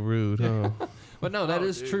so rude, huh? But no, that Oh,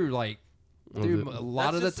 is dude. true. Like, dude, a lot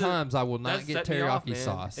That's of the just a- times I will not That get set me off, teriyaki man.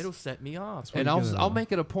 sauce. It'll set me off. And you I'll gotta I'll know.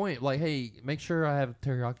 make it a point, like, hey, make sure I have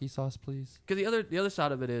teriyaki sauce, please. Because the other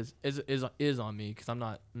side of it is on me because I'm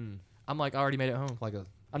not. I'm like I already made it home. Like a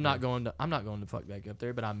I'm not going to fuck back up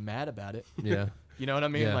there, but I'm mad about it. yeah. You know what I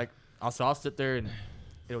mean? Yeah. Like I'll sit there and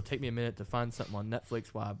it'll take me a minute to find something on Netflix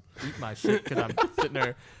while I eat my shit because I'm sitting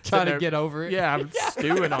there Trying to there- get over it. Yeah, I'm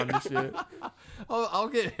stewing on this shit. I'll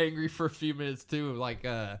get angry for a few minutes too. Like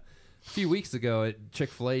a few weeks ago,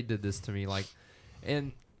 Chick-fil-A did this to me. Like,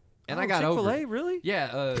 and I got over Chick-fil-A, it. really?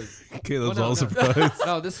 Yeah. Caleb's no, all no. surprised.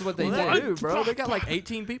 No, this is what they Well, did. they do, bro. They got like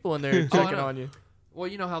 18 people in there Oh, I checking know. on you. Well,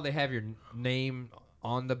 you know how they have your name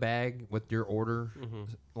on the bag with your order,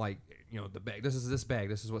 like the bag. This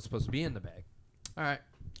is what's supposed to be in the bag. All right,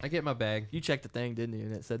 I get my bag. You checked the thing, didn't you?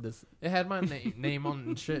 And it said this. It had my name on it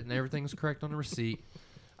and shit, and everything's correct on the receipt.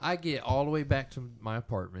 I get all the way back to my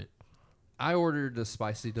apartment. I ordered the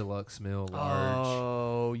spicy deluxe meal large.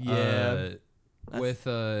 Oh yeah. With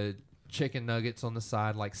chicken nuggets on the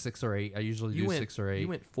side, like 6 or 8. I usually do 6 or 8. You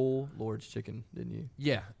went full Lord's chicken, didn't you?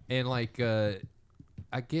 Yeah, and like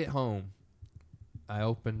I get home, I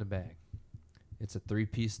open the bag. It's a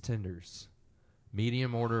 3-piece tenders,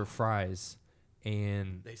 medium order of fries,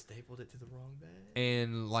 and They stapled it to the wrong bag.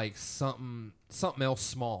 and like something else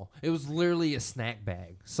small. It was literally a snack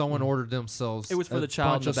bag. Someone ordered themselves. It was for a the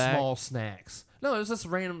child bunch in of the back? small snacks. No, it was just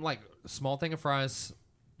random like small thing of fries,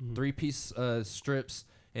 3-piece strips,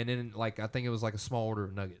 and then like I think it was like a small order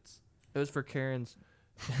of nuggets. It was for Karen's.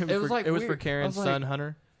 It was like it was for weird. Karen's I was like- son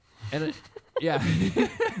Hunter. And it, yeah.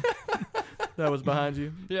 That was behind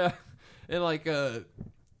you. Yeah, and like, and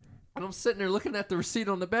I'm sitting there looking at the receipt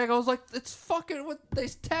on the bag. I was like, "It's fucking what they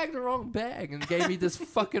tagged the wrong bag and gave me this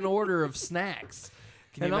fucking order of snacks."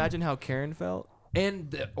 Can you imagine how Karen felt?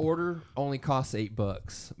 And the order only cost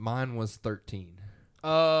 $8. Mine was 13.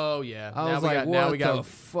 Oh yeah. I was like, "What the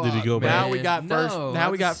fuck?" Did he go man? back? Now we got first. No, Now I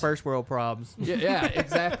we got just- first world problems. Yeah,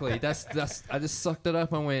 exactly. That's. I just sucked it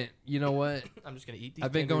up and went. You know what? I'm just gonna eat these.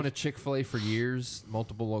 I've been going to tenders. Chick-fil-A for years,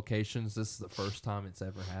 multiple locations. This is the first time it's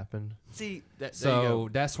ever happened. see that. So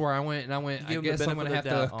that's where I went, and I went. You I give 'em the guess I'm benefit gonna of have the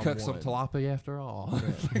to doubt on cook some one. tilapia after all.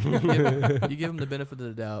 you give them the benefit of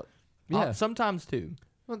the doubt. Yeah. Sometimes too.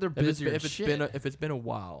 Well, they're If busy. if it's been a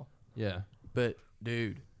while. Yeah. But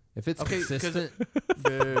dude, If it's Okay, 'cause- consistent,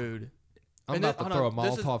 dude. I'm and about then- to throw a hold on,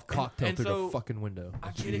 this is- Molotov cocktail and through so- the fucking window. I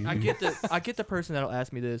get the person that'll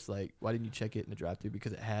ask me this, like, why didn't you check it in the drive-thru?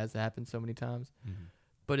 Because it has happened so many times. Mm-hmm.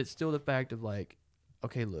 But it's still the fact of like,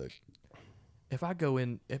 okay, look, if I go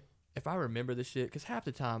in, if I remember the shit, because half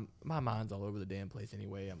the time my mind's all over the damn place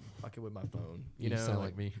anyway. I'm fucking with my phone, you know, sound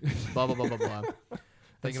like me. blah blah blah blah blah.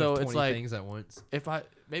 And Thinking so of 20 it's like things at once. if I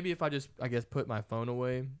just I guess put my phone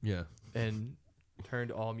away Yeah. and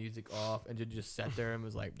turned all music off and just sat there and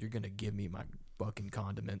was like, you're gonna give me my fucking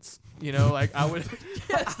condiments, you know, like I would.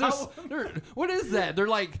 Yes. What is that? They're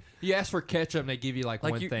like you ask for ketchup and they give you like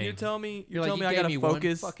one you, thing. you tell me You're like, tell me you I gave gotta me one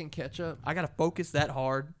focus. fucking ketchup. I gotta focus that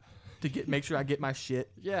hard to make sure I get my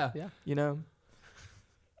shit. Yeah. Yeah, you know.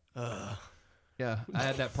 Yeah. I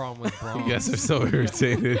had that problem with Braum. You guys are so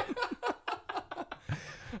irritated.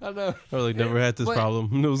 I know. I really never had this But-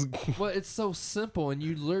 problem. It was Well, it's so simple, and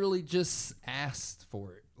you literally just asked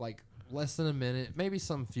for it. Like less than a minute, maybe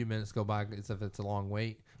some few minutes go by if it's a long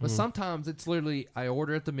wait. But sometimes it's literally I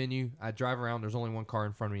order at the menu, I drive around, there's only one car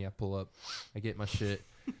in front of me, I pull up, I get my shit.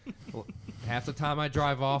 Well, half the time I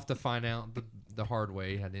drive off to find out the hard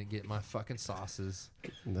way I didn't get my fucking sauces.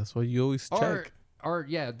 that's why you always check. Or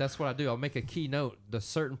yeah, that's what I do. I'll make a key note. The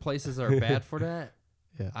certain places that are bad for that.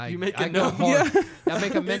 Yeah. You make I a go note. hard. I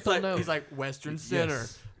make a mental note. He's like Western Center,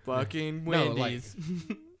 Yes. fucking No, like- Wendy's.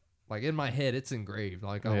 Like in my head, it's engraved.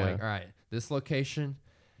 Like I'm Yeah. like, all right, this location,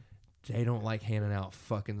 they don't like handing out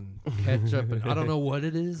fucking ketchup, and I don't know what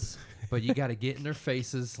it is, but you got to get in their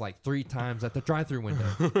faces like 3 times at the drive-through window,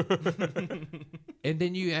 and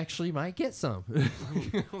then you actually might get some.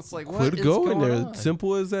 It's like, what Quit is going going there. on?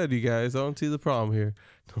 Simple as that, you guys. I don't see the problem here.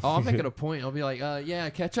 Oh, I'll make it a point. I'll be like, yeah,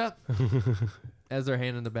 ketchup, as they're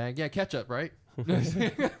handing the bag. Yeah, ketchup, right?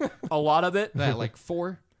 A lot of it. That like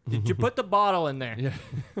 4. Did you put the bottle in there? Yeah.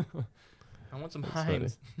 I want some funny.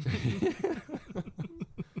 Heinz.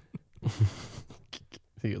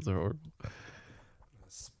 He is horrible.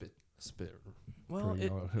 Spit. Well, pretty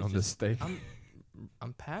it, on it's the just- steak.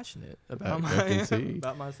 I'm passionate about I can my see.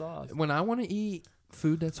 about my sauce. When I want to eat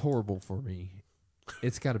food that's horrible for me,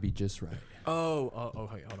 it's got to be just right. Oh,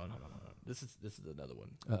 hey, hold on. This is another one.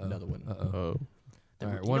 Uh-oh. Another one. Uh-oh. Oh. All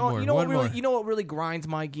right, You one know- more. You know one what really, more. you know what really grinds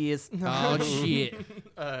my gears? Oh shit!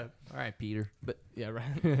 Uh, All right, Peter. but yeah,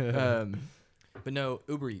 right. But no,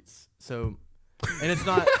 Uber Eats. So, and it's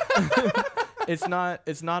not.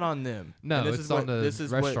 It's not on them. No, And this it's is on what- the this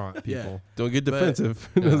is restaurant what, people. Don't get But- defensive.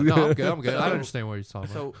 No, I'm good. I'm good. I So- understand what you're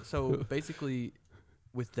talking about. So basically,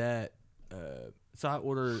 with that, so I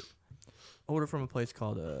order from a place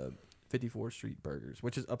called 54th Street Burgers,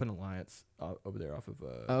 which is up in Alliance over there off of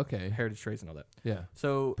Okay. Heritage Trace and all that. Yeah.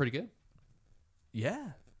 So Pretty good.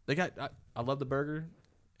 yeah, they got. I love the burger,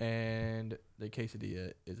 and the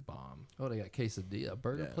quesadilla is bomb. Oh, they got quesadilla.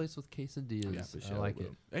 Burger Yeah. place with quesadillas. Yeah, for I sure. like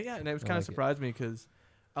it. Yeah, and it was I kind of like it. surprised me because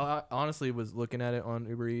I honestly was looking at it on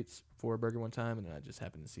Uber Eats for a burger one time, and then I just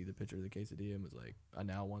happened to see the picture of the quesadilla and was like, I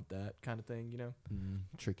now want that kind of thing, you know?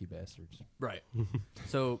 Tricky bastards. Right.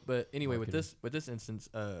 So, but anyway, Marketing. with this instance,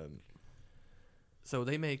 so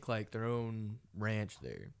they make like their own ranch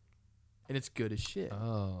there, and it's good as shit.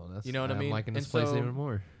 Oh, that's You know what I I'm mean? liking this And place so- even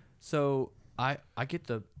more. So I get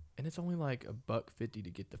the, and it's only like $1.50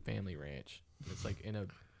 to get the family ranch. And it's like in a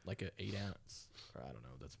like a 8 ounce, or I don't know,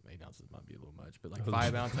 that's 8 ounces might be a little much, but like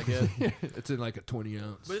 5 ounce, I guess. It's in like a 20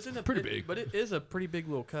 ounce. But it's in a pretty big. But it is a pretty big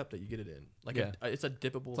little cup that you get it in. Like Yeah. it's a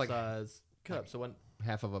dippable It's like- size cup. like- So when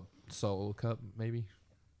Half of a solo cup, maybe.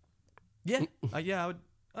 yeah, I would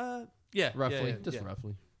yeah Roughly, yeah, just yeah.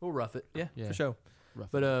 roughly. We'll rough it. Yeah, Yeah. for sure.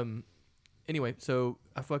 Roughly. But anyway, so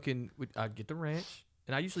I'd get the ranch,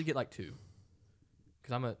 and I usually get like 2,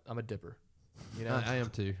 because I'm a dipper, you know. I am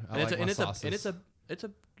too. I and like my it's sauces. a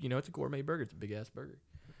you know, it's a gourmet burger. It's a big ass burger.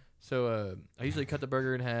 So I usually cut the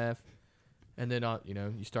burger in half, and then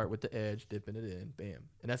you start with the edge, dipping it in, bam,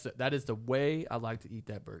 and that is the way I like to eat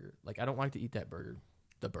that burger. Like I don't like to eat that burger,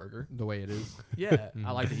 the burger. the way it is. Yeah,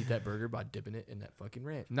 I like to eat that burger by dipping it in that fucking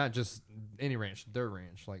ranch. Not just any ranch, their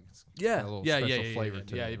ranch. Like it's Yeah, got a little yeah, special yeah, flavor yeah.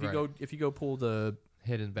 to Yeah, it. if you go pull the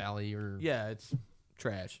Hidden Valley or it's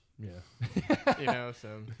trash. yeah. You know,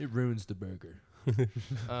 so It ruins the burger.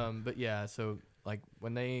 but yeah, so like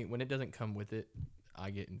when it doesn't come with it, I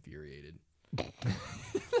get infuriated.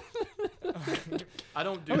 I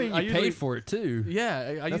don't do. I mean, you usually, paid for it too. Yeah,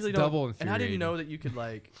 I That's usually double don't. And I didn't infuriating. know that you could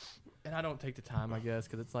like, and I don't take the time, I guess,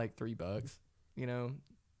 because it's like $3, you know.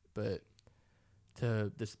 But to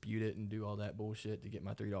dispute it and do all that bullshit to get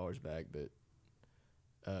my $3 back, but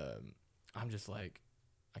I'm just like,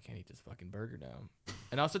 I can't eat this fucking burger now.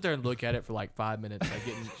 And I'll sit there and look at it for like 5 minutes, like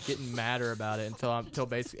getting madder about it until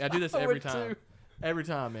basically I do this every time. Every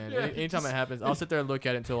time, man. Yeah, Anytime it happens, I'll sit there and look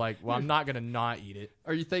at it until like, well, I'm not gonna not eat it.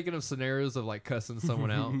 Are you thinking of scenarios of like cussing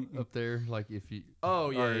someone out up there? Like if you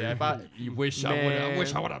Oh yeah, or yeah. If I you wish I would Man. I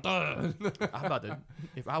wish I would have done. I'm about to,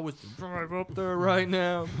 if I was to drive up there right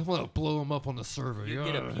now, I'm gonna blow them up on the server. you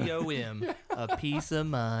get a POM, a piece of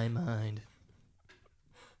my mind.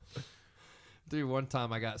 Dude, one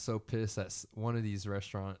time I got so pissed that one of these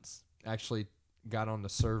restaurants actually got on the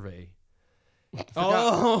survey.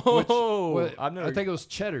 Oh, I think it was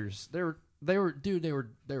Cheddar's. They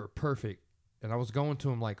were perfect, and I was going to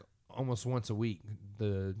them like almost once a week,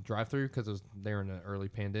 the drive-through, because they were in the early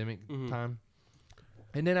pandemic time.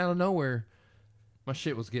 And then out of nowhere, my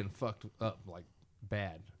shit was getting fucked up like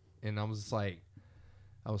bad, and I was just like,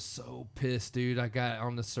 I was so pissed, dude. I got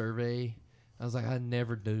on the survey. I was like, I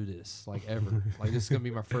never do this, like ever. Like this is gonna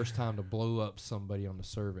be my first time to blow up somebody on the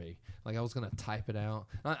survey. Like I was gonna type it out.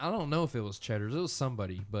 I don't know if it was Cheddar's, it was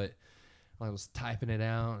somebody, but I was typing it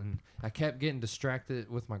out, and I kept getting distracted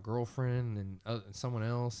with my girlfriend and someone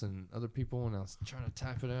else and other people, and I was trying to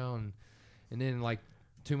type it out, and then like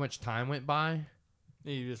too much time went by.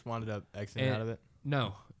 You just wound up exiting And- out of it.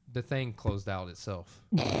 No, the thing closed out itself.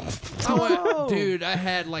 I went, dude, I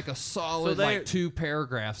had like a solid they- like 2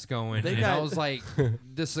 paragraphs going, They and got- I was like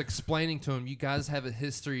just explaining to him, you guys have a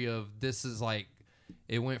history of this is like,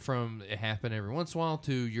 it went from it happened every once in a while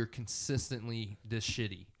to you're consistently this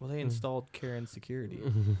shitty. Well, they installed Karen security.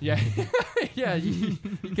 Yeah, yeah. You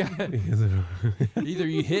got either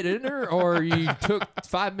you hit enter or you took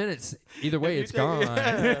 5 minutes. Either way, it's gone.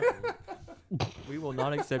 We will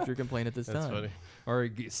not accept your complaint at this That's time. funny. Or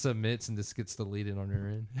it submits and this gets deleted on your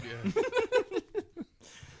end.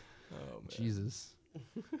 Oh man. Jesus.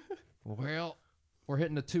 Well, we're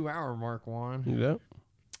hitting the 2-hour mark, Juan. Yeah.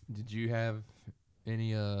 Did you have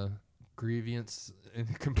any grievance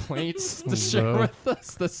and complaints to share with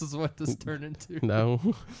us? This is what this turned into. No,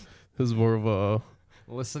 this is more of a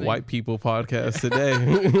Listening. white people podcast today.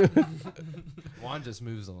 Juan just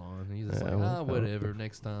moves along. He's just Yeah, like, well, whatever,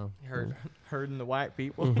 next time. Herding the white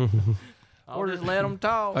people. Or just let them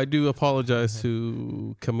talk. I do apologize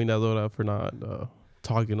to Caminadora for not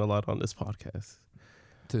talking a lot on this podcast.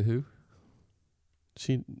 To who?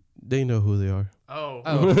 They know who they are.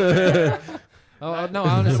 Oh. Oh, no,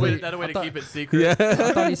 honestly. That a way I to thought- keep it secret. Yeah.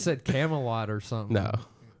 I thought he said Camelot or something. No,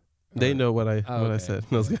 they know what I Oh, okay. said.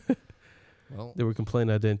 Well, They were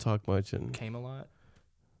complaining I didn't talk much, and Camelot?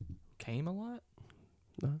 Camelot?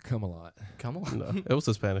 Camelot. Camelot? no, it was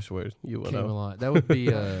a Spanish word. You will know. Camelot. That would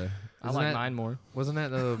be. I Isn't like that- mine more. Wasn't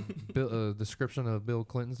that a description of Bill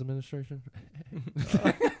Clinton's administration?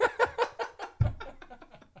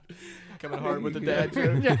 Coming hard with the dad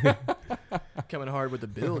joke. Coming hard with the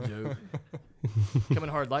Bill joke. Coming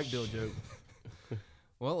hard like Bill joke.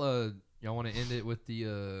 Well, y'all want to end it with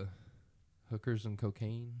the hookers and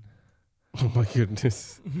cocaine? Oh my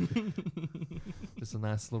goodness. Just a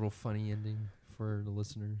nice little funny ending for the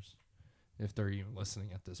listeners, if they're even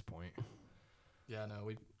listening at this point. Yeah, no,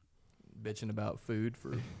 we bitching about food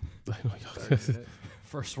for Oh my 30 God. minutes.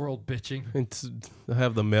 First world bitching. I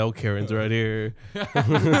have the male Karens right here.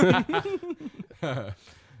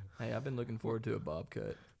 Hey, I've been looking forward to a bob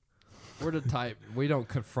cut. We're the type, we don't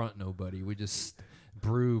confront nobody. We just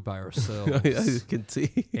brew by I ourselves can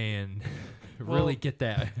see. and Well, really get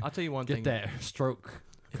that I'll tell you one thing. get that stroke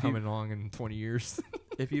If coming along in 20 years.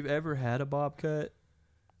 If you've ever had a bob cut,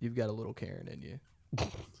 you've got a little Karen in you.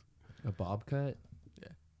 A bob cut? Yeah.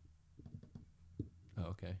 Oh,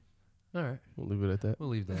 okay. All right. We'll leave it at that. We'll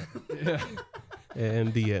leave that.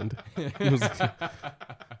 And the end.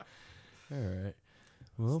 All right.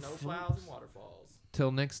 Well, Snowplows and waterfalls.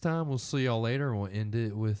 till next time, we'll see y'all later. We'll end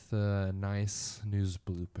it with a nice news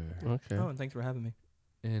blooper. Okay. Oh, and thanks for having me.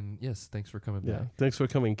 And yes, thanks for coming Yeah. back. Thanks for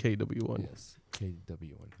coming, KW1. Yes,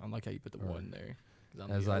 KW1. I like how you put the All one there. 'Cause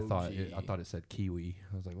I'm As the I thought, OG. I thought it said Kiwi.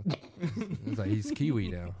 I was like, what? I was like, he's Kiwi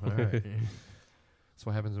now. All right. That's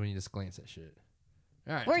what happens when you just glance at shit.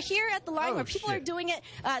 All right. We're here at the line Oh, where people shit. are doing it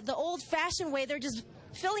the old-fashioned way. They're just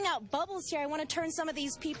filling out bubbles here. I want to turn some of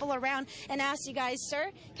these people around and ask you guys, sir,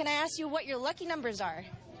 can I ask you what your lucky numbers are?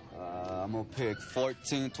 I'm gonna pick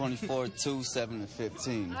 14, 24, 2, 7, and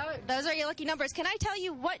 15. Oh, those are your lucky numbers. Can I tell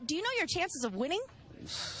you do you know your chances of winning?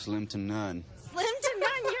 Slim to none. Slim to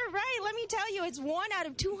none, you're right. Let me tell you, it's 1 out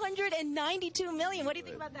of 292 million. What do you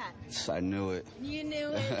think about that? I knew it. You knew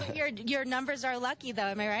it, but your numbers are lucky, though.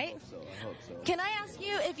 Am I right? So I hope so. Can I ask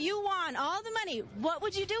you, if you won all the money, what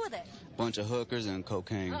would you do with it? Bunch of hookers and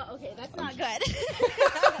cocaine. Oh, okay, that's not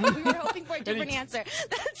good. We were hoping for a different answer.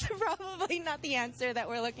 That's probably not the answer that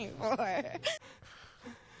we're looking for.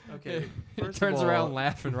 Okay. He first of turns all, around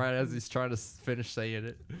laughing right as he's trying to finish saying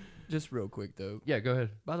it. Just real quick though. Yeah, go ahead.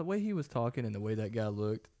 By the way he was talking and the way that guy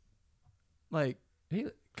looked, like, He,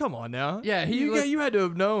 come on now. Yeah, he you, looked- you had to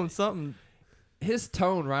have known something. his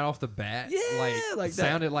tone right off the bat, Yeah, like that.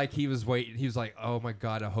 sounded like he was waiting. He was like, "Oh my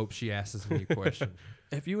god, I hope she asks me a question."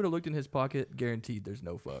 If you would have looked in his pocket, guaranteed there's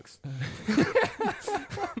no fucks.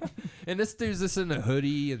 And this dude's just in a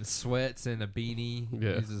hoodie and sweats and a beanie.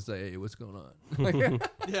 Yeah. He's just like, "Hey, what's going on?"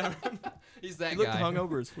 Yeah. He's that He looked guy.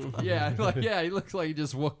 hungover as fuck. Yeah, he looks like he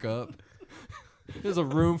just woke up. There's a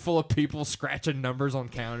room full of people scratching numbers on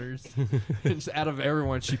counters. And just out of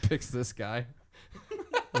everyone, she picks this guy.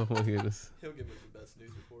 Oh my goodness. He'll give us the best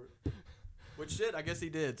news report. Which shit, I guess he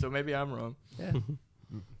did, so maybe I'm wrong. Yeah.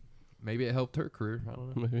 Maybe it helped her career. I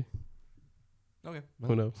don't know. Maybe. Okay.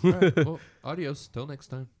 Who knows? All right, well, adios. Till next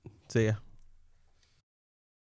time. See ya.